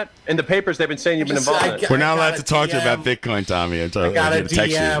involved in that? In the papers, they've been saying you've been involved in it. We're not allowed to talk to you about Bitcoin, Tommy. I got a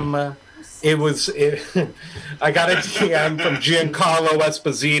DM. I got a DM from Giancarlo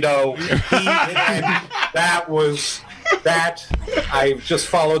Esposito. I just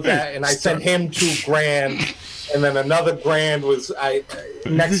followed that, and I sent him $2,000, and then another $1,000 was.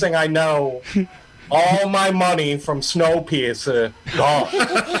 Next thing I know, all my money from Snowpiercer gone.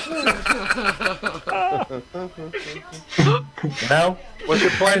 What's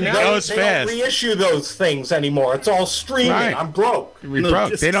your plan now? They don't reissue those things anymore. It's all streaming. Right. I'm broke. You're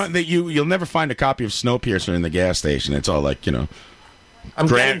broke. You'll never find a copy of Snowpiercer in the gas station. It's all like I'm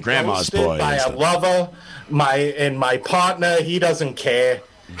grandma's boy. By a lover, my partner. He doesn't care.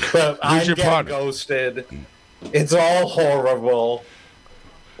 But I'm getting ghosted. It's all horrible.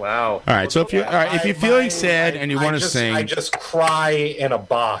 Wow. All right. So if you're feeling sad and you want to sing, I just cry in a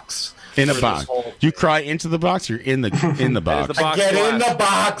box. In a box. You cry into the box. Or you're in the box. I get in the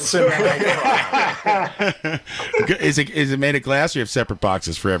box. And Is it made of glass? Or you have separate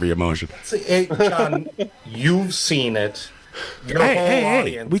boxes for every emotion. John, you've seen it.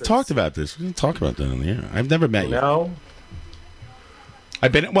 Hey! We talked about this. We didn't talk about that on the air. I've never met you. No.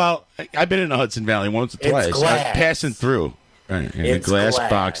 I've been in the Hudson Valley once or twice. It's glass. I'm passing through. Right, in the glass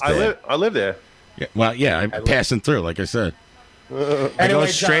box there. I live there. Yeah, well, yeah, I'm passing through, like I said. I go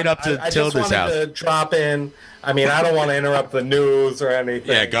straight up to Tilda's house. I just wanted to drop in. I mean, I don't want to interrupt the news or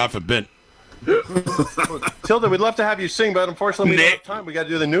anything. Yeah, God forbid. Tilda, we'd love to have you sing, but unfortunately, we don't have time. We got to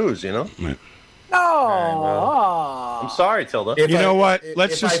do the news, Right. Oh. I'm sorry, Tilda. You know what?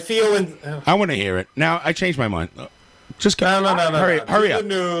 Let's just. I want to hear it. Now, I changed my mind. Just go. No. Hurry up. Do the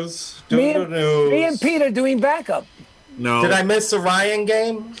news. Me and Pete are doing backup. No. Did I miss the Ryan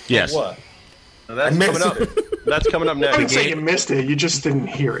game? Yes. Or what? That's coming up. That's coming up next. I didn't say you missed it. You just didn't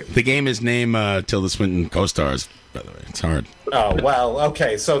hear it. The game is named Tilda Swinton co-stars, by the way. It's hard. Oh, well,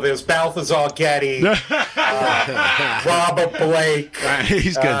 okay. So there's Balthazar Getty, Robert Blake.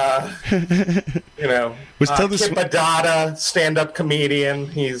 He's good. Was Tilda Kip Adada, stand-up comedian.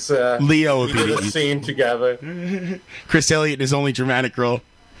 He's Leo. We did a scene together. Chris Elliott in his only dramatic role.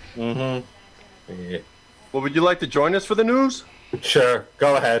 Mm-hmm. Yeah. Well, would you like to join us for the news? Sure,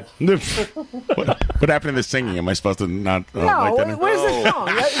 go ahead. What happened to the singing? Am I supposed to not? No, where's the song?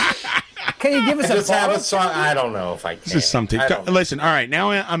 Can you give us a song? I don't know if I can. This is something. Listen, all right.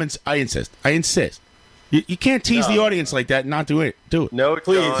 Now I insist. You can't tease the audience like that and not do it. Do it. No,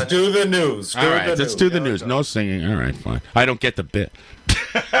 please do the news. All right, let's do the news. No singing. All right, fine. I don't get the bit.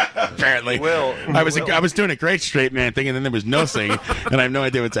 Apparently, I was doing a great straight man thing, and then there was no singing, and I have no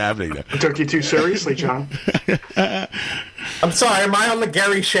idea what's happening there. I took you too seriously, John. I'm sorry. Am I on the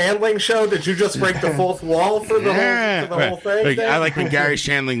Gary Shandling show? Did you just break the fourth wall for the whole thing? I like when Gary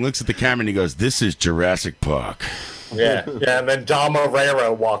Shandling looks at the camera and he goes, "This is Jurassic Park." Yeah, and then Dom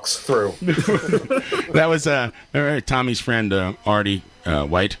Herrera walks through. That was Tommy's friend Artie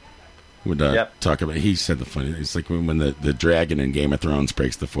White. would talk about. He said the funny. It's like when the dragon in Game of Thrones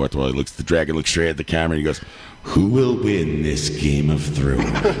breaks the fourth wall. The dragon looks straight at the camera and he goes, "Who will win this Game of Thrones?"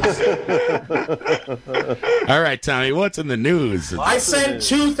 All right, Tommy, what's in the news? I sent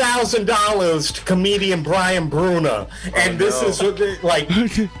 $2,000 to comedian Brian Bruner, and this is like.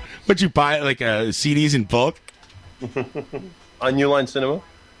 What'd you buy? Like CDs in bulk? On Uline Cinema.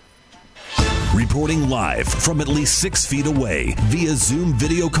 Reporting live from at least 6 feet away via Zoom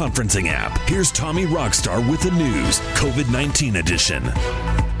video conferencing app. Here's Tommy Rockstar with the news, COVID-19 edition.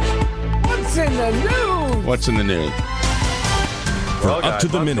 What's in the news? What's in the news? For up to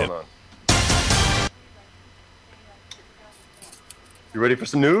the minute. You ready for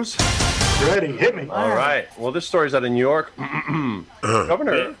some news? Ready, hit me. All right. Well, this story's out of New York.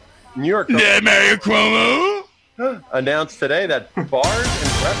 Governor, New York. Mayor Cuomo announced today that bars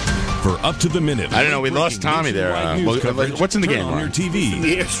and restaurants. For up to the minute. I don't know. We lost Tommy there. What's in the game? On your TV.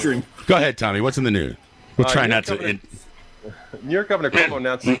 The Airstream. Go ahead, Tommy. What's in the news? We'll try not to. New York Governor Cuomo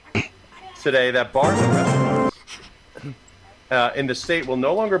announced today that bars and restaurants in the state will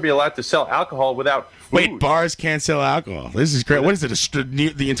no longer be allowed to sell alcohol without food. Wait, bars can't sell alcohol. This is great. What is it?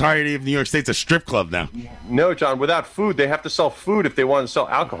 The entirety of New York State's a strip club now. No, John. Without food, they have to sell food if they want to sell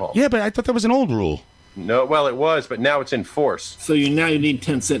alcohol. Yeah, but I thought that was an old rule. No, well, it was, but now it's in force. So you need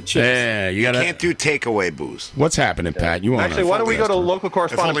 10-cent chips. Yeah, you can't do takeaway booze. What's happening, Pat? You want Actually, why don't we go to local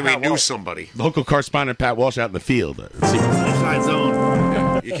correspondent? If only we knew somebody. Local correspondent Pat Walsh out in the field.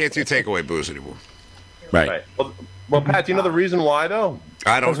 You can't do takeaway booze anymore. Right. Well, Pat, do you know the reason why, though?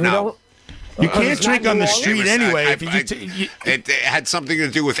 I don't know. You can't drink on the street anyway. It had something to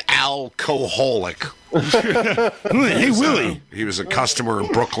do with alcoholic. Hey, Willie. He was a customer in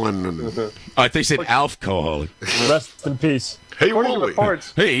Brooklyn. And I think they said alcoholic. Rest in peace. Hey, Willie.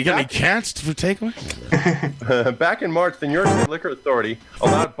 Hey, you got any cats for takeaway? Back in March, the New York State Liquor Authority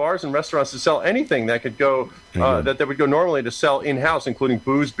allowed bars and restaurants to sell anything that could go that would go normally to sell in-house, including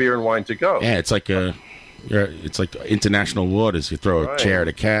booze, beer, and wine to go. Yeah, it's like it's like international waters. You throw a chair at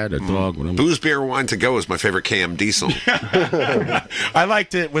a cat, a dog, whatever. Booze, beer, wine to go is my favorite KMD song. I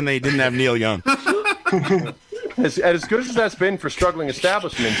liked it when they didn't have Neil Young. As good as that's been for struggling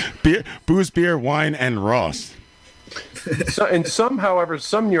establishments, booze, beer, wine, and Ross. However,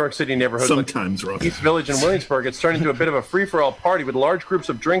 some New York City neighborhoods, sometimes Ross, East Village and Williamsburg, it's turned into a bit of a free-for-all party with large groups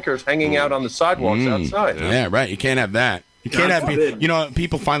of drinkers hanging out on the sidewalks outside. Yeah, right. You can't have that. You can't have,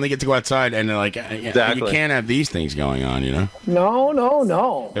 people finally get to go outside and they're like, you can't have these things going on, you know?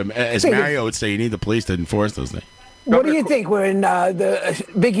 No. As Mario would say, you need the police to enforce those things. What do you think? We're in the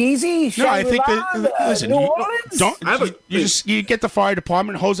Big Easy? No, I think that, listen, New Orleans? You get the fire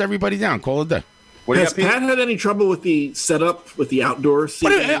department, hose everybody down, call it day. Has Pat had any trouble with the setup, with the outdoor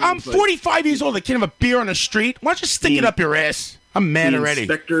seating? I'm 45 years old. I can't have a beer on the street. Why don't you stick it up your ass? I'm mad already.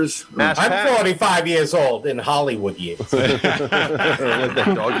 Inspectors. I'm 45 years old in Hollywood years.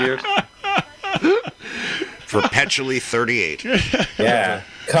 Dog years. Perpetually 38. Yeah.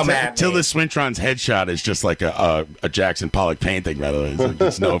 Come at me. Tilda Swintron's headshot is just like a Jackson Pollock painting, by the way.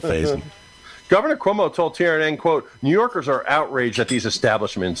 It's no face. Governor Cuomo told TRN, quote, New Yorkers are outraged at these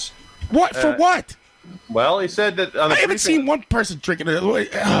establishments. What? For what? Well, he said that on I haven't seen one person drinking it.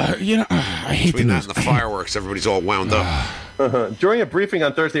 I hate Between that and the fireworks, everybody's all wound up. During a briefing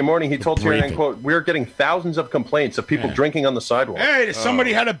on Thursday morning, he told TRN, quote, we're getting thousands of complaints of people drinking on the sidewalk. Hey,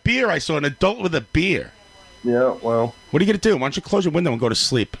 somebody had a beer. I saw an adult with a beer. Yeah, well. What are you going to do? Why don't you close your window and go to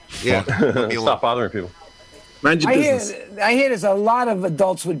sleep? Yeah. Stop bothering people. Mind your business. I hear there's a lot of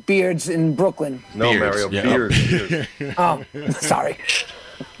adults with beards in Brooklyn. No, Mario, beards. Oh, sorry.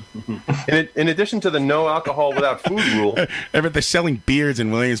 In addition to the no alcohol without food rule, they're selling beards in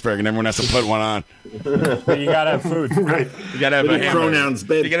Williamsburg, and everyone has to put one on. But you gotta have food, right? You gotta have a hamburger. Pronouns,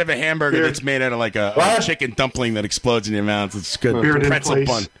 baby. You gotta have a hamburger that's made out of like a chicken dumpling that explodes in your mouth. It's good. Beard Pretzel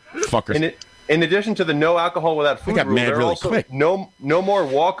bun, fuckers. In addition to the no alcohol without food got rule, mad there are really also quick. no more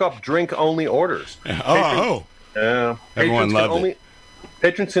walk-up drink-only orders. Everyone loved it.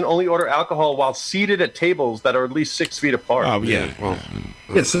 Patrons can only order alcohol while seated at tables that are at least 6 feet apart. Oh, yeah. Well,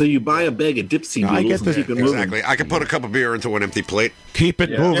 yeah, so you buy a bag of Dipsy Doodles I get and keep it moving. Exactly. I can put a cup of beer into an empty plate. Keep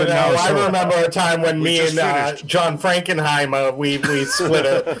it moving. I remember a time when me and John Frankenheimer, we split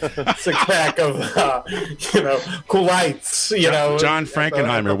a six-pack of, Cool Lights, John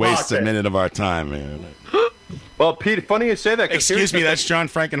Frankenheimer wastes a minute of our time, man. Well, Pete, funny you say that. Excuse me, that's John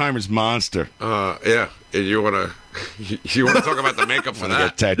Frankenheimer's Monster. Yeah. You want to talk about the makeup for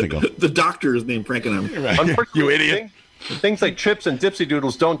that? Get technical. The doctor is named Frankenheimer. Right. You idiot. Things like chips and Dipsy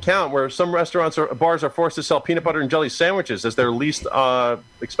Doodles don't count, where some restaurants or bars are forced to sell peanut butter and jelly sandwiches as their least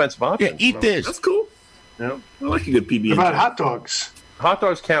expensive option. Yeah, eat this. That's cool. Yeah. I like a good PB. What about hot dogs? Hot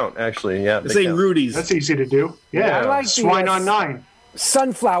dogs count, actually. Yeah, This ain't Rudy's. That's easy to do. Yeah, I like the, swine on 9.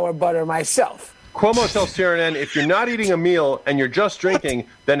 Sunflower butter myself. Cuomo tells TRN, if you're not eating a meal and you're just drinking,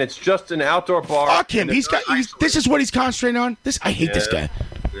 then it's just an outdoor bar. Fuck him. This is what he's concentrating on. I hate this guy.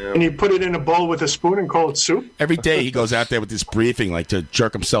 Yeah. And you put it in a bowl with a spoon and call it soup? Every day he goes out there with this briefing, like to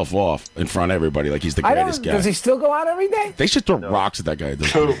jerk himself off in front of everybody, like he's the greatest guy. Does he still go out every day? They should throw rocks at that guy.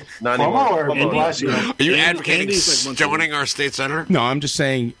 Not anymore. Are you advocating stoning our state senator? No, I'm just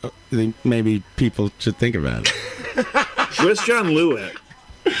saying maybe people should think about it. Where's John Liu at?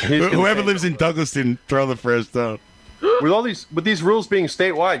 Whoever lives in Douglaston, throw the first stone. With these rules being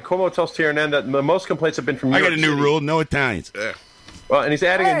statewide, Cuomo tells TRN that the most complaints have been from New York I got a new City. rule: no Italians. Yeah. Well, and he's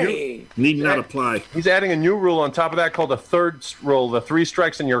adding a new need not apply. He's adding a new rule on top of that called the third rule, the 3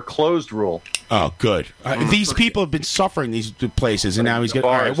 strikes and you're closed rule. Oh, good. These people have been suffering these places, and now he's getting.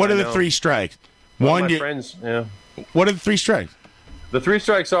 All right, what are the 3 strikes? One, my friends. Yeah. What are the 3 strikes? The 3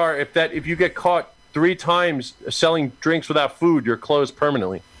 strikes are if you get caught 3 times selling drinks without food, you're closed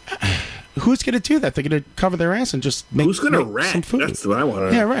permanently. Who's going to do that? They're going to cover their ass and just make. Who's going to make rat? some food. That's what I want to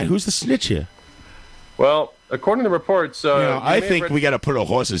know. Yeah, right. Who's the snitch here? Well, according to reports, I think we got to put a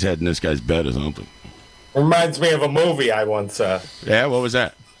horse's head in this guy's bed or something. Reminds me of a movie I once saw. Yeah, what was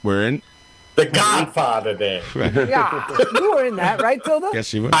that? We're in The Godfather there. Yeah, you were in that, right, Tilda?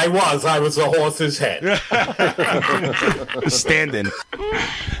 Yes, you were. I was the horse's head. Stand-in.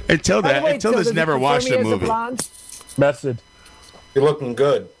 Until Tilda's never watched the movie. Method. You're looking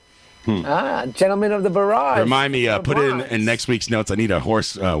good. Gentlemen of the Barrage. Remind me, put it in next week's notes. I need a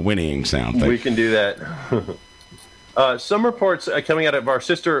horse whinnying sound. We can do that. Some reports coming out of our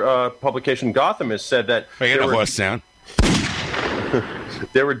sister publication Gotham has said that horse sound.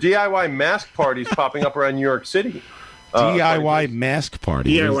 There were DIY mask parties popping up around New York City. DIY mask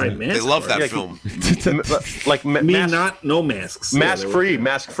party. DIY mask. They love that party. film. Like no masks. Mask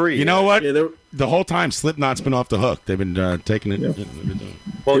free. You know what? The whole time, Slipknot's been off the hook. They've been taking it.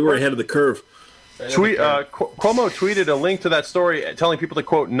 Well, they were ahead of the curve. Cuomo tweeted a link to that story telling people to,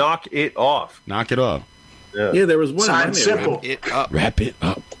 quote, knock it off. Knock it off. Yeah, there was one. Sounds simple. Wrap it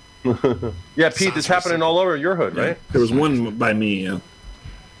up. Yeah, Pete, this happening all over your hood, right? There was one by me, yeah.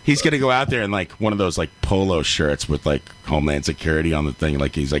 He's gonna go out there in like one of those like polo shirts with like Homeland Security on the thing.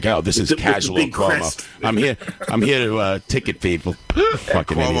 Like he's like, oh, this is casual Cuomo. I'm here to ticket people.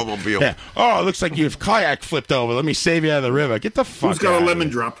 Fucking Cuomo-mobile. Yeah. Oh, it looks like you've kayak flipped over. Let me save you out of the river. Get the fuck. Who's got out a of lemon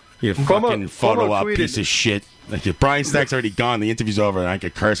here. drop? You fucking photo Cuomo op tweeted- piece of shit. Like if Brian Stack's already gone. The interview's over, and I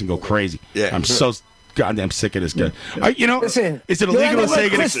could curse and go crazy. Yeah. I'm so goddamn sick of this guy. Listen, is it you're illegal to ending say?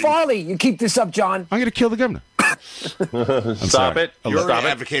 like Chris Farley, you keep this up, John. I'm gonna kill the governor. Stop it. You're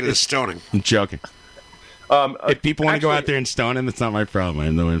advocating the stoning. I'm joking. If people want to go out there and stone him, that's not my problem. I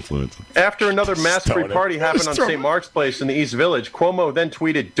have no influence. After another mask-free Stone it. party happened on Stone St. it. Mark's Place in the East Village, Cuomo then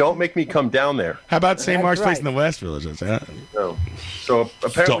tweeted, "Don't make me come down there." How about St. That's Mark's Place right. in the West Village? No. So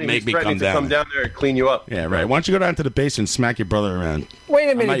apparently Don't make he's me threatening come to come down there and clean you up. Yeah, right. Why don't you go down to the base and smack your brother around? Wait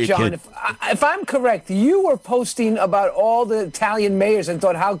a I'm not minute, your John. kid. If I'm correct, you were posting about all the Italian mayors and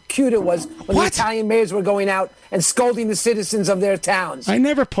thought how cute it was when the Italian mayors were going out and scolding the citizens of their towns. I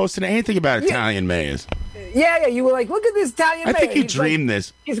never posted anything about Italian mayors. Yeah, you were like, look at this Italian I mayor. think you He's like- dreamed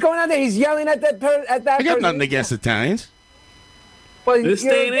this. He's going out there. He's yelling at that. I got nothing against Italians. Well, This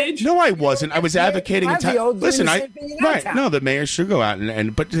day and age? No, I wasn't. I was advocating. Fabio doing Listen, the I same thing in our right. town. No, the mayors should go out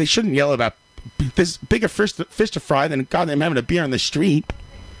but they shouldn't yell about. There's bigger fish to fry than goddamn having a beer on the street.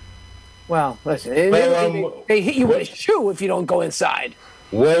 Well, listen, Well, they hit you with a shoe if you don't go inside.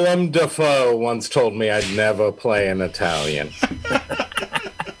 Willem Dafoe once told me I'd never play an Italian.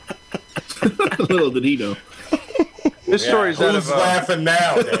 Little did he know. This story's out Who's of laughing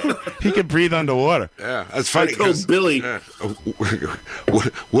now? Dave? He can breathe underwater. Yeah, that's funny. I told 'cause, Billy.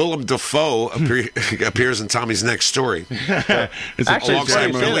 Willem Dafoe appears in Tommy's next story. It's Actually, alongside it's funny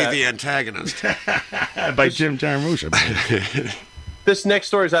you say Billy that. the antagonist. by Jim Jarmusch. This next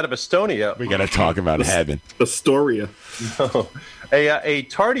story is out of Estonia. We got to talk about heaven. Astoria. A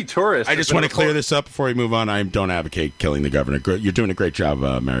tardy tourist. I just want to clear this up before we move on. I don't advocate killing the governor. You're doing a great job,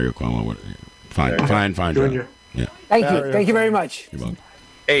 Mario Cuomo. Fine job. Junior. Yeah. Thank you very much. You're welcome.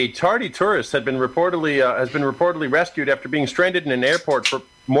 A tardy tourist has been reportedly rescued after being stranded in an airport for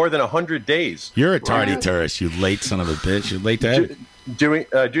more than 100 days. You're a tardy tourist, you late son of a bitch. You're late to heaven. Due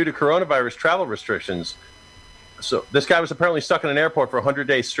to coronavirus travel restrictions. So this guy was apparently stuck in an airport for 100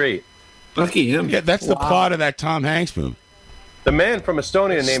 days straight. Lucky him. Yeah, that's the plot of that Tom Hanks movie. The man from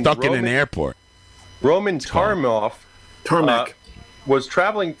Estonia named Stuck in Roman, an airport. Roman Tarmov. Tarmac. was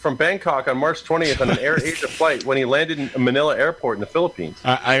traveling from Bangkok on March 20th on an Air Asia flight when he landed in Manila Airport in the Philippines.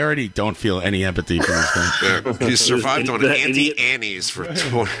 I already don't feel any empathy for this guy. He survived on Auntie Annie's for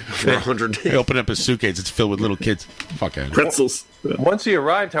 100 days. He opened up his suitcase. It's filled with little kids. Fuck out. Pretzels. Once he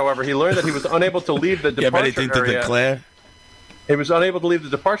arrived, however, he learned that he was unable to leave the departure area. Declare? He was unable to leave the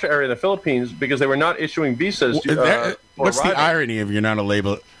departure area in the Philippines because they were not issuing visas. What's the irony of you're not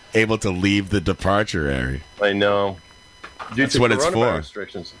able to leave the departure area? I know. That's what it's for.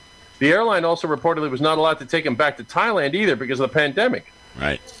 Restrictions. The airline also reportedly was not allowed to take him back to Thailand either because of the pandemic.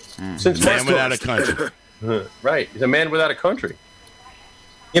 Right. Since man without a country. Right. He's a man without a country.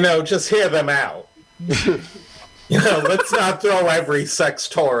 Just hear them out. Let's not throw every sex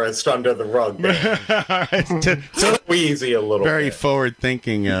tourist under the rug. So easy a little Very bit.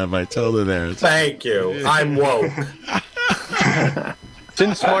 forward-thinking Vitola there. Thank you. I'm woke.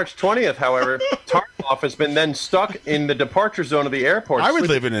 Since March 20th, however, Tarnoff has been then stuck in the departure zone of the airport. I would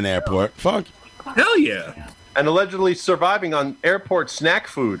live in an airport. Fuck. Hell yeah. And allegedly surviving on airport snack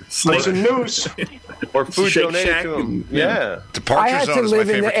food. There's a noose. Or food Shake donated Shack to him. and- Yeah. I had to live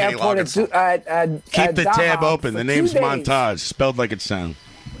in the airport at Keep the tab Dahab open. for The name's 2 days. Montage, spelled like it sounds.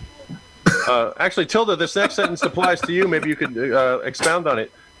 Actually, Tilda, this next sentence applies to you. Maybe you could expound on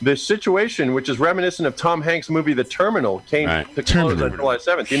it. The situation, which is reminiscent of Tom Hanks' movie The Terminal, came to close on July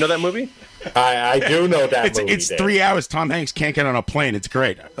 7th. Do you know that movie? I do know that movie. It's 3 hours. Tom Hanks can't get on a plane. It's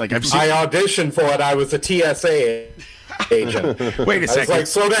great. Like I've seen. I auditioned for it. I was a TSA agent. Wait a I was second. like,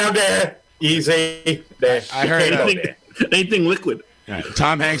 slow down there. Easy. There. I heard anything liquid. Yeah,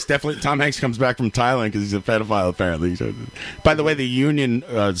 Tom Hanks comes back from Thailand because he's a pedophile, apparently. So, by the way, the union,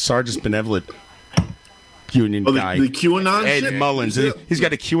 Sergeant Benevolent union guy, the QAnon Ed shit? Mullins, he's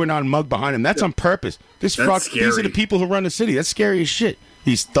got a QAnon mug behind him. That's on purpose. These That's are the scary. people who run the city. That's scary as shit.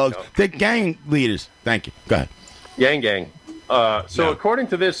 These thugs, they're gang leaders. Thank you. Go ahead. Yang Gang. According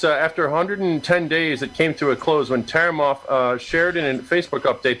to this, after 110 days, it came to a close when Tarnoff shared in a Facebook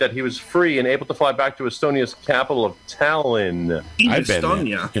update that he was free and able to fly back to Estonia's capital of Tallinn. I've been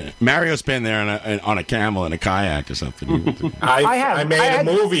there. Yeah. Mario's been there on a camel and a kayak or something. I made a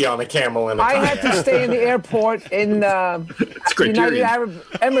movie on a camel and a I kayak. had to stay in the airport in United Criterion. Arab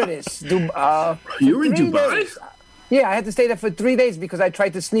Emirates. You were in 3 Dubai? days. Yeah, I had to stay there for 3 days because I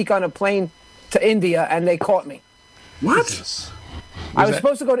tried to sneak on a plane to India and they caught me. What? I was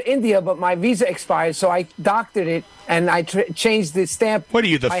supposed to go to India, but my visa expired, so I doctored it and I changed the stamp. What are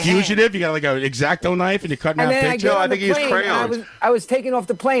you, the by fugitive? You got like an X-Acto knife and you're cutting hand. out And then pictures? I get on the plane, I was taken off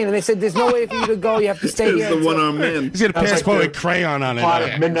the plane, and they said, "There's no way for you to go. You have to stay here." the one-armed man. He's got a passport with crayon on it. Plot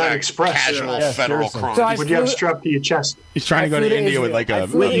of Midnight Express. Casual federal crime. So I Would you have flew- strapped to your chest? He's trying to go to India with like a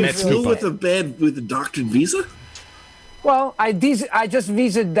Wait, you med flew scoop. with a doctored visa? Well, I just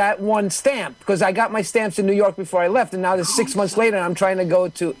visaed that one stamp because I got my stamps in New York before I left, and now this 6 months later, I'm trying to go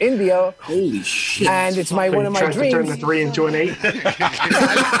to India. Holy shit! And it's one of my Trying to turn dreams. the 3 into an 8.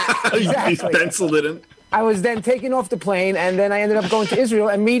 Exactly. You penciled it in. I was then taken off the plane, and then I ended up going to Israel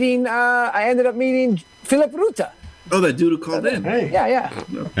and meeting. I ended up meeting Philip Ruta. Oh, that dude who called in. Hey. Yeah.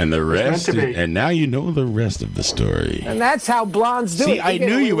 And the rest, meant to be. and now you know the rest of the story. And that's how blondes do it. See, We I get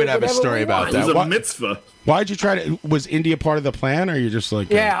knew away you would with have a whatever story we about want. It was that. a Why, mitzvah. why'd you try to? Was India part of the plan, or you just like?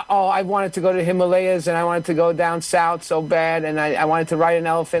 Yeah. Oh, I wanted to go to the Himalayas, and I wanted to go down south so bad, and I wanted to ride an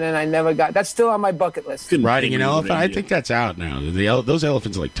elephant, and I never got. That's still on my bucket list. Riding an elephant? I think that's out now. Those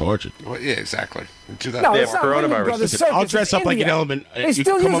elephants are like tortured. Well, yeah, exactly. Do that. No, They it's have not Ringling coronavirus. Brothers Listen, I'll Circus, dress it's up like an India. elephant. They You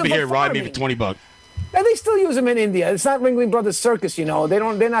still come use over them here, for ride me for farming. $20. And they still use them in India. It's not Ringling Brothers Circus, you know. They're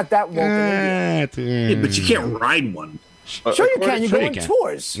not that woke in India. Yeah, but you can't ride one. Sure you can. You go on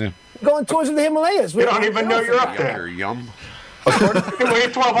tours. Yeah. You go on tours in the Himalayas. You don't even know you're up there. Yum. You weigh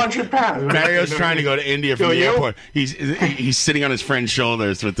 1,200 pounds. Mario's trying to go to India from Do the you? airport. He's sitting on his friend's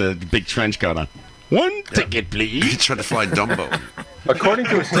shoulders with the big trench coat on. One ticket, please. He's trying to fly Dumbo. According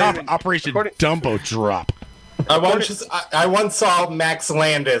to a Top statement, Operation Dumbo drop. I once saw Max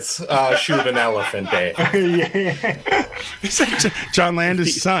Landis shoot an elephant, Dave. He's like John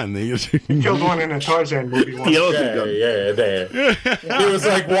Landis' son. Killed one in a Tarzan movie once. The elephant gun. there. He was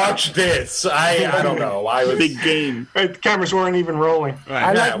like, "Watch this." I don't know. I was Big game. The cameras weren't even rolling.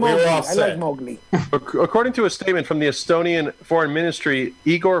 I like we were Mowgli. all I like set. Mowgli. according to a statement from the Estonian Foreign Ministry,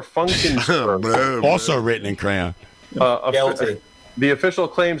 Igor Funkensberg, Also written in crayon. guilty. the official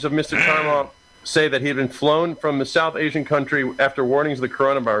claims of Mr. Tarnoff say that he had been flown from the South Asian country after warnings of the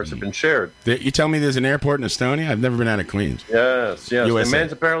coronavirus had been shared. You tell me there's an airport in Estonia? I've never been out of Queens. Yes. The USA.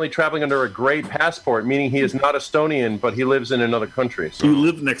 man's apparently traveling under a gray passport, meaning he is not Estonian, but he lives in another country. So. You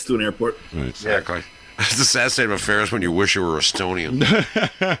live next to an airport. Exactly. It's the sad state of affairs when you wish you were Estonian.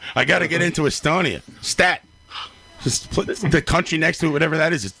 I got to get into Estonia. Stat. Just put the country next to it, whatever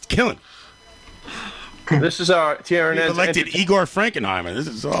that is. It's killing. This is our TRNN. We've elected Igor Frankenheimer. This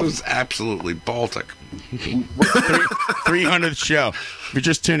is absolutely Baltic. 300th show. If you're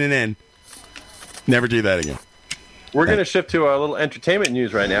just tuning in, never do that again. We're going to shift to a little entertainment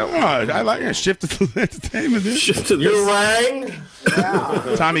news right now. Oh, I like to shift to entertainment. You rang?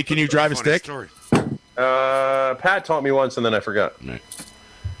 Tommy, can you drive a stick? Pat taught me once, and then I forgot. Can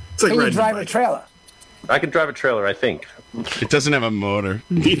you drive a trailer? I can drive a trailer, I think. It doesn't have a motor.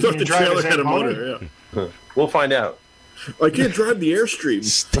 He thought the trailer had a motor. Yeah. We'll find out. I can't drive the Airstream.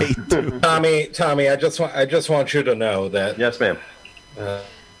 Stay tuned. Tommy, I just want you to know that. Yes, ma'am.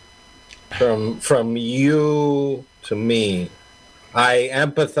 From you to me, I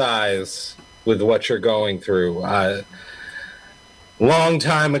empathize with what you're going through. Long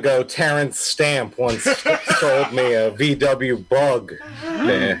time ago, Terrence Stamp once sold me a VW Bug.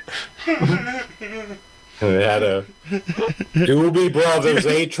 It had a Doobie Brothers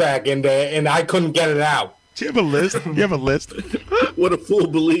 8-track in there, and I couldn't get it out. Do you have a list? You have a list? What a fool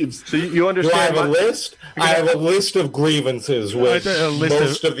believes. So you understand? Do I have a list? I have a list of grievances with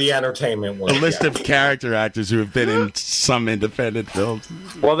most of the entertainment world. A list of character actors who have been in some independent films.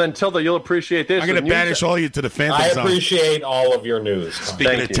 Well, then, Tilda, you'll appreciate this. I'm going to banish all you to the Phantom I Zone. appreciate all of your news.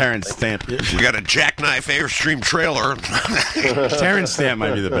 Speaking of Terrence Stamp. We got a Jackknife Airstream trailer. Terrence Stamp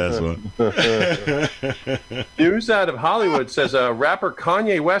might be the best one. News out of Hollywood says rapper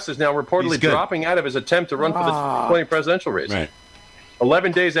Kanye West is now reportedly dropping out of his attempt to run for the 2020 presidential race. Right.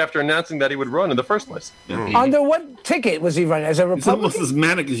 11 days after announcing that he would run in the first place. Under what ticket was he running? As a He's Republican? almost as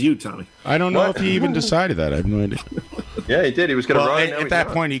manic as you, Tommy. I don't know if he even decided that. I have no idea. Yeah, he did. He was going to run. At that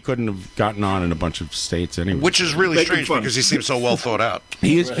point, he couldn't have gotten on in a bunch of states anyway. Which is really strange because he seems so well thought out.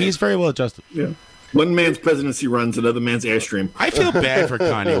 He's very well adjusted. Yeah. One man's presidency runs, another man's Airstream. I feel bad for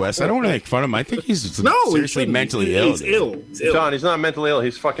Kanye West. I don't want to make fun of him. I think he's seriously mentally ill. He's ill. John, he's not mentally ill.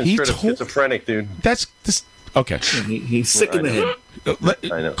 He's fucking straight up schizophrenic, dude. That's this. Okay. He's sick in the head.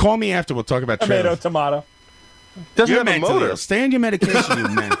 I know. Call me after. We'll talk about trailers. Tomato. Doesn't You're have a mentally motor. ill. Stay on your medication, you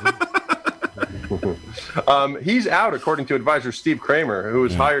man. He's out, according to advisor Steve Kramer, who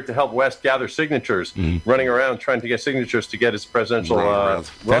was hired to help West gather signatures, running around trying to get signatures to get his presidential run.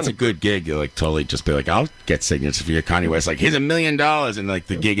 That's a good gig. You like totally just be like, I'll get signatures for your Kanye West. Like, here's $1 million, and like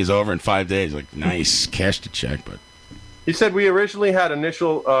the gig is over in 5 days. Like, nice, cash the check, but. He said we originally had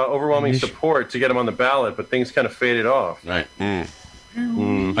initial overwhelming support to get him on the ballot, but things kind of faded off. Right.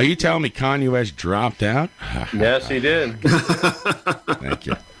 Are you telling me Kanye West dropped out? Yes, he did. Thank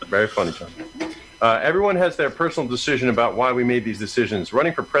you. Very funny, John. Everyone has their personal decision about why we made these decisions.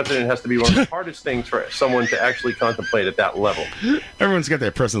 Running for president has to be one of the hardest things for someone to actually contemplate at that level. Everyone's got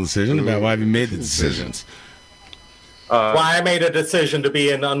their personal decision about why we made the decisions. Why I made a decision to be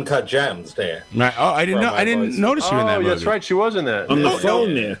in Uncut Gems there. Right. Oh, I didn't know. I didn't notice you in that movie. That's right. She was in that. On the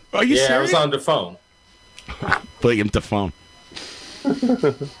phone there. Are you serious? I was on the phone. William Dafoe.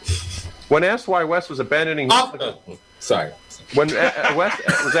 When asked why West was abandoning Sorry. When West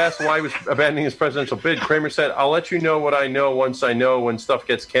was asked why he was abandoning his presidential bid, Kramer said, I'll let you know what I know once I know when stuff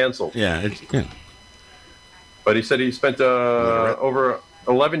gets canceled. Yeah. But he said he spent over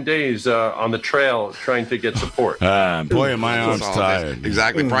 11 days on the trail trying to get support. Boy, are my arms tired.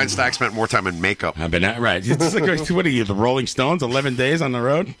 Exactly. Brian Stack spent more time in makeup. I've been right. It's like, what are you, the Rolling Stones? 11 days on the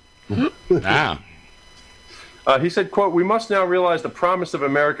road? Wow. He said, quote, we must now realize the promise of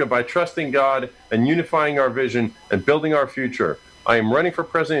America by trusting God and unifying our vision and building our future. I am running for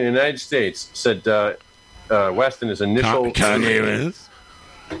president of the United States, said West in his initial... Kanye West.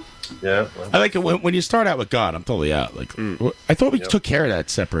 Yeah. I like it when you start out with God. I'm totally out. Like I thought we took care of that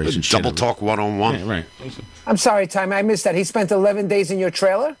separation. Double talk 101. Yeah, right. I'm sorry, Tommy. I missed that. He spent 11 days in your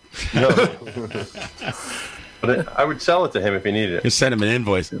trailer? No. But I would sell it to him if he needed it. Just send him an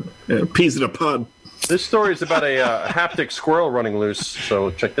invoice. Yeah, peas in a pod. This story is about a haptic squirrel running loose,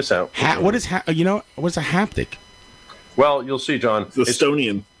 so check this out. What's a haptic? Well, you'll see, John. It's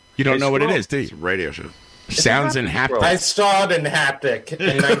Estonian. You don't know what it is, do you? It's a radio show. Sounds in haptic. I starred in Haptic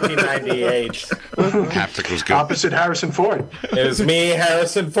in 1998. Haptic was good. Opposite Harrison Ford. It was me,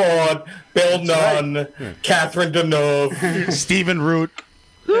 Harrison Ford, Bill Nunn, Catherine Deneuve, Stephen Root,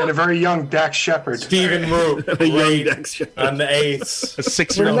 and a very young Dax Shepard. Stephen Root, A young Dax Shepard. on the Ace. a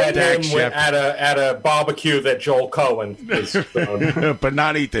 6-year-old Met Dax him Shepard. at a barbecue that Joel Cohen was on. But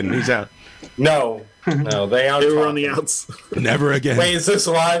not Ethan. He's out. No, they aren't. They were on the outs. Never again. Wait, is this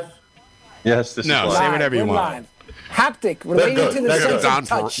live? Yes, this is No, live. say whatever you We're want. live. Haptic, relating to the sense of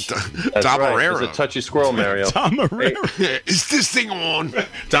touch. That's Dom right. Herrera. It's a touchy squirrel, Mario. Tom Herrera. Is this thing on?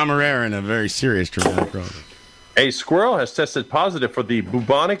 Tom Herrera in a very serious dramatic role. A squirrel has tested positive for the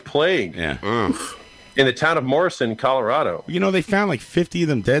bubonic plague. Yeah. in the town of Morrison, Colorado. You know, they found like 50 of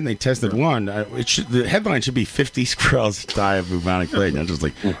them dead, and they tested one. The headline should be 50 squirrels die of bubonic plague. I'm just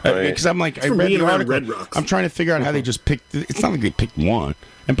like, because I'm like, I read the article. I'm trying to figure out how they just picked. It's not like they picked one.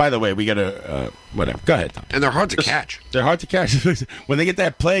 And by the way, we got to whatever. Go ahead, Tom. And they're hard to catch. They're hard to catch. When they get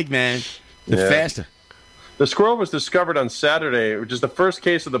that plague, man, they're faster. The squirrel was discovered on Saturday, which is the first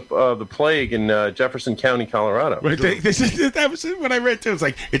case of the plague in Jefferson County, Colorado. Right, that was what I read too. It's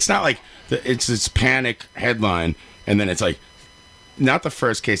like it's not like it's this panic headline, and then it's like not the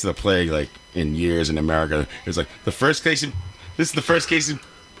first case of the plague like in years in America. It's like the first case. This is the first case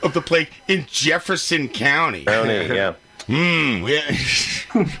of the plague in Jefferson County. Yeah. Yeah.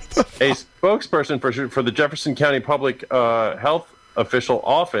 A spokesperson for the Jefferson County Public Health Official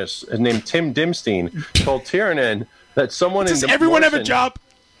Office, named Tim Dimstein, told TRN that someone Does everyone have a job?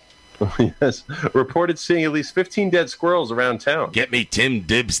 Yes, reported seeing at least 15 dead squirrels around town. Get me Tim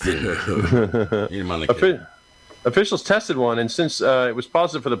Dimstein. Officials tested one, and since it was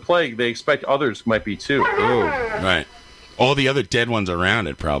positive for the plague, they expect others might be too. Oh, right. All the other dead ones around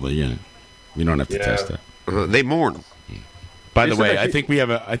it, probably. Yeah, you don't have to test that. They mourn. By the way, I think we have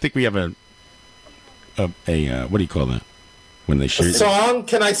a what do you call that when they shoot? A song?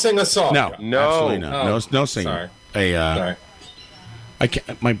 Can I sing a song? No, absolutely not. No singing. Sorry. Sorry. I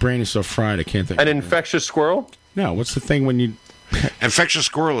can't. My brain is so fried. I can't think. An infectious squirrel? No. What's the thing when you? Infectious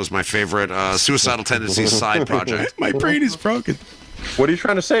squirrel is my favorite suicidal tendencies side project. My brain is broken. What are you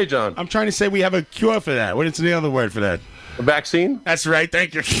trying to say, John? I'm trying to say we have a cure for that. What is the other word for that? A vaccine? That's right.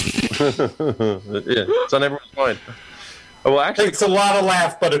 Thank you. Yeah, it's on everyone's mind. Well, actually, it's a lot of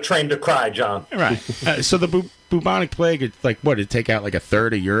laugh, but a train to cry, John. Right. So the bubonic plague, it's like what? It'd take out like a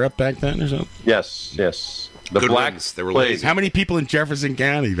third of Europe back then, or something? Yes. The Good black ones. They were plague. lazy. How many people in Jefferson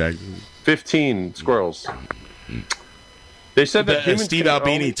County back then? 15 squirrels. They said that humans Steve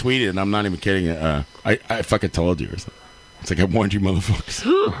Albini tweeted, and I'm not even kidding. I fucking told you or something. It's like I warned you,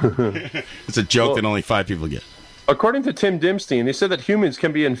 motherfuckers. It's a joke that only 5 people get. According to Tim Dimstein, they said that humans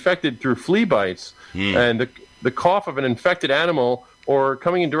can be infected through flea bites and the cough of an infected animal or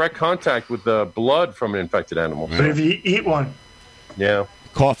coming in direct contact with the blood from an infected animal. But if you eat one. Yeah.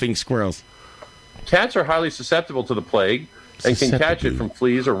 Coughing squirrels. Cats are highly susceptible to the plague and can catch it from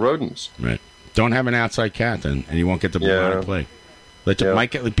fleas or rodents. Right. Don't have an outside cat then, and you won't get the bubonic plague. My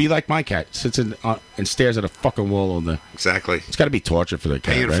cat, be like my cat. Sits and stares at a fucking wall all day. Exactly. It's got to be torture for the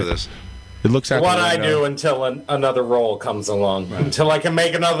cat, Paying right? for this. It looks out what the I window. do until another role comes along. Right. Until I can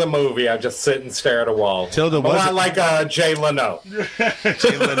make another movie, I just sit and stare at a wall. Tilda a lot like Jay Leno.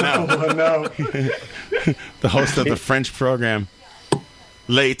 Jay Leno. The host of the French program,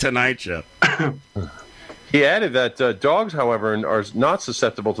 Late Tonight Show. He added that dogs, however, are not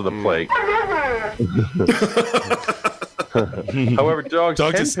susceptible to the plague. However, dogs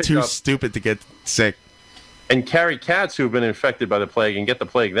are can too stupid to get sick. And carry cats who have been infected by the plague and get the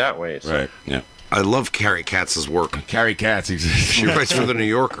plague that way. So. Right, yeah. I love Carrie Katz's work. Carrie Katz. She writes for the New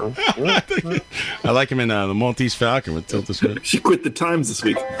Yorker. I like him in the Maltese Falcon with Tilda Swinton. She quit the Times this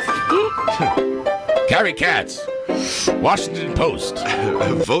week. Carrie Katz. Washington Post.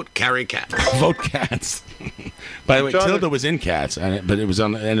 Vote Carrie Katz. Vote Katz. By the way, John, Tilda was in Katz, but it was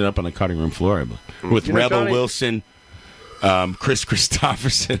ended up on the cutting room floor with Rebel Johnny, Wilson, Chris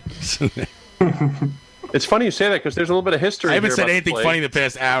Christopherson. It's funny you say that because there's a little bit of history. I haven't here said about anything funny the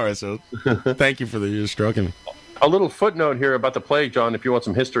past hour, so thank you for stroking me. A little footnote here about the plague, John, if you want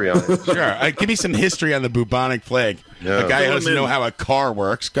some history on it. Sure. Give me some history on the bubonic plague. Yeah. A guy who doesn't know how a car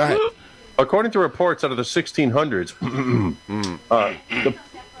works. Go ahead. According to reports out of the 1600s,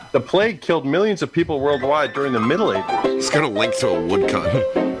 the plague killed millions of people worldwide during the Middle Ages. It's going to link to a woodcut.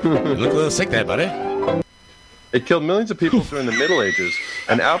 You look a little sick there, buddy. It killed millions of people during the Middle Ages.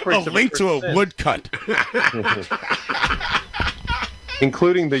 And outbreaks a link to a woodcut.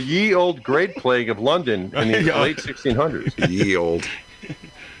 Including the ye old Great Plague of London in the late 1600s. Ye old.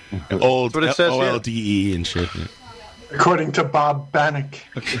 Old. That's what it says OLDE and shit. Yeah. According to Bob Bannock.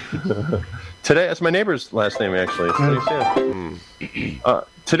 Today, that's my neighbor's last name, actually.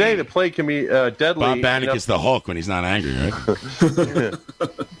 Today, the plague can be deadly. Bob Bannock is the Hulk when he's not angry, right?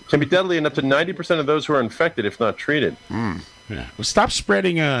 Can be deadly in up to 90% of those who are infected, if not treated. Yeah. Well, stop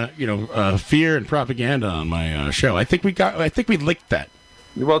spreading, fear and propaganda on my show. I think we licked that.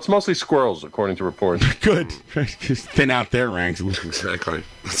 Well, it's mostly squirrels, according to reports. Good. Thin out their ranks. Exactly.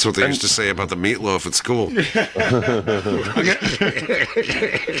 That's what they used to say about the meatloaf at school.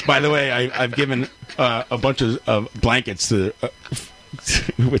 By the way, I've given a bunch of blankets to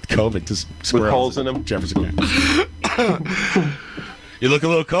with COVID to squirrels. With holes in them? Jefferson. You look a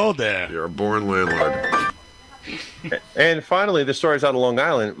little cold there. You're a born landlord. And finally, the story's out of Long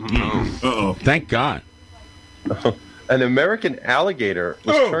Island. Uh-oh. Thank God. An American alligator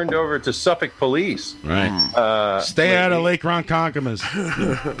was turned over to Suffolk police. Right. Stay out of Lake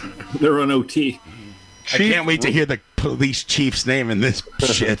Ronkonkoma. They're on OT. I can't wait to hear the police chief's name in this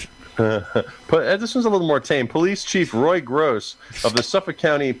shit. But this one's a little more tame. Police Chief Roy Gross of the Suffolk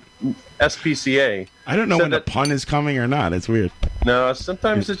County SPCA. I don't know when the pun is coming or not. It's weird. No,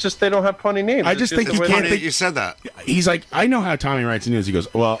 sometimes it's just they don't have punny names. I just think you can't think. You said that. He's like, I know how Tommy writes news. He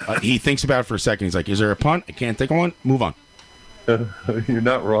goes, well, he thinks about it for a second. He's like, is there a pun? I can't think of one. Move on. You're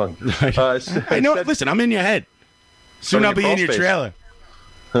not wrong. I know. Listen, I'm in your head. Soon I'll be in your trailer.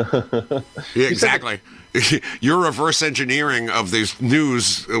 Yeah, exactly. Your reverse engineering of these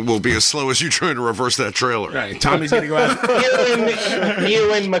news will be as slow as you trying to reverse that trailer. Right. Tommy's going to go out.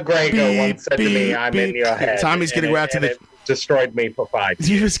 Ewan McGregor once said to me, I'm in your head. Tommy's going to go out to the... It destroyed me for 5 years.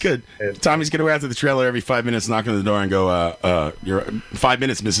 He was good. Tommy's going to go out to the trailer every 5 minutes, knock on the door and go, you're 5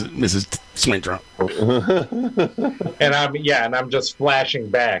 minutes, Mrs. Swintrop. And I'm just flashing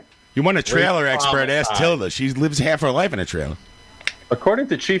back. You want a trailer expert? Ask Tilda. She lives half her life in a trailer. According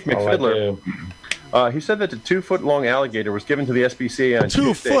to Chief McFiddler, he said that the 2-foot-long alligator was given to the SPCA on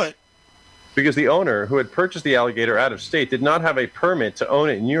 2 foot because the owner, who had purchased the alligator out of state, did not have a permit to own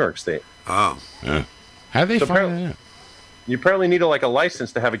it in New York State. Oh. Yeah. How do they find that out? You apparently need a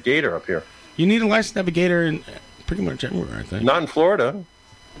license to have a gator up here. You need a license to have a gator in pretty much everywhere, I think. Not in Florida.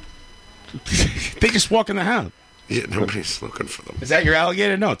 They just walk in the house. Yeah, nobody's looking for them. Is that your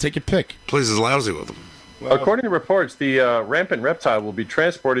alligator? No, take your pick. Place is lousy with them. Well, according to reports, the rampant reptile will be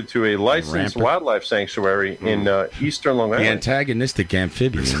transported to a licensed wildlife sanctuary in eastern Long Island. The antagonistic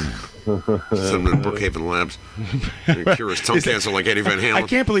amphibian. Some in Brookhaven Labs. Cures tongue cancer like Eddie Van Halen. I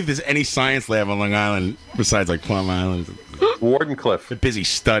can't believe there's any science lab on Long Island besides like Plum Island. Wardenclyffe. They're busy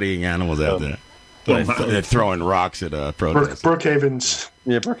studying animals out there. They're throwing rocks at protesters. Brookhaven's.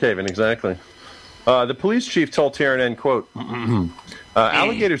 Yeah, Brookhaven, exactly. The police chief told TRN, quote,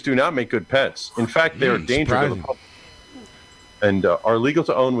 alligators do not make good pets. In fact, they are a danger to the public and are legal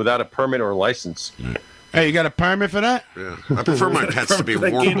to own without a permit or license. Hey, you got a permit for that? Yeah. I prefer my pets to be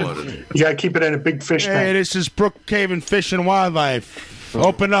warm-blooded. You got to keep it in a big fish tank. Hey, this is Brookhaven Fish and Wildlife.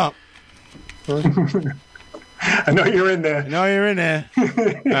 Open up. I know you're in there. He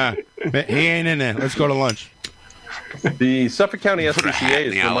ain't in there. Let's go to lunch. The Suffolk County SPCA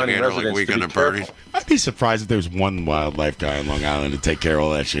is reminding residents to be careful. I'd be surprised if there was one wildlife guy in Long Island to take care of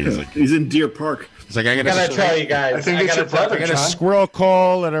all that shit. He's in Deer Park. It's like, I gotta tell you guys. I think it's your brother, I got a squirrel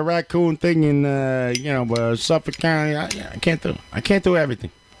call and a raccoon thing in Suffolk County. I can't do it. I can't do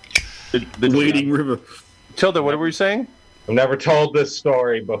everything. The Wading River. Tilda, what were you saying? I've never told this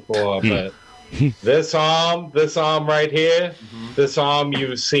story before, but this arm right here, this arm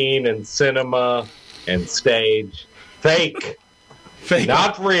you've seen in cinema and stage, fake,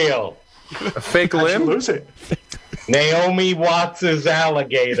 not real. A fake limb? Lose it. Naomi Watts'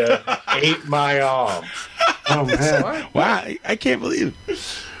 alligator ate my arm. Oh, man. Wow, I can't believe it.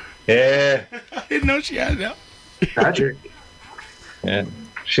 Yeah. I didn't know she had that. Tragic. Yeah.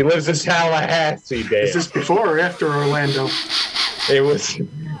 She lives in Tallahassee, Dave. Is this before or after Orlando?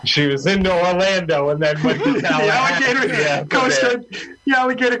 She was into Orlando and then went to Tallahassee. The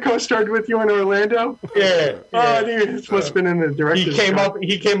alligator co-starred with you in Orlando? Yeah. Oh, this must have been in the director's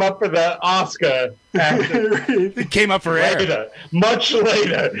He came up for the Oscar. He came up for air. Much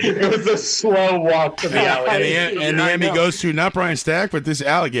later. It was a slow walk to the alligator. And the Emmy goes to not Brian Stack, but this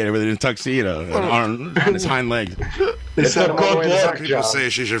alligator with a tuxedo on his hind legs. It's a good look, People say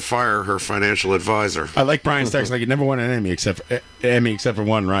she should fire her financial advisor. I like Brian Stack's like, he never won an Emmy except for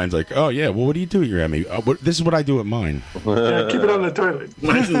one. Ryan's like, oh, yeah, well, what do you do with your Emmy? This is what I do with mine. Yeah, keep it on the toilet.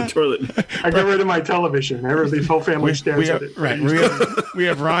 Mine's in the toilet. I get rid of my television. The whole family stares at it. Right. We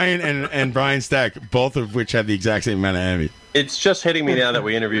have Ryan and Brian Stack, both of which have the exact same amount of Emmy. It's just hitting me now that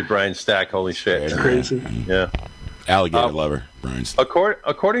we interviewed Brian Stack. Holy shit. It's crazy. Yeah. Alligator lover, Brian Stack.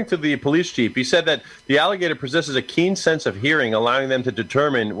 According to the police chief, he said that the alligator possesses a keen sense of hearing, allowing them to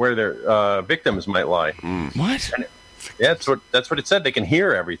determine where their victims might lie. What? Yeah, that's what it said. They can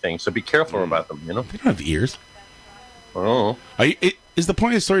hear everything, so be careful about them, you know? They don't have ears. Oh. Is the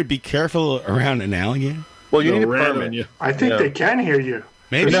point of the story be careful around an alligator? Well, you need a permit. I think they can hear you.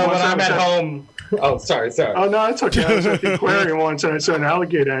 Maybe. When I'm at home... Oh, sorry. Oh, no, it's okay. I was at the aquarium once, and I saw an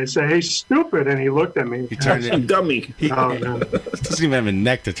alligator, and I said, hey, stupid, and he looked at me. He turned it. Dummy. Oh, no. It doesn't even have a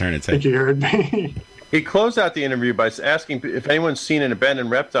neck to turn its I head. think you heard me. He closed out the interview by asking if anyone's seen an abandoned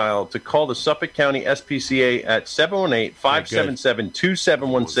reptile to call the Suffolk County SPCA at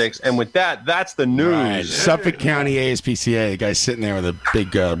 718-577-2716. And with that, that's the news. Right. Suffolk County ASPCA, the guy's sitting there with a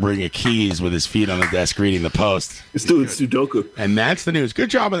big ring of keys with his feet on the desk reading the Post. It's doing Sudoku. And that's the news. Good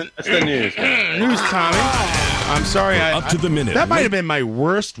job. That's the news. News, Tommy. I'm sorry. Up to the minute. That might have been my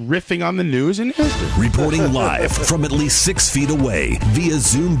worst riffing on the news in history. Reporting live from at least 6 feet away via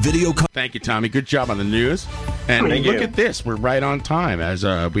Zoom video. Thank you, Tommy. Good job on the news. And look at this. We're right on time as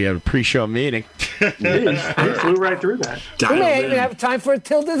we have a pre-show meeting. We flew right through that. We may even have time for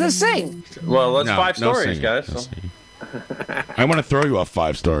Tilda to sing. Well, that's 5 stories, singing, guys. no So. I want to throw you off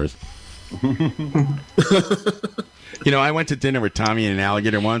 5 stars. I went to dinner with Tommy and an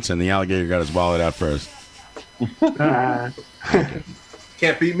alligator once, and the alligator got his wallet out first.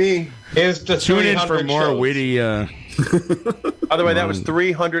 Can't beat me. Here's the Tune in for more shows. witty. By the way, that was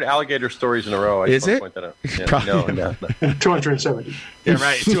 300 alligator stories in a row. Is it? Point that out. Yeah, no. 270. Yeah,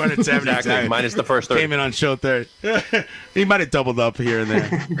 right. 270. Exactly. Minus the first 30. Came in on show 30. He might have doubled up here and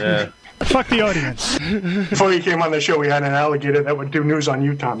there. Yeah. Fuck the audience. Before you came on the show, we had an alligator that would do news on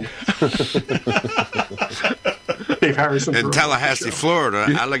you, Tommy. Dave Harrison. In Tallahassee, Florida,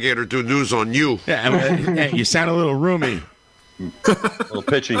 alligator do news on you. Yeah, you sound a little roomy. A little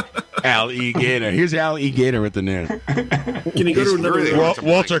pitchy. Al E. Gator. Here's Al E. Gator with the news. Can you go to another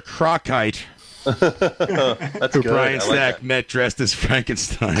Walter Cronkite. That's who good. Brian I like Stack that. met dressed as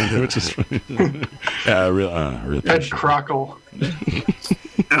Frankenstein, which is funny. Real Ed Crockle.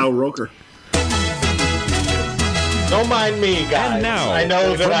 Al Roker. Don't mind me, guys. And now, I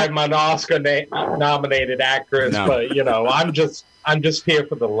know that I'm an Oscar-nominated actress, No. but I'm just here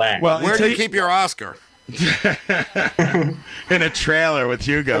for the laugh. Well, Where do you keep your Oscar? in a trailer with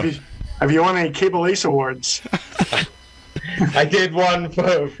Hugo. Have you won any Cable Ace Awards? I did one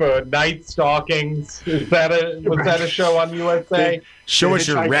for Night Stalkings. Was that a show on USA? Show us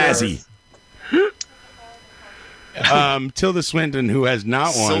your Razzie. Tilda Swinton, who has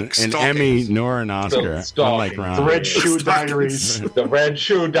not won an Emmy nor an Oscar, unlike Ron. The Red Shoe Diaries. The Red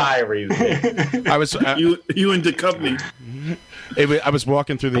Shoe Diaries. I was you and the company. I was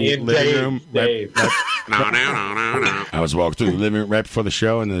walking through the living room. Dave. I was walking through the living room right before the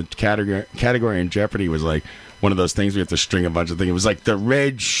show, and the category in Jeopardy was like one of those things we have to string a bunch of things. It was like the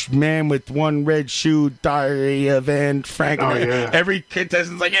man with one red shoe, Diary of Anne Frank. Oh, yeah. Every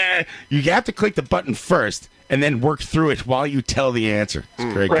contestant's like, you have to click the button first and then work through it while you tell the answer.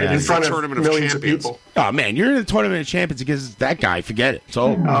 It's great. Right in front of Tournament of millions of Champions. people. Oh, man, you're in the Tournament of Champions because that guy, forget it.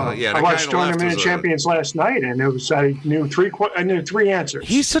 So Yeah, I watched Tournament of Champions last night, and I knew three answers.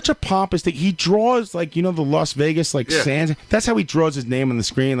 he's such a pompous thing. He draws the Las Vegas sands. That's how he draws his name on the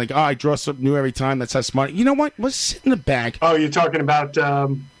screen. Like, I draw something new every time. That's how smart. You know what? Let's sit in the back. Oh, you're talking about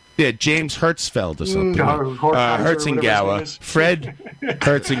James Hertzfeld or something. Hertzheimer, Fred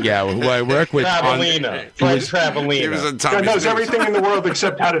Hertzingauer, who I work with. Travelina. He was on God knows everything in the world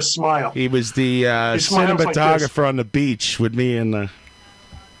except how to smile. He was the smiles like cinematographer on the beach with me and.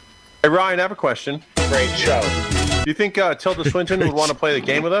 Hey, Ryan, I have a question. Great show. Do you think Tilda Swinton would want to play the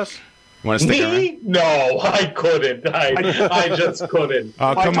game with us? Want to stick around? Me? No, I couldn't. I just couldn't.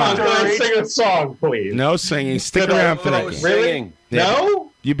 Oh, come on. Can I sing a song, please? No singing. Stick around for that game. Really? Yeah. No?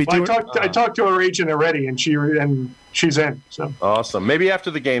 You'd be Well, doing. I talked to her agent already, and she's in. So Awesome. Maybe after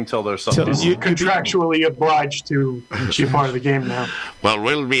the game, Tilda or something. she's contractually obliged to be part of the game now. Well,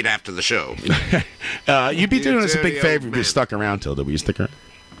 we'll meet after the show. You'd be doing us a big favor if you stuck around, Tilda. Will you stick around?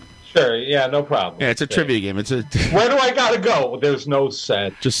 Sure, yeah, no problem. Yeah, it's a trivia game. It's a. Where do I gotta go? There's no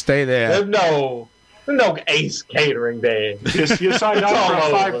set. Just stay there. There's no Ace Catering there. You signed up for a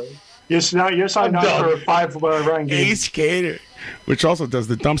 5. You signed up for a 5 Ryan game. Ace Gator, which also does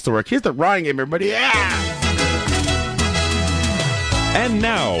the dumpster work. Here's the Ryan game, everybody. Yeah. And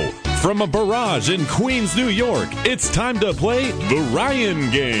now, from a barrage in Queens, New York, it's time to play the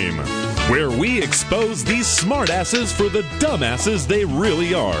Ryan Game, where we expose these smartasses for the dumbasses they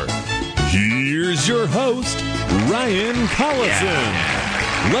really are. Here's your host, Ryan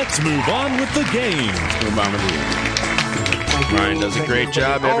Collison. Let's move on with the game. Ryan does a great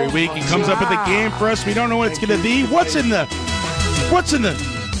job every week. He comes up with a game for us. We don't know what it's going to be. What's in the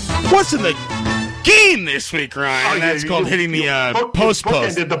game this week, Ryan? That's called hitting the post.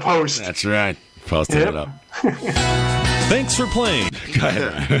 Bookended the post. That's right. Posted it up. Thanks for playing. Go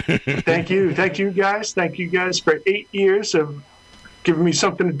ahead. Thank you guys. Thank you guys for 8 years of giving me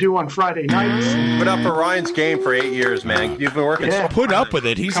something to do on Friday nights. Put up for Ryan's game for 8 years, man. You've been working. Yeah. Put up with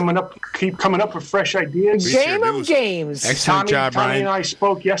it. He's keep coming up with fresh ideas. Game of games. Excellent job, Tommy Ryan. and I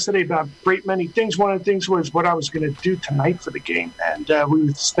spoke yesterday about great many things. One of the things was what I was going to do tonight for the game, and we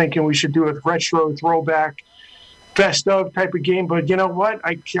were thinking we should do a retro throwback, best of type of game. But you know what?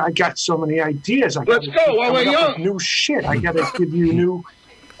 I got so many ideas. Let's go while we're young. New shit. I got to give you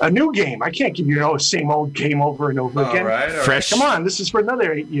a new game. I can't give you the same old game over and over again. All right. Fresh. Come on, this is for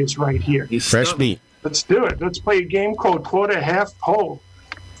another 8 years right here. Fresh meat. Let's do it. Let's play a game called Quarter Half Pole.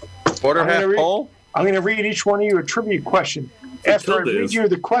 Quarter half pole? I'm going to read each one of you a trivia question. After I read you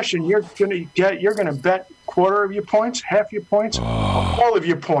the question, you're going to bet quarter of your points, half your points, all of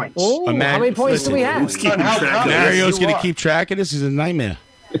your points. Ooh, how many points do we have? Mario's going to keep track of this. Is a nightmare.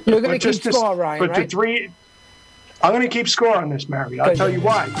 You're going to keep score, Ryan, but right? the three, I'm going to keep score on this, Mario. I'll tell you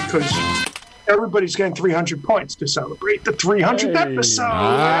why. Because everybody's getting 300 points to celebrate the 300th episode.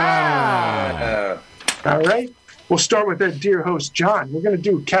 All right. We'll start with our dear host, John. We're going to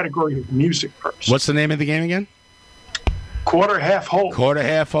do a category of music first. What's the name of the game again? Quarter Half Hole. Quarter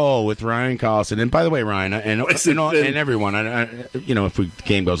Half Hole with Ryan Carlson. And by the way, Ryan, and everyone, if the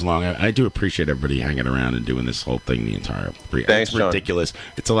game goes along, I do appreciate everybody hanging around and doing this whole thing the entire. Thanks, it's ridiculous. John.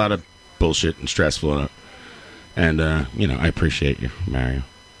 It's a lot of bullshit and stressful, and I appreciate you, Mario.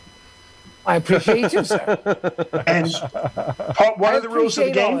 I appreciate you too, sir. And one of the rules of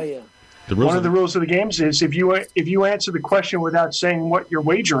the game. One of the rules of the games is if you answer the question without saying what you're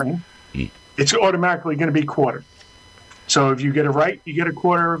wagering, it's automatically going to be quarter. So if you get it right, you get a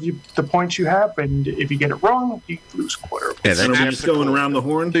quarter of the points you have, and if you get it wrong, you lose a quarter. Yeah, so we're just going around the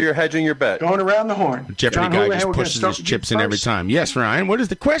horn? So you're hedging your bet. Going around the horn. Jeopardy guy just pushes his chips in every time. Yes, Ryan. What is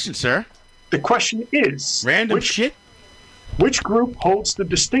the question, sir? The question is... Random shit? Which group holds the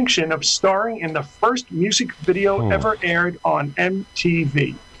distinction of starring in the first music video ever aired on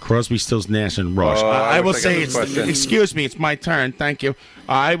MTV? Crosby, Stills, Nash, and Rush. I will say it's... Excuse me, it's my turn. Thank you.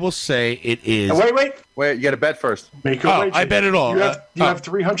 I will say it is... Wait, you got to bet first. Make a wager. I bet it all. You have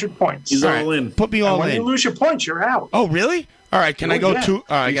 300 points. He's all in. Put me all when in. you lose your points, you're out. Oh, really? All right, can I go two?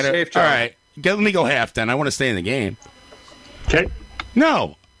 I got safe, all right, let me go half then. I want to stay in the game. Okay.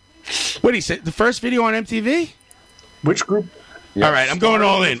 No. What did he say? The first video on MTV? Which group? Yes. All right, I'm going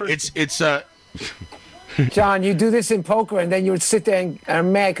all in. It's John, you do this in poker, and then you would sit there and are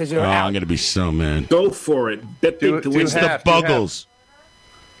mad because you're out. I'm going to be so mad. Go for it. Bet big to win. It's the Buggles.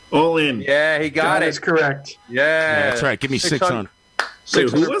 All in. Yeah, he got it. That's correct. Yeah. That's right. Give me 600.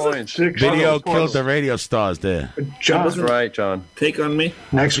 600 points. Video killed the radio stars there. John. That's right, John. Take on me.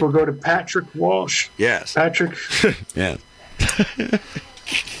 Next, we'll go to Patrick Walsh. Yes. Patrick. Yeah.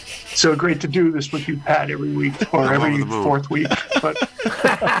 So great to do this with you, Pat, every week or every fourth week. But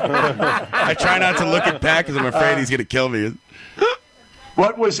I try not to look at Pat because I'm afraid he's going to kill me.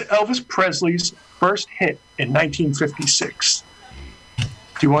 What was Elvis Presley's first hit in 1956?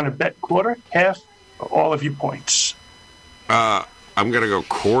 Do you want to bet quarter, half, or all of your points? I'm going to go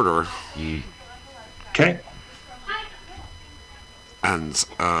quarter. Okay. And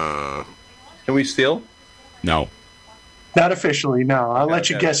can we steal? No. Not officially, no. I'll let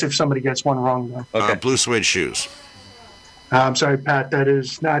you guess if somebody gets one wrong, though. Okay. Blue suede shoes. I'm sorry, Pat. That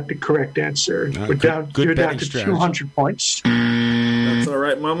is not the correct answer. You're down to 200 points. That's all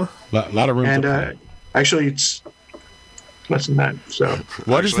right, Mama. Lot of room and, to play. Actually, it's less than that. So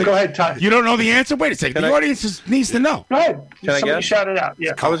what is the? Go ahead, Todd. You don't know the answer? Wait a second. The audience needs to know. Go ahead. Can I Somebody guess? shout it out.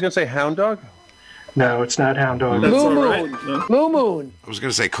 Yeah. I was going to say Hound Dog. No, it's not Hound Dog. That's Moo all Moon. right. No. Moo Moon. I was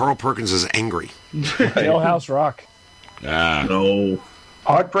going to say Carl Perkins is angry. Jailhouse Rock. No.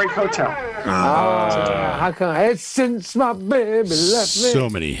 Heartbreak Hotel. How come? It's since my baby left me. So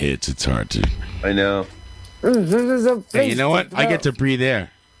many hits. It's hard to. I know. Hey, you know what? I get to breathe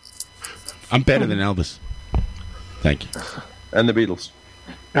air. I'm better than Elvis. Thank you. And the Beatles.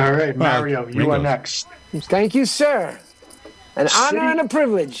 All right, Mario, you Ringo. are next. Thank you, sir. An honor and a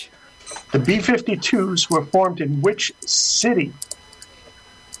privilege. The B-52s were formed in which city?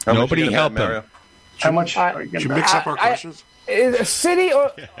 Nobody help him. Mario? How much? Did you mix up our questions? A city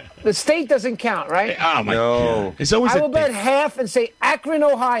or the state doesn't count, right? Oh my No. God! It's always I will bet half and say Akron,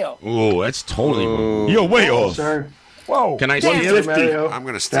 Ohio. Oh, that's totally. You're way off. Sir. Whoa. Can I Damn. see it? Mario, I'm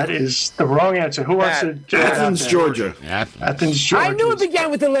going to steal. that is the wrong answer. Who wants to? Athens, Georgia. Athens, Georgia. I knew it began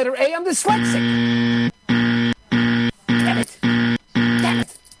with the letter A. I'm dyslexic. Damn it. Damn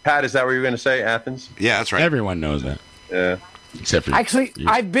it. Pat, is that what you were going to say? Athens? Yeah, that's right. Everyone knows that, Yeah. except for Actually, you.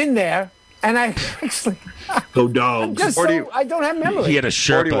 I've been there, and I actually Go Dogs. just I don't have memory. He had a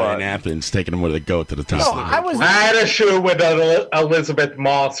Sherpa 41. in Athens taking him with a goat to the top. No, of the I was. I had a shoe with Elizabeth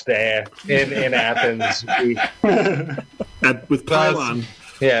Moss there in Athens. with Pylon.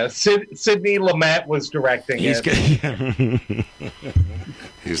 Yeah, Sidney Lumet was directing it.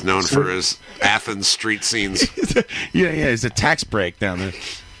 He's known for his Athens street scenes. yeah, it's a tax break down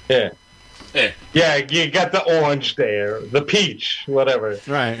there. Yeah, you got the orange there, the peach, whatever.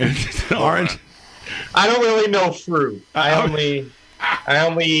 Right, orange. I don't really know fruit. I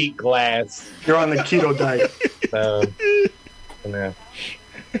only eat glass. You're on the keto diet. No.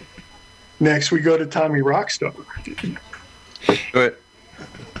 Next, we go to Tommy Rockstar. Do it.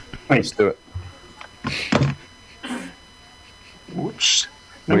 Let's do it. Whoops.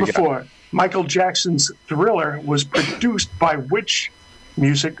 Number 4. Michael Jackson's Thriller was produced by which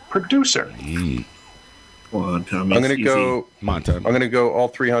music producer? Come on, Tommy. I'm going to go. Montana. I'm going to go all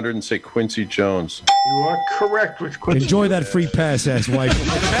 300 and say Quincy Jones. You are correct with Quincy. Enjoy that free pass, ass wife.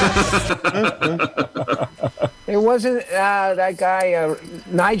 It wasn't that guy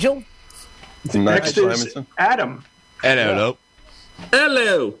Nigel. Next is Adam. Hello.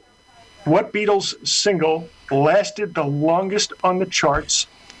 Hello. What Beatles single lasted the longest on the charts?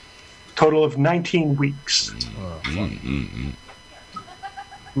 Total of 19 weeks. I'm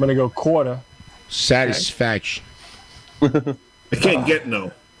gonna go quarter. Satisfaction. I can't get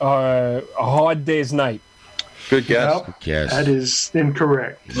no. A Hard Day's Night. Good guess. Nope, Yes. that is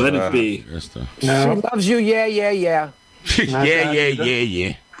incorrect. Let it be. She loves you, yeah. yeah.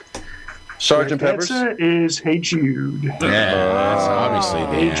 Sergeant Correct Pepper's. answer is Hey Jude. Yeah, that's obviously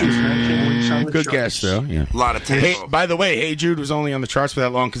Hey Jude, 19 weeks on the good charts. guess though. Yeah. A lot of tempo. Hey, by the way, Hey Jude was only on the charts for that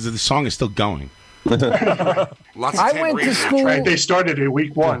long because the song is still going. Lots of I went to school. Right, they started it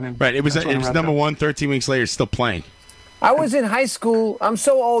week 1. And Right, it was that's when number wrapped 1. 13 weeks later, it's still playing. I was in high school. I'm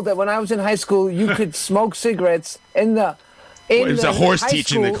so old that when I was in high school, you could smoke cigarettes in the. It was a horse high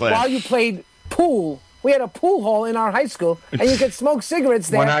teaching the school class. while you played pool. We had a pool hall in our high school, and you could smoke cigarettes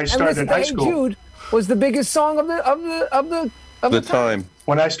there. When I and started listen to high Hey school- Jude was the biggest song of the time.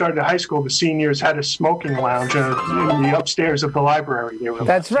 When I started high school, the seniors had a smoking lounge in the upstairs of the library. They were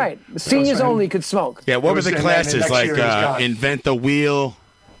That's right. The seniors only could smoke. Yeah, what were the And then classes? next Like year it was gone. invent the wheel.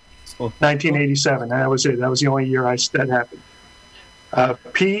 1987. That was it. That was the only year that happened.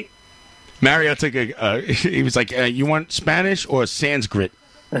 Pete. Mario took he was like, you want Spanish or Sanskrit?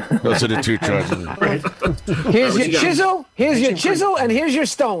 Those are the two choices. Here's your chisel. Here's your chisel, and here's your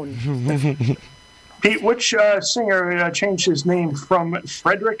stone. Pete, which singer changed his name from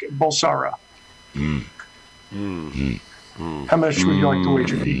Frederick Bulsara? How much would you like to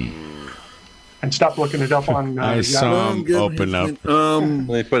wager, Pete? And stop looking it up on. I saw him open up.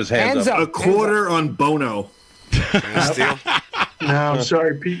 He put his hands up. A quarter on Bono. Steal? No, I'm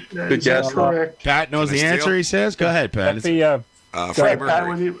sorry, Pete. That Good is guess. correct. Pat knows Can I the steal? answer, he says. Go ahead, Pat. Freddie Freddie Pat,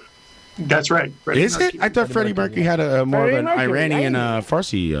 Mercury. that's right. Freddie Is it? I thought Freddie Mercury had a more of Freddie an Mercury, Iranian right?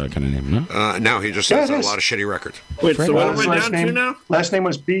 Farsi kind of name, no? No, he just Yeah, has it a is. lot of shitty records. Wait, so what am I last down name, to now? Last name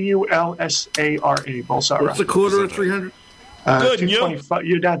was Bulsara. Bulsara. What's a quarter of 300? Good, 225.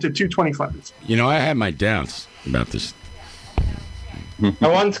 You're down to 225. You know, I had my doubts about this. I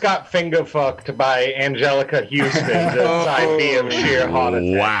once got finger fucked by Angelica Houston to side me of sheer heart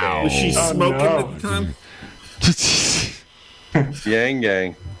attack. Wow. Was she smoking no. at the time? Yang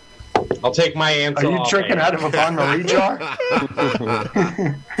gang. I'll take my answer. Are you off drinking air. out of a Bon Marie jar?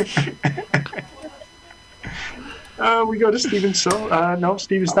 We go to Steven. No,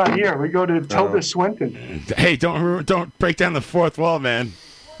 Steven's not here. We go to Tilda Swinton. Hey, don't break down the fourth wall, man.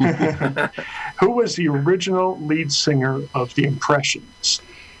 Who was the original lead singer of The Impressions?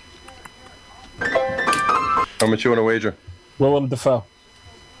 How much you want to wager? Willem Dafoe.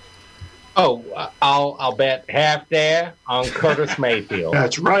 Oh, I'll bet half there on Curtis Mayfield.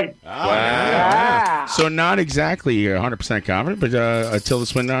 That's right. Wow. So not exactly 100% confident, but Tilda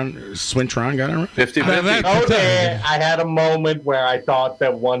Swinton got it right. 50-50. Oh, there, I had a moment where I thought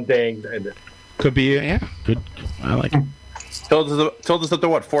that one day. Could be, yeah. Good. I like it. Told us up to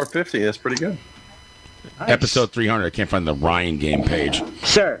what? 450. That's pretty good. Nice. Episode 300. I can't find the Ryan game page.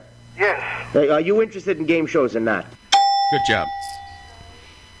 Sir. Yes. Are you interested in game shows or not? Good job.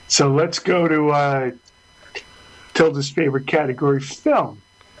 So let's go to Tilda's favorite category, film.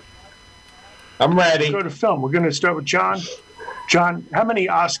 I'm ready. Let's go to film. We're going to start with John. John, how many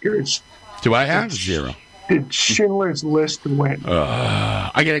Oscars Do I have? 0. did Schindler's List win?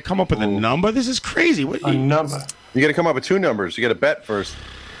 I got to come up with a number? This is crazy. What, A number. You got to come up with two numbers. You got to bet first.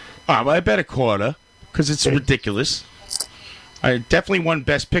 well, I bet a quarter because it's ridiculous. I definitely won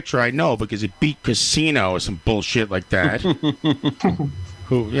Best Picture, I know, because it beat Casino or some bullshit like that.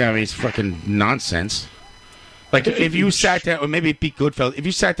 I mean, it's fucking nonsense. Like if you sat down, or maybe it'd be Goodfellas. If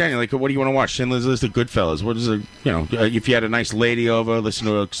you sat down, you're like, what do you want to watch? Schindler's List or Goodfellas? What is it? You know, if you had a nice lady over, listen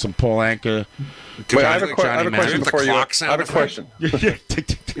to some Paul Anka. Wait, I have a question before you. I have a question.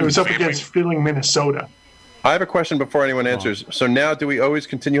 It was up against Feeling Minnesota. I have a question before anyone answers. So now, do we always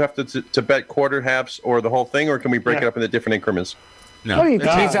continue have to bet quarter, halves, or the whole thing, or can we break it up into different increments? No. What are you,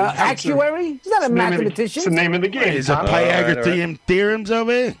 he's an actuary? He's not a mathematician. It's the name of the game. Is a Pythagorean theorems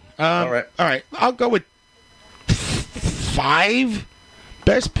over here? All right. I'll go with 5.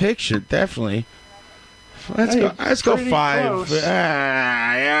 Best Picture, definitely. Let's go 5.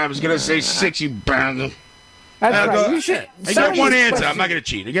 I was gonna say 6. You bastard. That's right. You should. I get one answer. I'm not gonna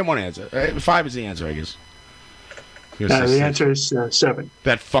cheat. I get one answer. 5 is the answer, I guess. The answer is 7.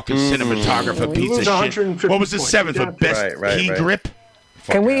 That fucking cinematographer piece of shit. What was the 7th for best key grip?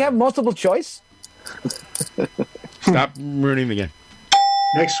 Can we have multiple choice? Stop ruining the game.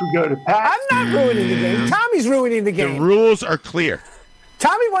 Next we go to Pat. I'm not ruining the game. Tommy's ruining the game. The rules are clear.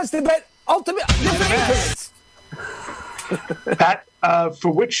 Tommy wants to bet ultimate different increments. Pat,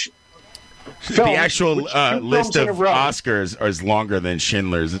 for which film? The actual list of Oscars Oscars is longer than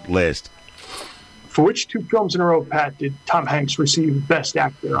Schindler's List. For which 2 films in a row, Pat, did Tom Hanks receive Best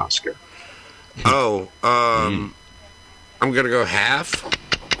Actor Oscar? I'm going to go half.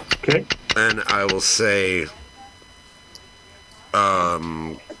 Okay. And I will say,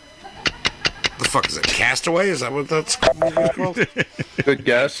 the fuck is it? Castaway? Is that what that's called? Good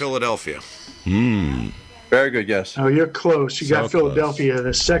guess. Philadelphia. Very good guess. Oh, you're close. You got Philadelphia. Close.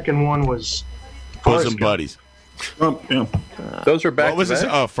 The second one was Bosom Buddies. Those are back. What was this?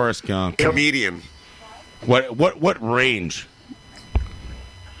 Oh, Forrest Gump. Comedian. What range?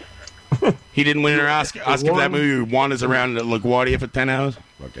 He didn't win an Oscar for that movie. He wanders around LaGuardia for 10 hours.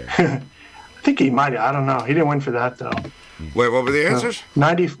 Okay. I think he might have. I don't know. He didn't win for that, though. Wait, what were the answers?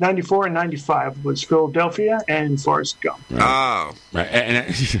 94 and 95 was Philadelphia and Forrest Gump. Right. Oh. Right.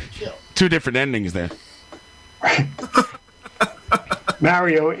 And 2 different endings there. Right.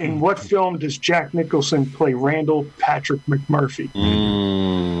 Mario, in what film does Jack Nicholson play Randall Patrick McMurphy?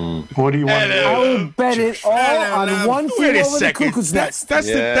 What do you want to do? I will bet it all on One Flew Over the Cuckoo's Nest. That's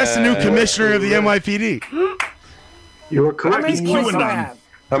the new commissioner of the NYPD. You were correct. How many points do I have?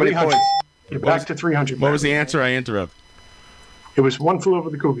 How many points? You're back to 300. What was the answer I interrupted? It was One Flew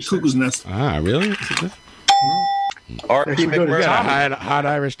Over the Cuckoo's Nest. Ah, really? R.P. McMurray. Got a hot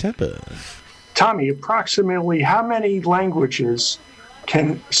Irish temper. Tommy, approximately how many languages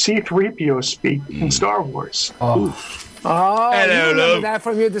can C-3PO speak in Star Wars? Oh, you remember that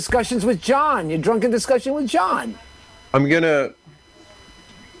from your discussions with John, your drunken discussion with John. I'm going to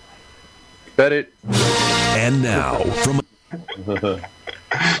bet it. And now, from...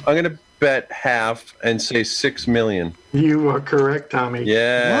 I'm going to bet half and say 6 million. You are correct, Tommy.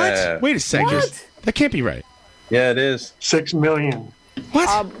 Yeah. What? Wait a second. What? That can't be right. Yeah, it is. 6 million.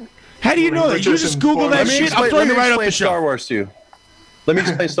 What? How do you know that? You just Google that shit. I'm throwing it right off the show. Star Wars to you. Let me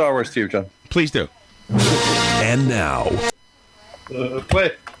explain Star Wars to you, John. Please do. And now.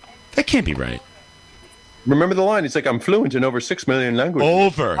 Wait. That can't be right. Remember the line? It's like, I'm fluent in over 6 million languages.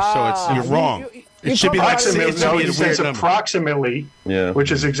 Over. So you're wrong. It should be like he says approximately,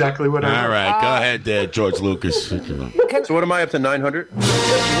 which is exactly what I All right, go ahead, George Lucas. So what am I up to, 900?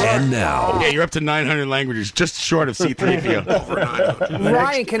 And now. Yeah, you're up to 900 languages, just short of C-3PO.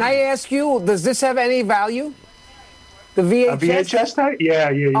 Ryan, can I ask you, does this have any value? The VHS? VHS tape? Yeah.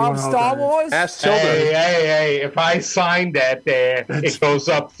 Of Star Wars? Ask Tilda. Hey, if I sign that there, it goes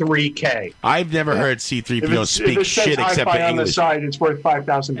up $3,000. I've never heard C-3PO speak shit except in on the English. side, it's worth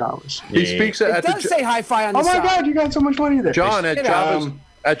 $5,000. He speaks It does say hi-fi on the side. Oh my God, you got so much money there. John, at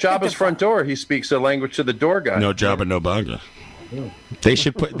Jabba's front door, he speaks a language to the door guy. No Jabba, no Banga. They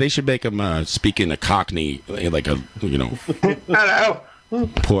should make him speak in a Cockney, like a, Hello.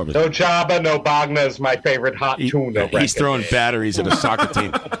 Poor No Jabba, no Bagna is my favorite hot tuna. He's throwing batteries at a soccer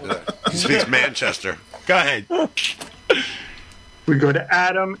team. He speaks Manchester. Go ahead. We go to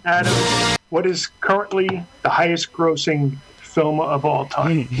Adam. Adam, what is currently the highest grossing film of all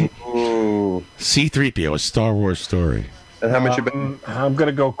time? C-3PO, a Star Wars story. And how much you bet? I'm going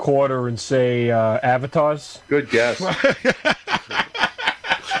to go quarter and say Avatars. Good guess.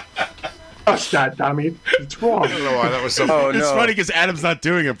 That's not, Tommy. It's wrong. I don't know why that was so funny. It's funny because Adam's not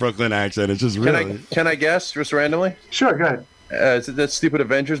doing a Brooklyn accent. It's just really. Can I guess just randomly? Sure, go ahead. Is it that stupid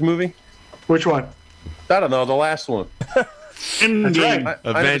Avengers movie? Which one? I don't know. The last one. That's right.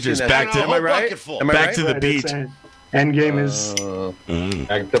 Avengers back to. Am I right? Back to the beach. Endgame is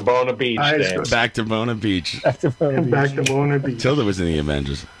Back to Bona Beach. Back to Bona Beach. Back to Bona Beach. Tilda was in the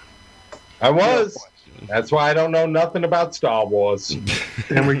Avengers. I was. That's why I don't know nothing about Star Wars.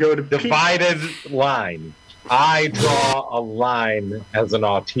 And we go to Divided line. I draw a line as an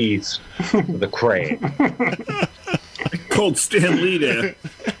artiste with the crane. Called Stan Lee there.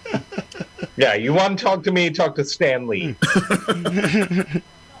 Yeah, you want to talk to me? Talk to Stan Lee.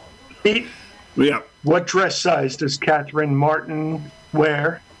 Yeah. What dress size does Catherine Martin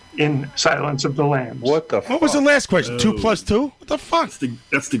wear in Silence of the Lambs? What the? What was the last question? 2 + 2? What the fuck?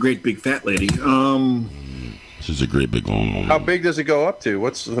 That's the great big fat lady. This is a great big one. How big does it go up to?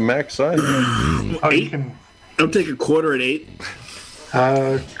 What's the max size? 8. I'll take a quarter at 8.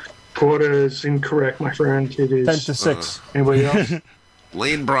 Quarter is incorrect, my friend. It is 10 to 6. Anybody else?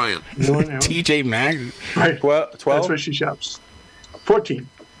 Lane Bryant. No. TJ Maxx. Right. 12? That's where she shops. 14.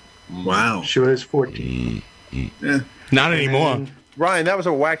 Wow. She was 14. Yeah. Not anymore. Ryan, that was a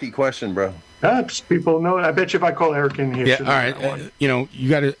wacky question, bro. People know. I bet you if I call Eric in here. Yeah, all right. You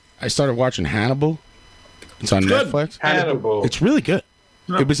got to. I started watching Hannibal. It's on Netflix. Hannibal. It's really good.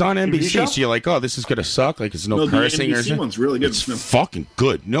 It was on TV show? NBC, so you're like, oh, this is going to suck. Like, it's no The cursing or NBC anything. one's really good. It's fucking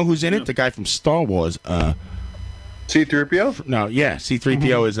good. You know who's in it? The guy from Star Wars. C-3PO? No, yeah.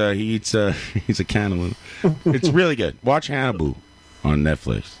 C-3PO is, he eats, he's a cannibal. It's really good. Watch Hannibal on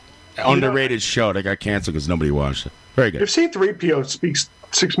Netflix. Underrated show that got canceled because nobody watched it. Very good. If C-3PO speaks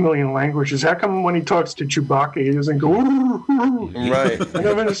 6 million languages, how come when he talks to Chewbacca, he doesn't go, ooh, ooh, ooh? Right. I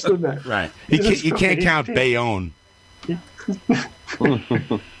never understood that. Right. You can't count Bayonne.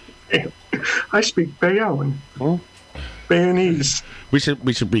 I speak Bayonne. Bayonese. We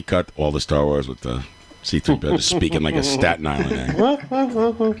should recut all the Star Wars with the C-3PO just speaking like a Staten Island accent. Right.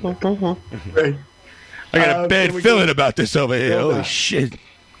 I got a bad feeling about this over here. Holy shit.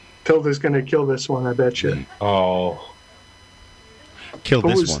 Tilda's going to kill this one, I bet you. Oh. Kill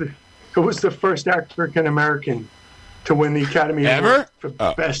this one. Who was the first African American to win the Academy Award for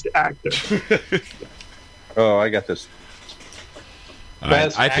Best Actor? Oh, I got this.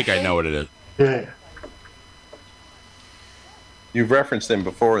 I think I know what it is. Yeah. You've referenced him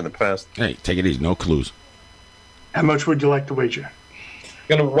before in the past. Hey, take it easy. No clues. How much would you like to wager?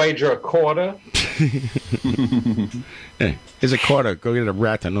 Gonna wager a quarter. Hey, here's a quarter. Go get a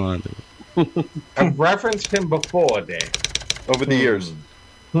rat to know. I've referenced him before, Dave. Over the years.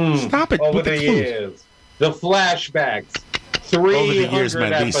 Stop it. Over with the clues. years. The flashbacks. 300 Over the years, my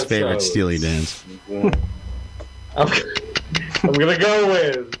least episodes. favorite Steely Dance. I'm gonna go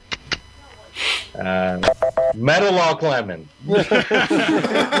with Metallock Lemon.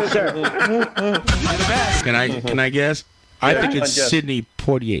 Can I guess? I think it's Guess. Sidney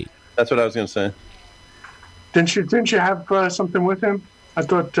Poitier. That's what I was going to say. Didn't you have something with him? I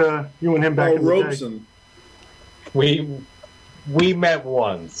thought you and him back in the day. Robeson. We met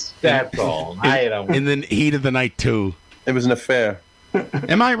once. That's all. I don't. In the heat of the night, too. It was an affair.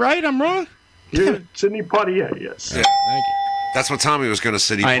 Am I right? I'm wrong? Sidney Poitier, yes. Yeah. Thank you. That's what Tommy was going to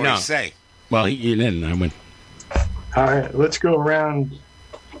say. I know. Say. Well, he didn't. I went. All right, let's go around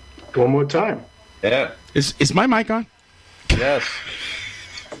one more time. Yeah. Is my mic on? Yes.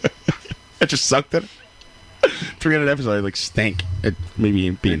 I just sucked at it. 300 episodes, like, stank at maybe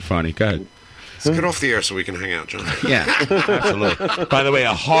being funny. Go ahead. Let's get off the air so we can hang out, John. Yeah, absolutely. By the way,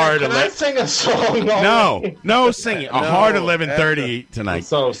 a hard Can I sing a song? No singing. A hard 11:30 tonight. I'm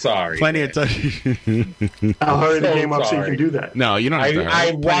so sorry. Plenty of time. I'll hurry the So game up so you sorry. can do that. No, you don't have to hurry.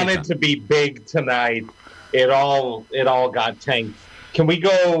 I Plenty of wanted time. to be big tonight. It all got tanked. Can we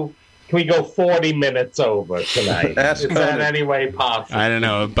go 40 minutes over tonight? Ask Is that Conan. any way possible? I don't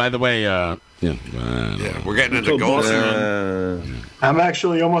know. By the way, We're getting into goals. I'm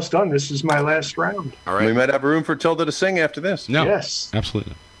actually almost done. This is my last round. All We right. might have room for Tilda to sing after this. no. Yes.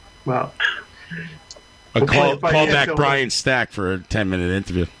 Absolutely. Well, A We'll play call it by ear back till- Brian Stack for a 10-minute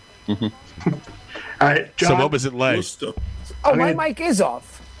interview. all right, John. So what was it like? Worcester. Oh, my mic is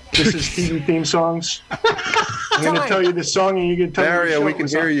off. This is TV theme songs. I'm going to tell you the song, and you can tell me. Mario, the we show can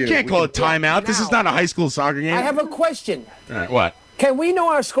was hear on. you. You can't call it timeout. This is not a high school soccer game. I have a question. All right, what? Can we know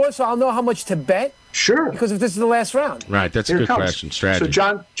our score so I'll know how much to bet? Sure. Because if this is the last round. Right, that's a Here it good comes. question. Strategy.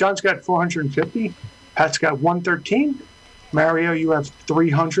 So John's got 450. Pat's got 113. Mario, you have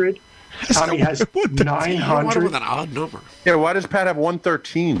 300. Tommy has What with 900. an odd number? Yeah, why does Pat have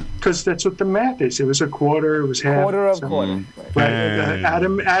 113? Because that's what the math is. It was a quarter. It was half. Quarter of so- quarter. Right.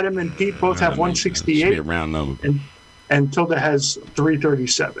 Adam and Pete both have Should be a 168, round number. and Tilda has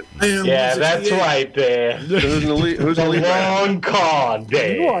 337. Yeah, that's right there. Who's in the lead? Who's in The the lead? long con, You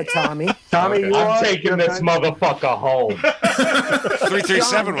Dave. are, Tommy. Tommy, you I'm are. taking this motherfucker home.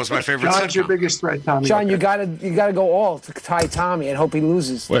 337 was my favorite John's your sitcom. biggest threat, Tommy. John, Okay. you gotta go all to tie Tommy and hope he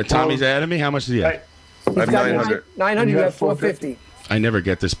loses. What, Tommy's ahead of me? How much does he have? Right. He's I have got 900. 900. You You have have 450. I never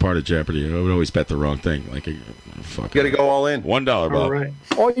get this part of Jeopardy. I would always bet the wrong thing. Like, fuck. You got to go all in. $1, Bob. All right.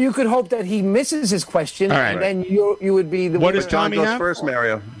 Or you could hope that he misses his question, All right. and then you would be the What winner. does Tommy John goes have? first,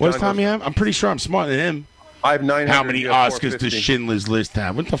 Mario. What does John Tommy have? I'm pretty sure I'm smarter than him. I have 900. How many Oscars does Schindler's List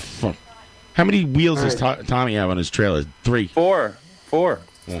have? What the fuck? How many wheels does Tommy have on his trailer? 3. 4.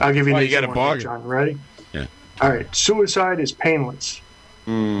 I'll give you Well, an you got easy a one, bargain. John. Ready? Yeah. All right. Suicide is painless.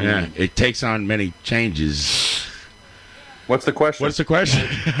 Yeah, it takes on many changes. What's the question? What's the question?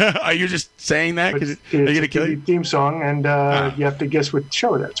 Are you just saying that because they're going to kill you? Theme song, and you have to guess what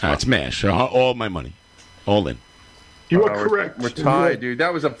show that's from. It's MASH. All my money. All in. You are correct. We're tied, dude.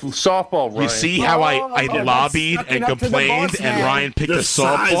 That was a softball, Ryan. You see how I lobbied and complained, and Ryan picked the a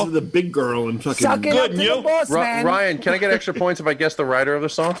size softball? of the big girl and fucking Suck it up to the boss, man. Ryan, can I get extra points if I guess the writer of the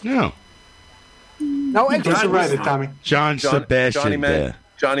song? No. No, Who's the writer, Tommy? John Sebastian.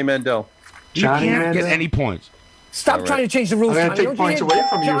 Johnny Mandel. You can't get any points. Stop trying to change the rules. I'm going to Tommy. take Don't points you away hear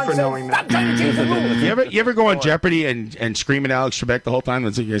from you John for say, knowing Stop that. trying to change the rules. You ever go on Jeopardy and scream at Alex Trebek the whole time?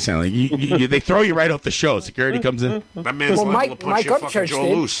 That's what you're saying. Like they throw you right off the show. Security comes in. That man's Well, liable to Mike put your fucking Upchurch jaw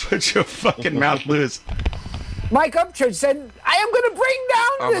did. loose. Put your fucking mouth loose. Mike Upchurch said, I am going to bring down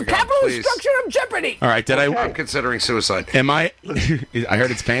Oh my the God, capital please. structure of Jeopardy. All right, I'm considering suicide. Am I? I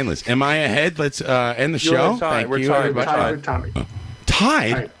heard it's painless. Am I ahead? Let's end the show. tied. Thank We're you, tied. everybody. Tied with Tommy.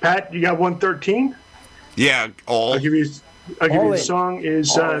 Tied? All right, Pat, you got 113. Yeah, all. I'll give you All the in. song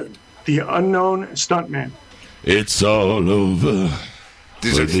is The Unknown Stuntman. It's all over.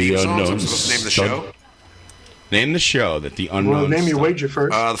 These are for theme songs. I'm unknown supposed to name the stunt- show. Name the show that the unknown. Well, name your stunt- wager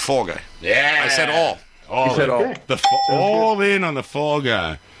first. The Fall Guy. Yeah, I said all. All He said in. all. Okay. All in on the Fall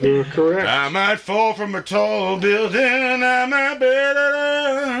Guy. You're correct. I might fall from a tall building. I might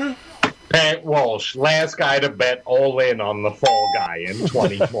better. Pat Walsh, last guy to bet all in on the Fall Guy in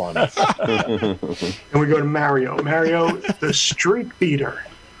 2020. And we go to Mario. Mario, the Street Beater.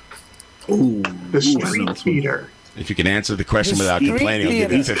 Ooh, The Street Beater. If you can answer the question The without street complaining, I'll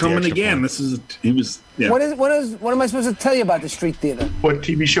give you he's 50 coming extra again. points. He was. Yeah. What am I supposed to tell you about the Street Theater? What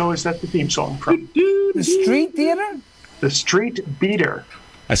TV show is that the theme song from? The Street Theater? The Street Beater.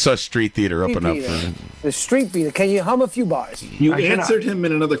 I saw Street Theater Street open up. Theater. The Street Beater. Can you hum a few bars? You I cannot. answered him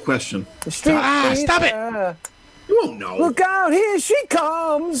in another question. The Street Theater. Stop it. You won't know. Look out, here she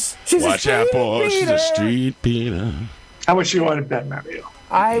comes. She's Watch a out, Street boys. She's Beater. a Street Beater. How much do you want to bet, Mario?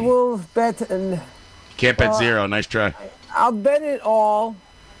 I will bet, and Can't bet zero. Nice try. I'll bet it all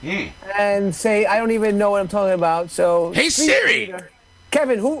and say I don't even know what I'm talking about. So, Hey, Street Siri. Beater.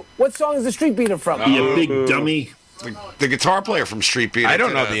 Kevin, what song is the Street Beater from? You big dummy. The guitar player from Street Beater. I don't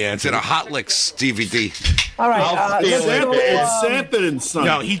did know a- the answer. Did a Hot Licks DVD. All right. let's go, It's Sanford and Son.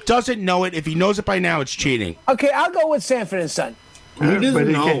 No, he doesn't know it. If he knows it by now, it's cheating. okay, I'll go with Sanford and Son. He doesn't But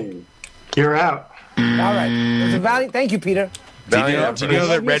know. again, you're out. All right. It's a valiant. Thank you, Peter. Do you know I that love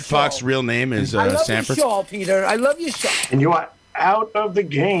your Red Fox' shawl. real name is I love Sanford? your shawl, Peter. I love your shawl. And you are out of the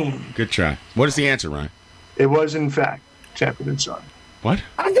game. Good try. What is the answer, Ryan? It was, in fact, Sanford and Son. What?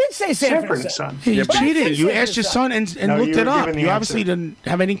 I did say Sanford Sanford and and Son. Son. You but I cheated. said You Sanford asked your and son and No, looked you it were up. given the You answer. obviously didn't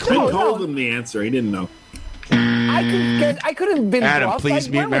have any I clue. told him the answer. He didn't know. I could have been Adam, off. please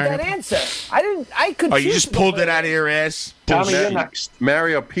I mute went with Mario. that answer. I could. Oh, you choose just to go pulled with it out of your ass? Tommy, you're Bullshit. next.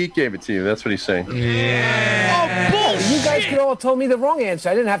 Mario Pete gave it to you. That's what he's saying. You guys could all told me the wrong answer.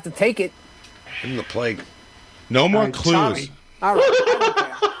 I didn't have to take it. In the plague. No more Alright, clues. Tommy. All right.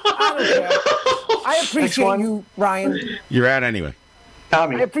 I don't care. I appreciate one. you, Ryan. You're out anyway.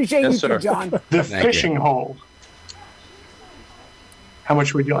 Tommy, I appreciate Yes, you, sir. too, John. the Thank fishing hole. How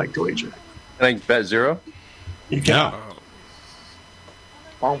much would you like to wager? Can I bet zero? You can. No.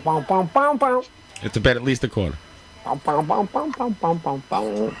 Bum, bum, bum, bum, bum. You have to bet at least a quarter. Bum, bum, bum, bum, bum, bum, bum,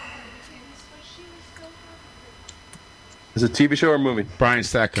 bum. Is it a TV show or a movie? Brian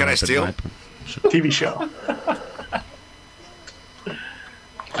Stack. Can I steal? TV show.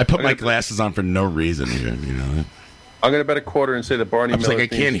 I put my glasses on for no reason. Even, you know. I'm going to bet a quarter and say the Barney I was Miller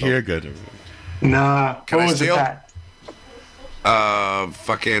like, I theme can't song. hear good. Nah. Can what I was steal? it, Pat?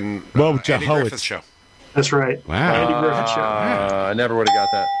 Fucking Whoa, Andy Jehovah's. Griffith show. That's right. Wow. Andy Griffith Show. I never would have got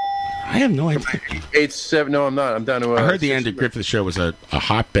that. I have no idea. 8-7. No, I'm not. I'm down to. I heard the Andy Griffith Show was a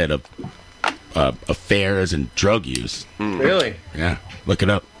hotbed of affairs and drug use. Really? Yeah, look it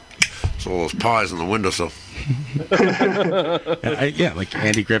up. So all those pies on the windowsill. Yeah, like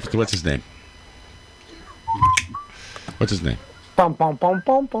Andy Griffith. What's his name? What's his name? Bum, bum, bum,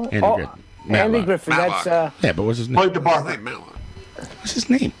 bum, bum. Andy Oh, Griffith. Andy Matlock. Griffith. That's Yeah, but what's his name? Played the barber. What's his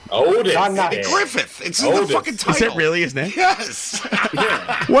name? Otis. Andy Griffith. It's in the fucking title. Is that really his name? Yes.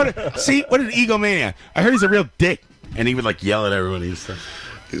 What an egomaniac. I heard he's a real dick, and he would like yell at everyone and stuff.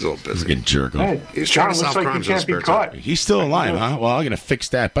 He's all busy. Fucking jerk off. Hey, He's John trying to looks solve like he crimes in his can't be spare caught. time. He's still alive, huh? Well, I'm going to fix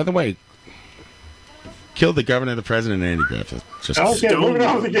that. By the way, kill the governor, the president, and Andy Griffith. Just Okay, moving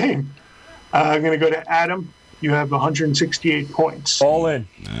on with the game. I'm going to go to Adam. You have 168 points. All in.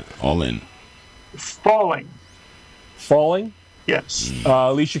 All in. Falling. Falling? Yes.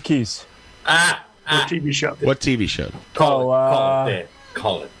 Alicia Keys. What TV show? What TV show? Call it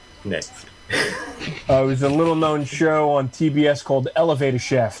next. It was a little-known show on TBS called Elevator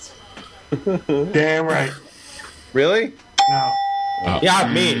Shaft. Damn right. Really? No.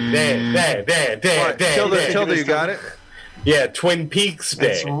 Yeah, me. There. Tilda, you got it? Yeah, Twin Peaks Day.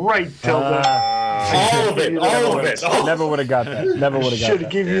 That's right, Tilda. All of it. Never would have got that. Never would have got Should that.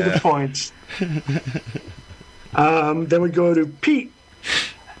 have given you the points. Then we go to Pete.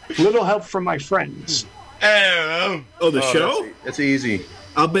 Little help from my friends. Oh, the show? It's easy.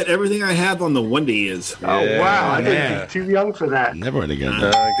 I'll bet everything I have on the One Day is. Oh, wow. I think you're too young for that. Never would have gotten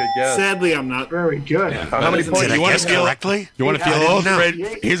Good guess. Sadly, I'm not. Very good. How many points? Did I guess correctly? You want to feel old, Fred?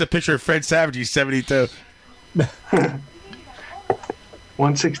 Here's a picture of Fred Savage. He's 72.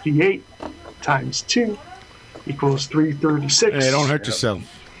 168 times 2 equals 336. Hey, don't hurt yourself.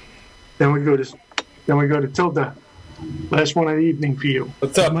 Then we go to Tilda. Last one of the evening for you.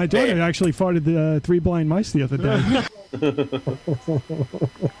 What's up? My daughter actually farted the Three Blind Mice the other day. Do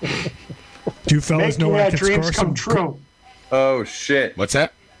you fellas know Making I our can dreams score come some? true. Oh, shit. What's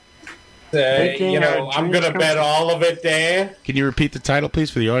that? Making our I'm dreams going to come bet true. all of it there. Can you repeat the title,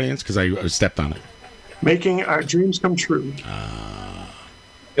 please, for the audience? Because I stepped on it. Making our dreams come true.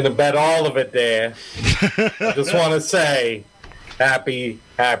 Going to bet all of it there. I just want to say happy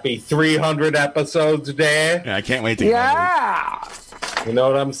 300 episodes there. Yeah, I can't wait to get over You know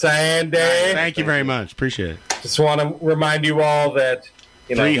what I'm saying there? Thank you very much. Appreciate it. Just want to remind you all that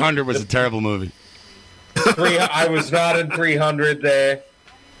 300 was a terrible movie. I was not in 300 there.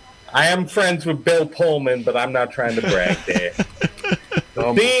 I am friends with Bill Pullman, but I'm not trying to brag there.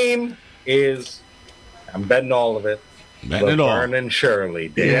 The theme is, I'm betting all of it. Betting it all. Vernon Shirley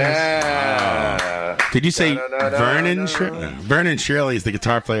there. Yeah. Did you say Vernon Shirley? Vernon Shirley is the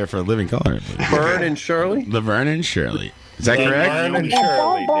guitar player for Living Color. Vernon Shirley? Vernon Shirley. Is that correct? Vernon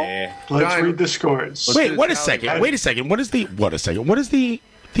Shirley there. Let's read the scores. Wait, Wait a second. What is the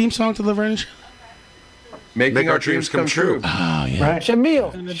theme song to Laverne and Shirley? Making our dreams come true. Oh, yeah. Right.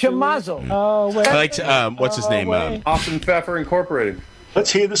 Shamil, Shamazo. Oh, wait. I like, what's his name? Austin Pfeffer Incorporated.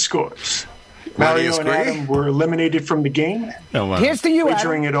 Let's hear the scores. Mario and Adam were eliminated from the game. Oh, wow. Here's to you,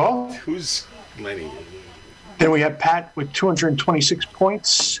 Wagering it all. Who's Lenny? Then we had Pat with 226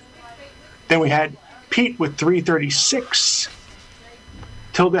 points. Then we had Pete with 336.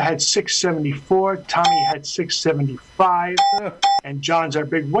 Tilda had 674. Tommy had 675. And John's our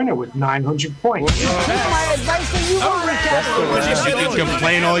big winner with 900 points. My advice to you on You can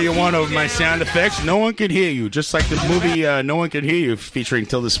complain all you want over my sound effects. No one can hear you. Just like the movie No One Can Hear You, featuring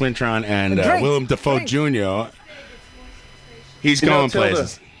Tilda Swinton and Willem Dafoe Jr. He's going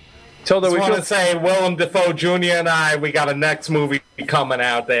places. Tilda, we want to say Willem Dafoe Jr. and I, we got a next movie coming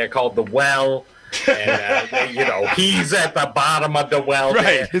out there called The Well. And, he's at the bottom of the well. Right,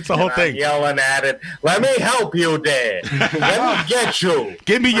 there, it's the whole thing. I'm yelling at it. Let me help you there. Let me get you.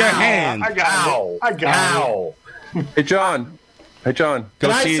 Give me your hand. I got it. Hey, John. Go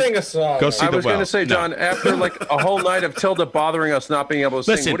Can I see, sing a song? Go see I The was going Well. to say, John, after like a whole night of Tilda bothering us not being able to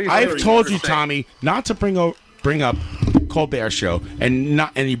sing, Listen, what do you I've told you, Tommy, not to bring up Colbert Show, and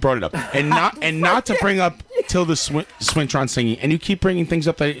you brought it up, and not to bring up Tilda Swinton singing, and you keep bringing things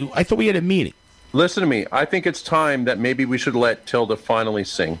up that I thought we had a meeting. Listen to me. I think it's time that maybe we should let Tilda finally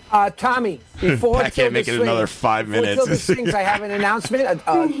sing. Tommy, before I can't make it another 5 minutes. Before Tilda sings, I have an announcement, a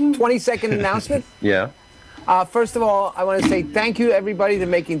 20-second announcement. Yeah. First of all, I want to say thank you to everybody for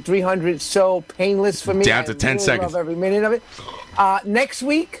making 300 so painless for me. Down to 10 really seconds. Love every minute of it. Next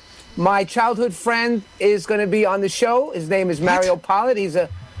week, my childhood friend is going to be on the show. His name is Mario Pollard. He's a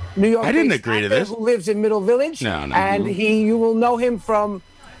New York I didn't agree to this. who lives in Middle Village. No. And you will know him from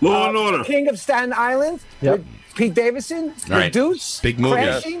Law and Order. King of Staten Island with Pete Davidson, The Right. Deuce, Big movie.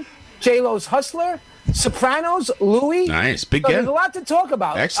 Crashing, J-Lo's Hustler, Sopranos, Louis. Nice. Big So guy. there's a lot to talk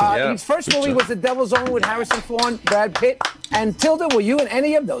about. Excellent. His first movie was The Devil's Own with Harrison Ford, Brad Pitt. And Tilda, were you in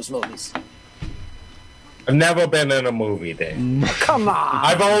any of those movies? I've never been in a movie there. Come on.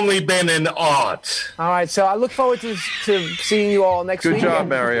 I've only been in art. All right, so I look forward to seeing you all next week. Good job,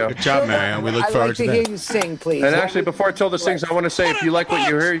 Mario. Good job, Mario. We look I'd forward like to to that. hear you sing, please. And actually, before Tilda sings, I want to say, if you like what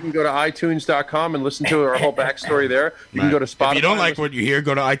you hear, you can go to iTunes.com and listen to our whole backstory there. You can go to Spotify. If you don't like what you hear,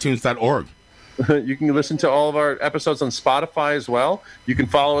 go to iTunes.org. You can listen to all of our episodes on Spotify as well. You can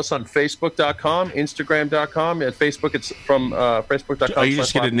follow us on Facebook.com, Instagram.com. At Facebook, it's from Facebook.com. Are you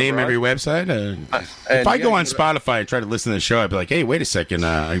just going to name every website? If I go on Spotify and try to listen to the show, I'd be like, hey, wait a second.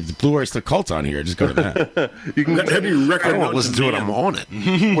 The Blue Oyster Cult's on here. Just go to that. You can heavy record. I don't listen to it. I'm on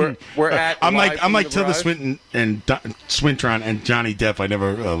it. We're at. I'm like Tilda Swinton and Swintron and Johnny Depp. I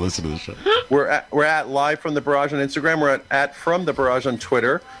never listen to the show. We're at Live from the Barrage on Instagram. We're at From the Barrage on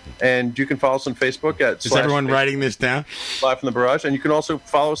Twitter, and you can follow us on Facebook at. Is everyone writing this down? Live from the Barrage, and you can also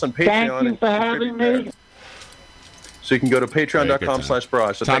follow us on Patreon. Thank you for having me. So you can go to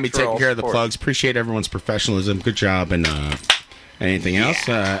patreon.com/barrage. So Tommy taking care of the plugs. Appreciate everyone's professionalism. Good job. And anything else?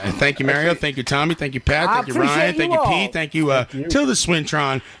 And thank you, Mario. Thank you, Tommy. Thank you, Pat. Thank you, Ryan. Thank you, Pete. Thank you, Tilda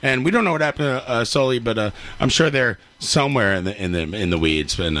Swintron. And we don't know what happened to Sully, but I'm sure they're somewhere in the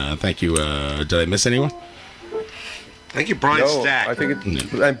weeds. And thank you. Did I miss anyone? Thank you, Brian Stack. I think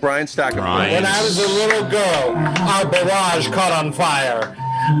it's and Brian Stack. When I was a little girl, our barrage caught on fire.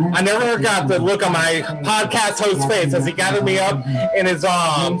 I never forgot the look on my podcast host's face as he gathered me up in his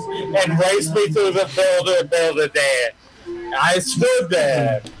arms and raced me through the builder dead. I stood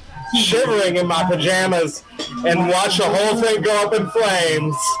there, shivering in my pajamas, and watched the whole thing go up in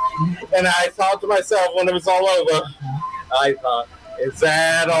flames. And I thought to myself when it was all over, I thought, is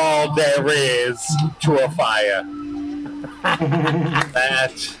that all there is to a fire?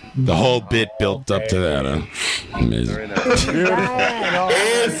 The whole bit built up to that, huh? Amazing. Is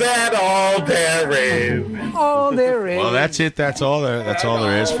that all there is? All there is. Well, that's it. That's all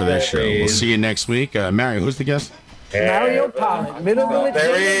there is for this show. We'll see you next week. Mario, who's the guest? Mario Pollock, Middle Village.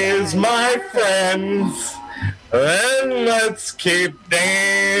 There is my friends, and let's keep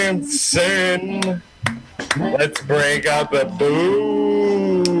dancing. Let's break up the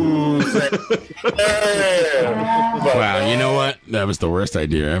booze. Wow, you know what? That was the worst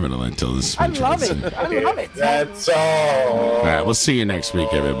idea ever to let Tilda Swinton. I love it. That's all. All right, we'll see you next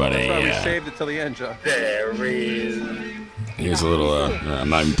week, everybody. We saved it till the end, John. There is. Here's a little, I'm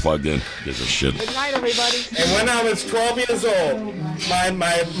not even plugged in. Gives a shit. Good night, everybody. And when I was 12 years old, my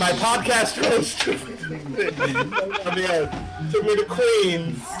podcast host took me to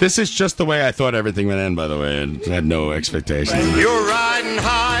Queens. This is just the way I thought everything would end, by the way, and had no expectations. You're riding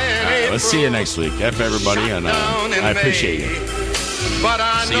high. All right, let's see you next week. F everybody, and I appreciate you. But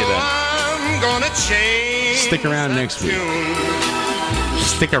I see you then. I'm gonna change. Stick around next week.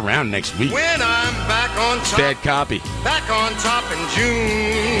 Stick around next week. When I'm back on top. Bad copy. Back on top in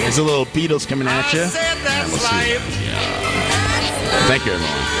June. There's a little Beatles coming at you. That's life. Thank you,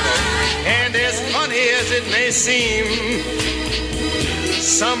 everyone. And as funny as it may seem,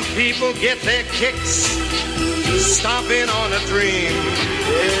 some people get their kicks stomping on a dream.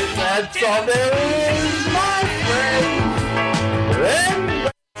 That's all there is, my friend.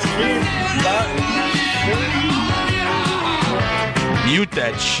 Mute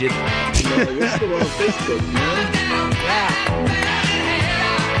that shit. Let's go on Facebook, man.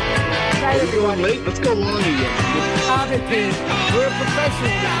 Night, everyone. Late. Let's go long again. Stop it, Pete. We're a professional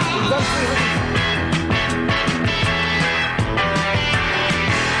now. We've done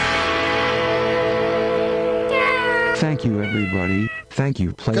 300. Thank you, everybody. Thank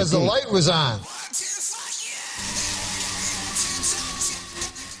you, Play. Because the light was on.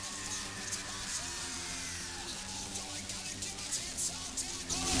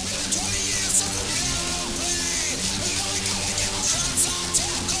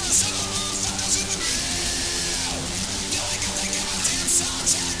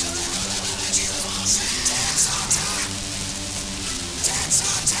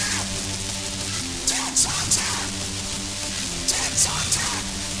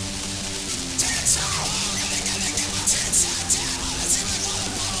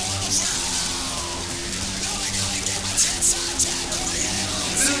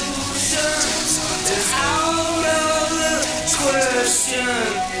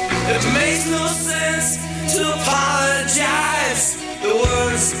 It makes no sense.